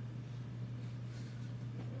one.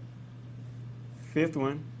 Fifth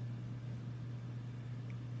one.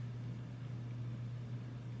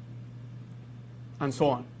 And so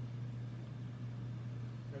on.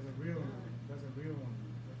 That's a real one. That's a real one.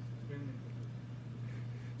 That's bending.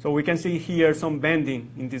 So we can see here some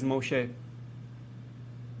bending in this mode shape.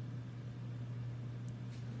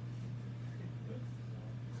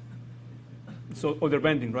 So other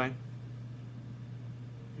bending, right?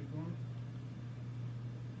 Keep going.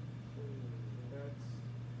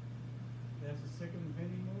 That's the second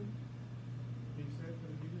bending mode. You said for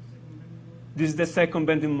the video, second bending mode. This is the second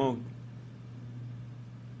bending mode.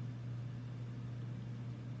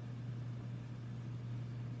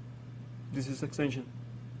 This is extension.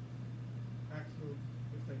 Axial,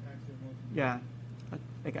 looks like axial motion. Yeah,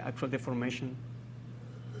 like actual deformation.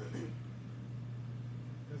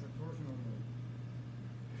 That's a torsional mode.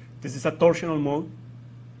 This is a torsional mode.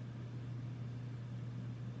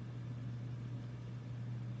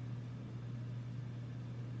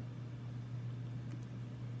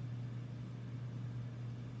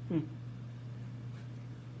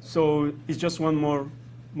 So it's just one more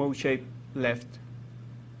mode shape left.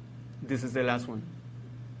 This is the last one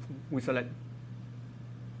we select.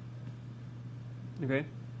 Okay.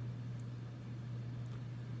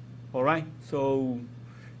 All right. So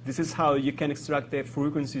this is how you can extract the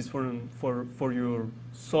frequencies for your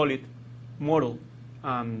solid model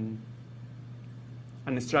and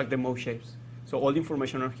extract the mode shapes. So all the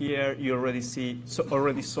information are here. You already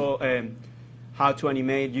saw how to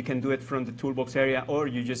animate. You can do it from the toolbox area, or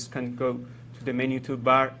you just can go to the menu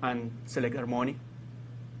toolbar and select harmonic.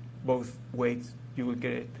 Both ways you will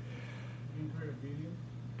get it. You can create a video.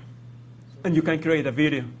 And you can create a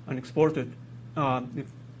video and export it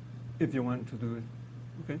if you want to do it.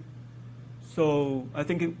 Okay. So I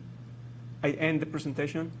think I end the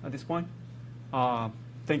presentation at this point.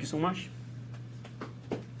 Thank you so much.